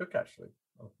a great book actually,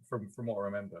 from what I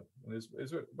remember. And it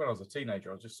was when I was a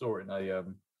teenager. I just saw it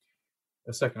in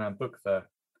a secondhand book fair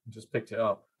and just picked it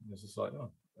up. And it's just like,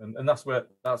 and that's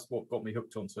what got me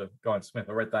hooked onto Guy and Smith.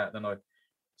 I read that, then I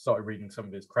started reading some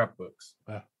of his crab books.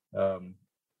 Yeah.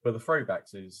 But the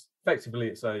Throwbacks is effectively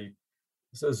it's a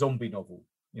zombie novel.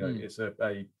 It's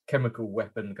a chemical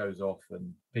weapon goes off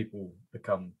and people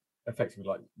become effectively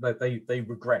like they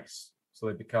regress, so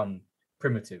they become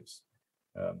primitives.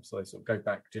 So they sort of go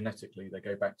back genetically. They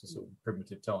go back to sort of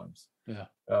primitive times. Yeah.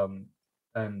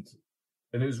 And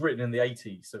it was written in the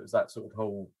 80s, so it was that sort of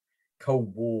whole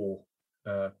Cold War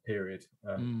period,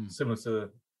 similar to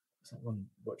one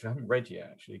which I haven't read yet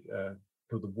actually,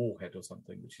 called The Warhead or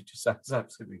something, which is just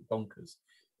absolutely bonkers.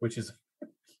 Which is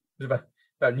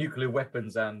about nuclear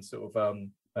weapons and sort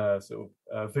of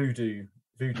voodoo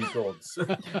gods.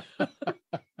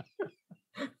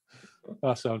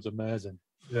 That sounds amazing.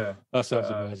 Yeah, that sounds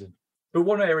amazing. But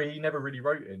one area he never really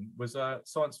wrote in was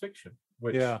science fiction,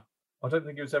 which I don't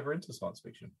think he was ever into science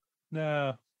fiction.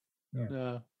 No.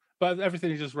 But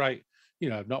everything he does write,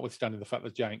 notwithstanding the fact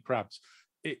that giant crabs,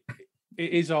 it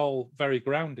is all very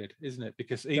grounded, isn't it?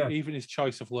 Because even his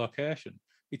choice of location,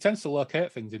 he tends to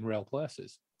locate things in real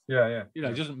places. Yeah. He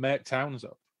doesn't make towns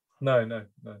up. No.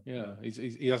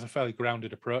 He has a fairly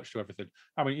grounded approach to everything.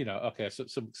 I mean, so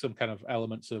some kind of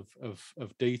elements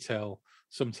of detail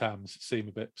sometimes seem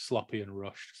a bit sloppy and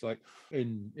rushed. It's like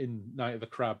in Night of the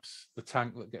Crabs, the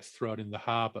tank that gets thrown in the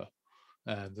harbour.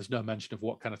 There's no mention of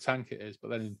what kind of tank it is, but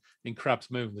then in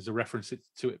Crab's Moon, there's a reference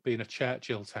to it being a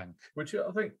Churchill tank, which I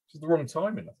think is the wrong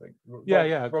timing. I think.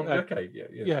 Wrong decade.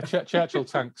 Yeah. Churchill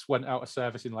tanks went out of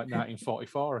service in like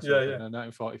 1944 or something, or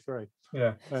 1943.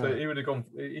 Yeah. So he would have gone.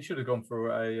 He should have gone for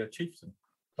a chieftain.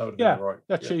 That would have been right.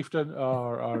 A chieftain,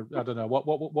 or I don't know what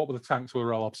were the tanks we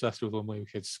were all obsessed with when we were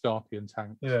kids? Scorpion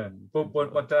tanks. Yeah. But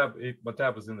my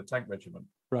dad was in the tank regiment.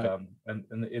 Right. And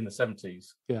in the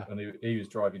 70s. Yeah. And he was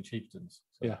driving chieftains.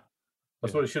 So yeah.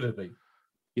 That's what it should have been.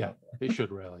 Yeah, it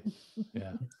should really.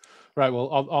 Yeah. Right. Well,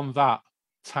 on that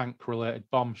tank-related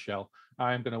bombshell,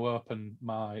 I am going to open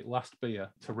my last beer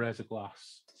to raise a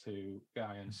glass to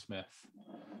Guy and Smith,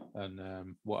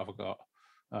 and what have I got?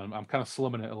 I'm kind of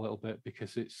slumming it a little bit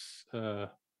because it's a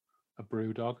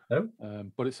brew dog,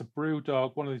 but it's a brew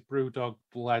dog, one of these brew dog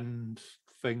blend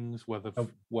things where they've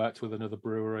worked with another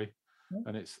brewery,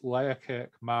 and it's layer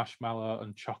cake, marshmallow,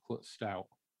 and chocolate stout.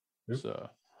 So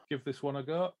give this one a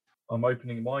go. I'm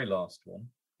opening my last one.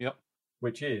 Yep.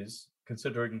 Which is,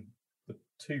 considering the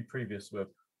two previous were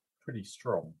pretty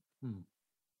strong,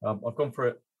 I've gone for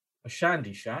a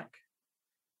Shandy Shack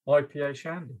IPA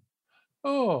Shandy.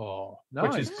 Oh,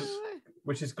 nice.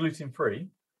 Which is gluten free.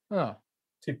 Oh.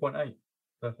 2.8.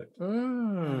 Perfect.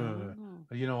 Oh.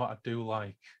 You know what? I do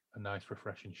like a nice,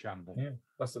 refreshing shandy. Yeah,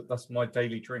 that's my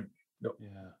daily drink. Not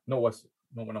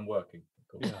when I'm working. Of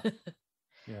course. Yeah.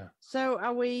 Yeah. So,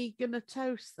 are we gonna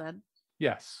toast then?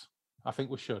 Yes, I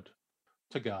think we should.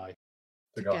 To Guy.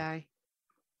 To Guy.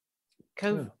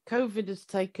 COVID has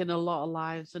taken a lot of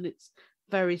lives, and it's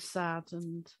very sad.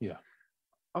 And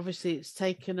obviously, it's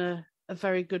taken a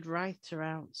very good writer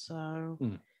out. So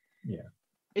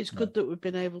it's good that we've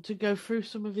been able to go through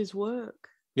some of his work.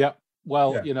 Yeah.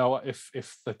 Well, you know, if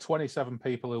the 27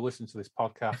 people who listen to this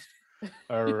podcast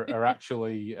are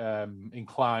actually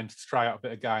inclined to try out a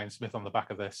bit of Guy and Smith on the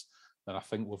back of this, then I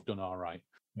think we've done all right.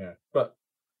 Yeah, but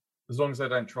as long as they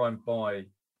don't try and buy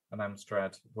an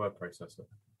Amstrad word processor.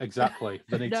 Exactly.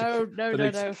 They need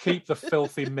to keep the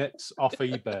filthy mitts off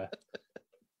eBay.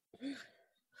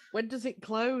 When does it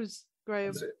close,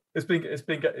 Graham?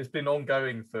 It's been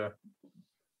ongoing for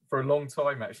a long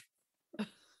time, actually.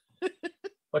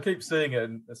 I keep seeing it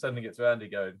and sending it to Andy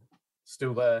going,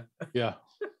 still there. Yeah.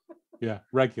 Yeah,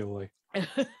 regularly.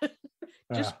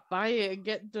 Just buy it and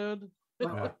get done.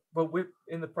 Well, we're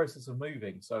in the process of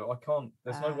moving, so I can't.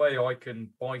 There's no way I can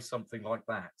buy something like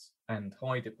that and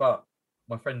hide it. But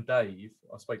my friend Dave,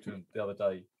 I spoke to him the other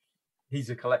day. He's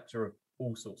a collector of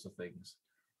all sorts of things,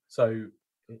 so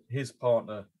his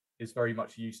partner is very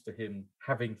much used to him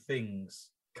having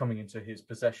things coming into his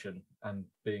possession and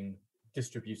being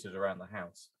distributed around the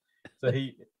house. So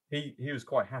he was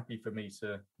quite happy for me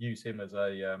to use him as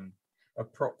a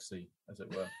proxy, as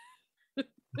it were.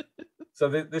 So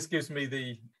this gives me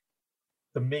the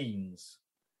means.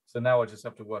 So now I just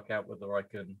have to work out whether I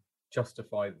can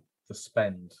justify the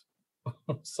spend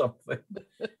on something,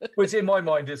 which in my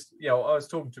mind is, I was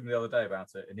talking to him the other day about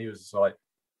it, and he was just like,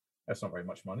 "That's not very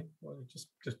much money. Well,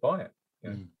 just buy it."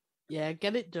 Yeah,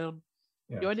 get it done.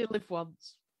 Yeah. You only live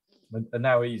once. And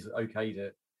now he's okayed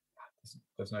it.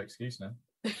 There's no excuse now.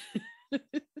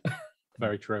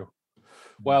 Very true.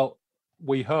 Well,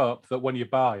 we hope that when you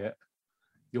buy it,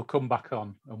 you'll come back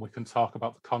on and we can talk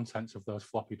about the contents of those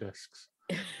floppy disks,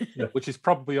 which is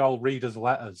probably all readers'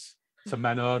 letters to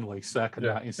men only, circa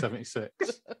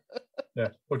 1976. Yeah,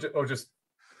 or just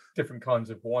different kinds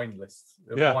of wine lists,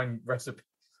 wine recipes.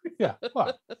 Yeah,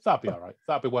 well, that'd be all right.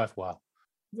 That'd be worthwhile.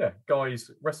 Yeah, Guy's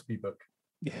recipe book.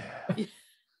 Yeah.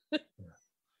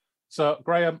 So,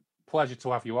 Graham, pleasure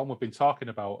to have you on. We've been talking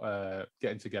about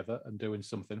getting together and doing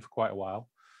something for quite a while,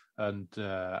 and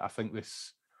I think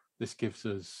this gives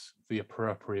us the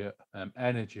appropriate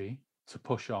energy to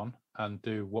push on and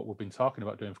do what we've been talking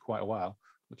about doing for quite a while,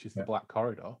 which is the Black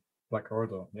Corridor. Black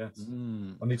Corridor, yes.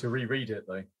 I need to reread it,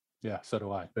 though. Yeah, so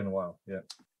do I. It's been a while, yeah.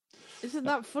 Isn't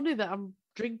that funny that I'm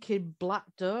drinking Black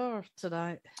Door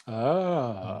tonight?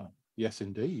 Ah, yes,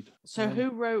 indeed. So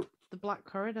who wrote the Black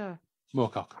Corridor?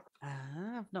 Moorcock.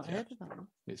 I've not heard of that one.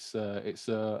 It's a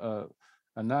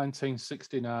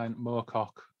 1969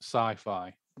 Moorcock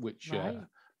sci-fi, which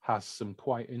has some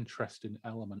quite interesting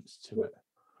elements to it.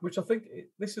 Which I think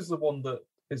this is the one that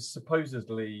is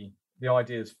supposedly the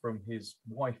ideas from his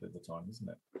wife at the time, isn't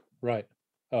it? Right.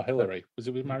 Oh, Hillary. Was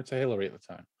married to Hillary at the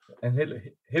time? And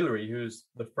Hillary, who's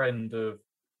the friend of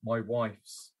my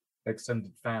wife's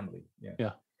extended family.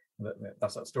 Yeah.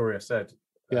 That's that story I said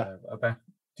about.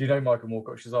 Do you know Michael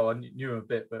Moorcock? She's I knew him a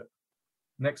bit, but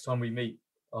next time we meet,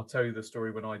 I'll tell you the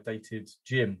story when I dated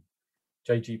Jim,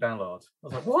 J.G. Ballard. I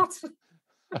was like, what?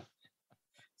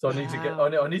 So I need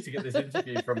to get this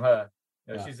interview from her.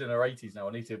 She's in her 80s now.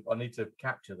 I need to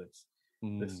capture this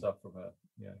stuff from her.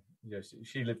 Yeah.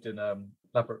 She lived in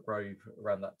Ladbroke Grove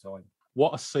around that time.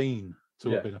 What a scene to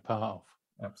have been a part of.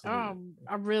 Absolutely.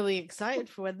 I'm really excited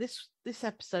for when this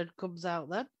episode comes out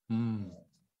then.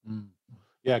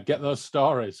 Yeah, get those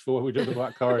stories for what we do the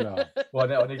Black Corridor.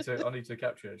 Well, I need to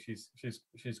capture it.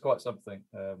 She's quite something.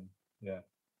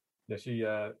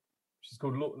 She's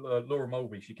called Laura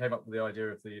Mulvey. She came up with the idea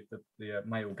of the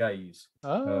male gaze.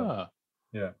 So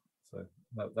So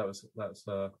that's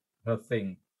her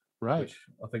thing, Right. which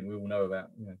I think we all know about.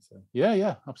 Yeah. So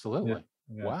Yeah, absolutely.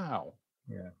 yeah. Wow.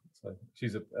 Yeah. So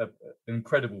she's an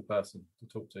incredible person to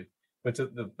talk to. But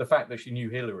the fact that she knew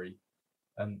Hillary,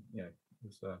 and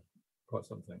was quite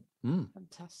something.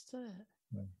 Fantastic.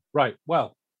 Yeah. Right.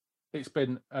 Well, it's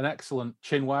been an excellent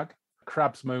chinwag.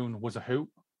 Crab's Moon was a hoot.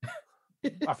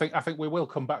 I think we will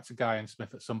come back to Guy and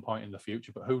Smith at some point in the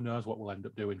future, but who knows what we'll end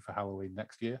up doing for Halloween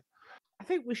next year. I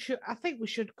think we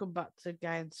should come back to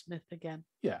Guy and Smith again.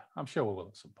 Yeah, I'm sure we will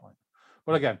at some point.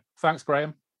 But again, thanks,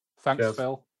 Graham. Thanks, Cheers.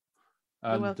 Phil.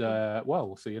 And welcome.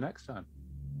 we'll see you next time.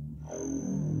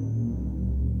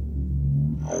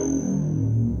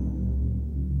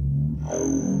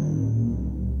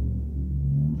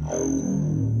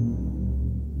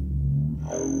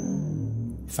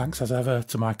 Thanks as ever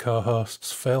to my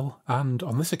co-hosts Phil and,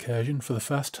 on this occasion, for the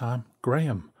first time,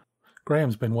 Graham.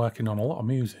 Graham's been working on a lot of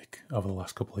music over the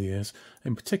last couple of years,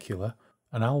 in particular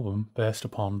an album based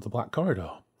upon The Black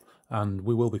Corridor, and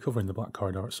we will be covering The Black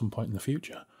Corridor at some point in the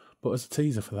future, but as a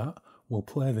teaser for that, we'll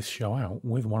play this show out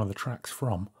with one of the tracks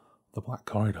from The Black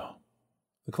Corridor.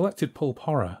 The Collected Pulp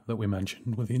Horror that we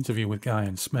mentioned with the interview with Guy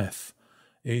and Smith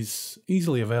is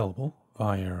easily available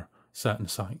via certain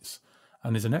sites,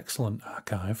 and is an excellent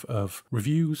archive of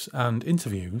reviews and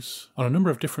interviews on a number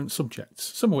of different subjects,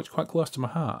 some of which quite close to my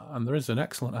heart. And there is an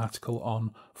excellent article on,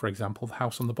 for example, The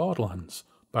House on the Borderlands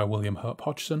by William Hope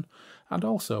Hodgson, and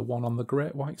also one on The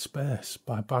Great White Space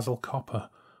by Basil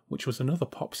Copper, which was another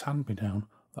Pops hand-me-down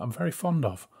that I'm very fond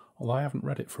of, although I haven't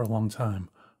read it for a long time.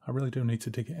 I really do need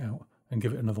to dig it out and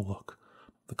give it another look.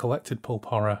 The Collected Pulp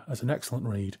Horror is an excellent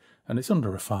read, and it's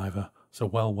under $5, so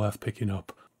well worth picking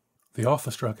up. The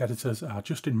author-stroke editors are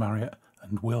Justin Marriott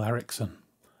and Will Errickson,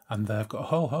 and they've got a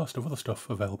whole host of other stuff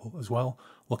available as well,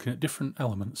 looking at different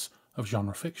elements of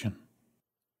genre fiction.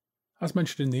 As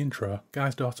mentioned in the intro,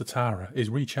 Guy's daughter Tara is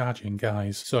recharging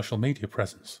Guy's social media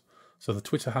presence, so the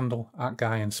Twitter handle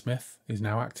 @GuyandSmith is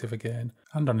now active again,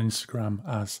 and on Instagram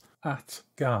as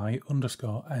 @Guy_N_Smith.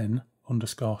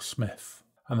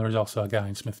 And there is also a Guy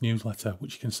and Smith newsletter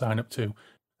which you can sign up to.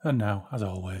 And now, as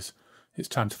always, it's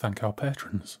time to thank our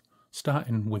patrons,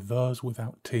 starting with those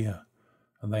without tier,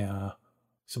 and they are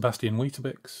Sebastian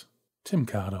Weetabix, Tim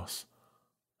Cardos,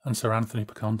 and Sir Anthony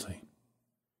Piconti.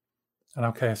 And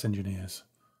our chaos engineers,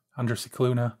 Andrew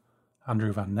Cicluna,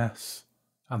 Andrew Van Ness,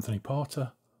 Anthony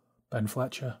Porter, Ben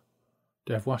Fletcher,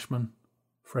 Dave Washman,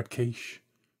 Fred Quiche,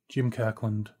 Jim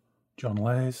Kirkland, John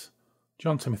Lays,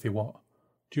 John Timothy Watt,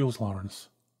 Jules Lawrence,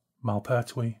 Mal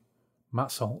Pertwee, Matt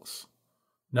Saltz,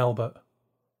 Nelbert,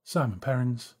 Simon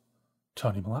Perrins,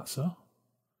 Tony Malazzo,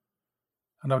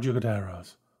 and our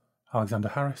Jugaderos, Alexander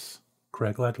Harris,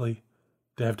 Craig Ledley,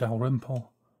 Dave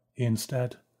Dalrymple, Ian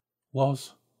Stead,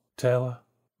 Woz, Taylor,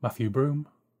 Matthew Broom,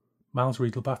 Miles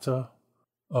Reed-Labato,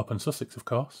 Open Sussex of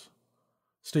course,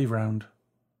 Steve Round,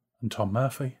 and Tom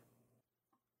Murphy,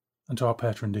 and to our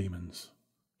patron demons,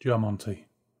 Joe Monty,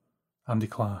 Andy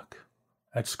Clark,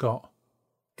 Ed Scott,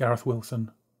 Gareth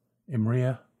Wilson,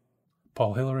 Imria,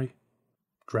 Paul Hillary,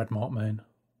 Dred Mortmain,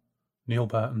 Neil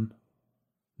Burton,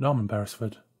 Norman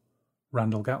Beresford,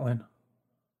 Randall Gatlin,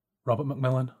 Robert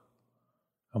Macmillan,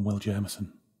 and Will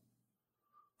Jameson.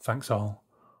 Thanks all.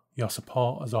 Your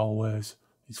support, as always,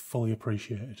 is fully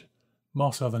appreciated,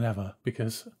 more so than ever,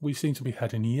 because we seem to be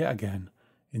heading yet again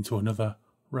into another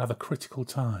rather critical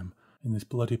time in this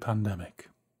bloody pandemic.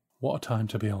 What a time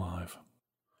to be alive.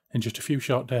 In just a few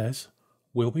short days,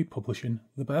 we'll be publishing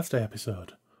the birthday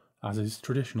episode, as is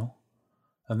traditional.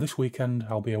 And this weekend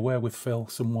I'll be away with Phil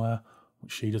somewhere,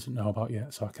 which she doesn't know about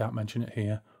yet, so I can't mention it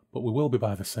here, but we will be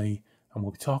by the sea, and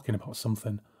we'll be talking about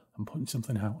something and putting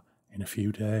something out in a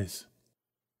few days.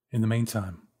 In the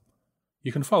meantime,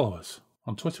 you can follow us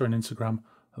on Twitter and Instagram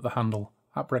at the handle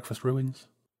 @BreakfastRuins.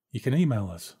 You can email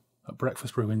us at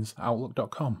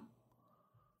breakfastruins@outlook.com.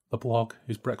 The blog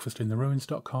is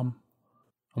breakfastintheruins.com,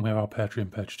 and we have our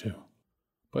Patreon page too.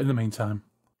 But in the meantime,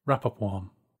 wrap up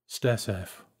warm, stay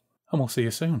safe, and we'll see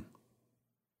you soon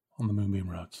on the Moonbeam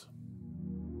Roads.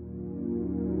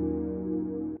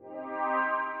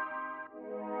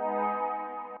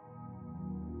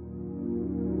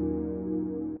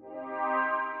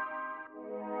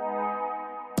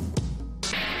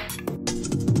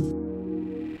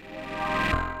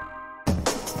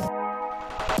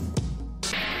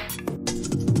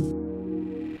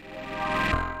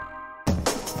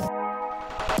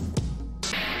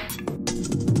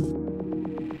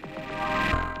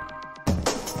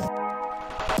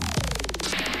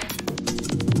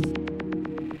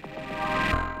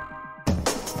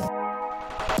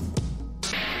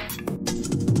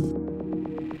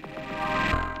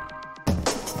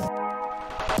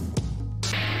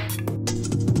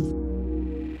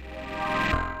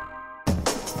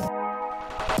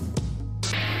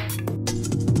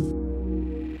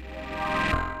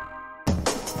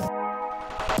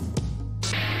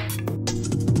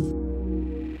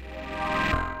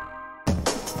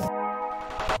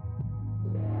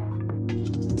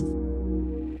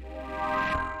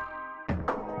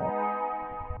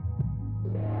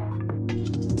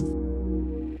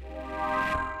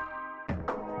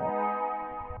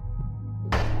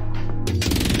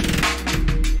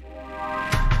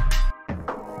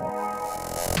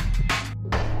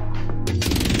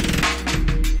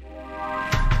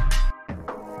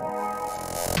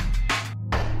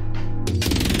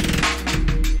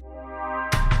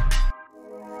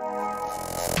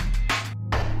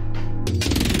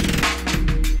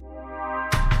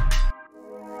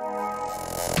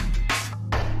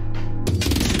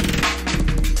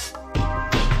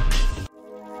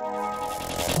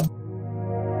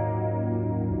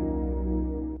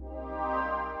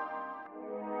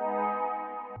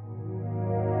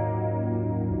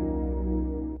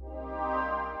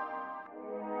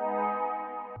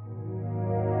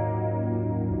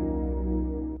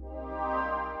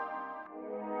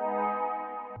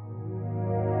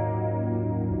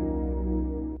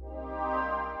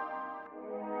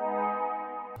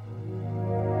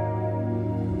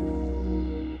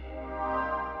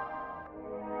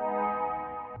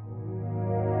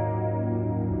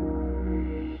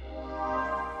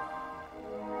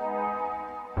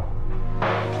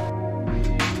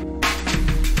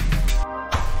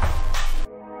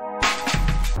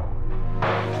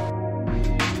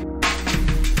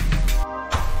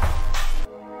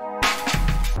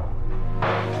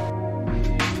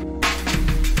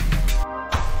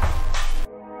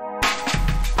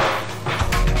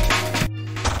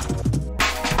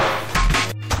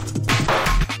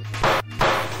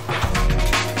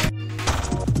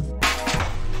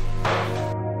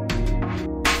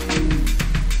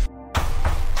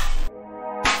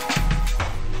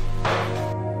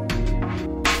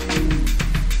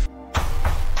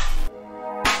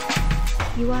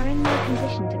 You are in no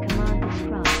condition to command this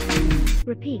craft.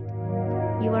 Repeat.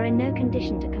 You are in no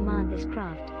condition to command this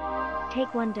craft.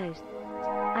 Take 1 dose.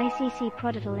 ICC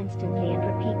Proditol instantly and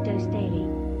repeat dose daily.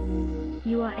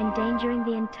 You are endangering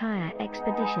the entire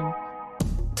expedition.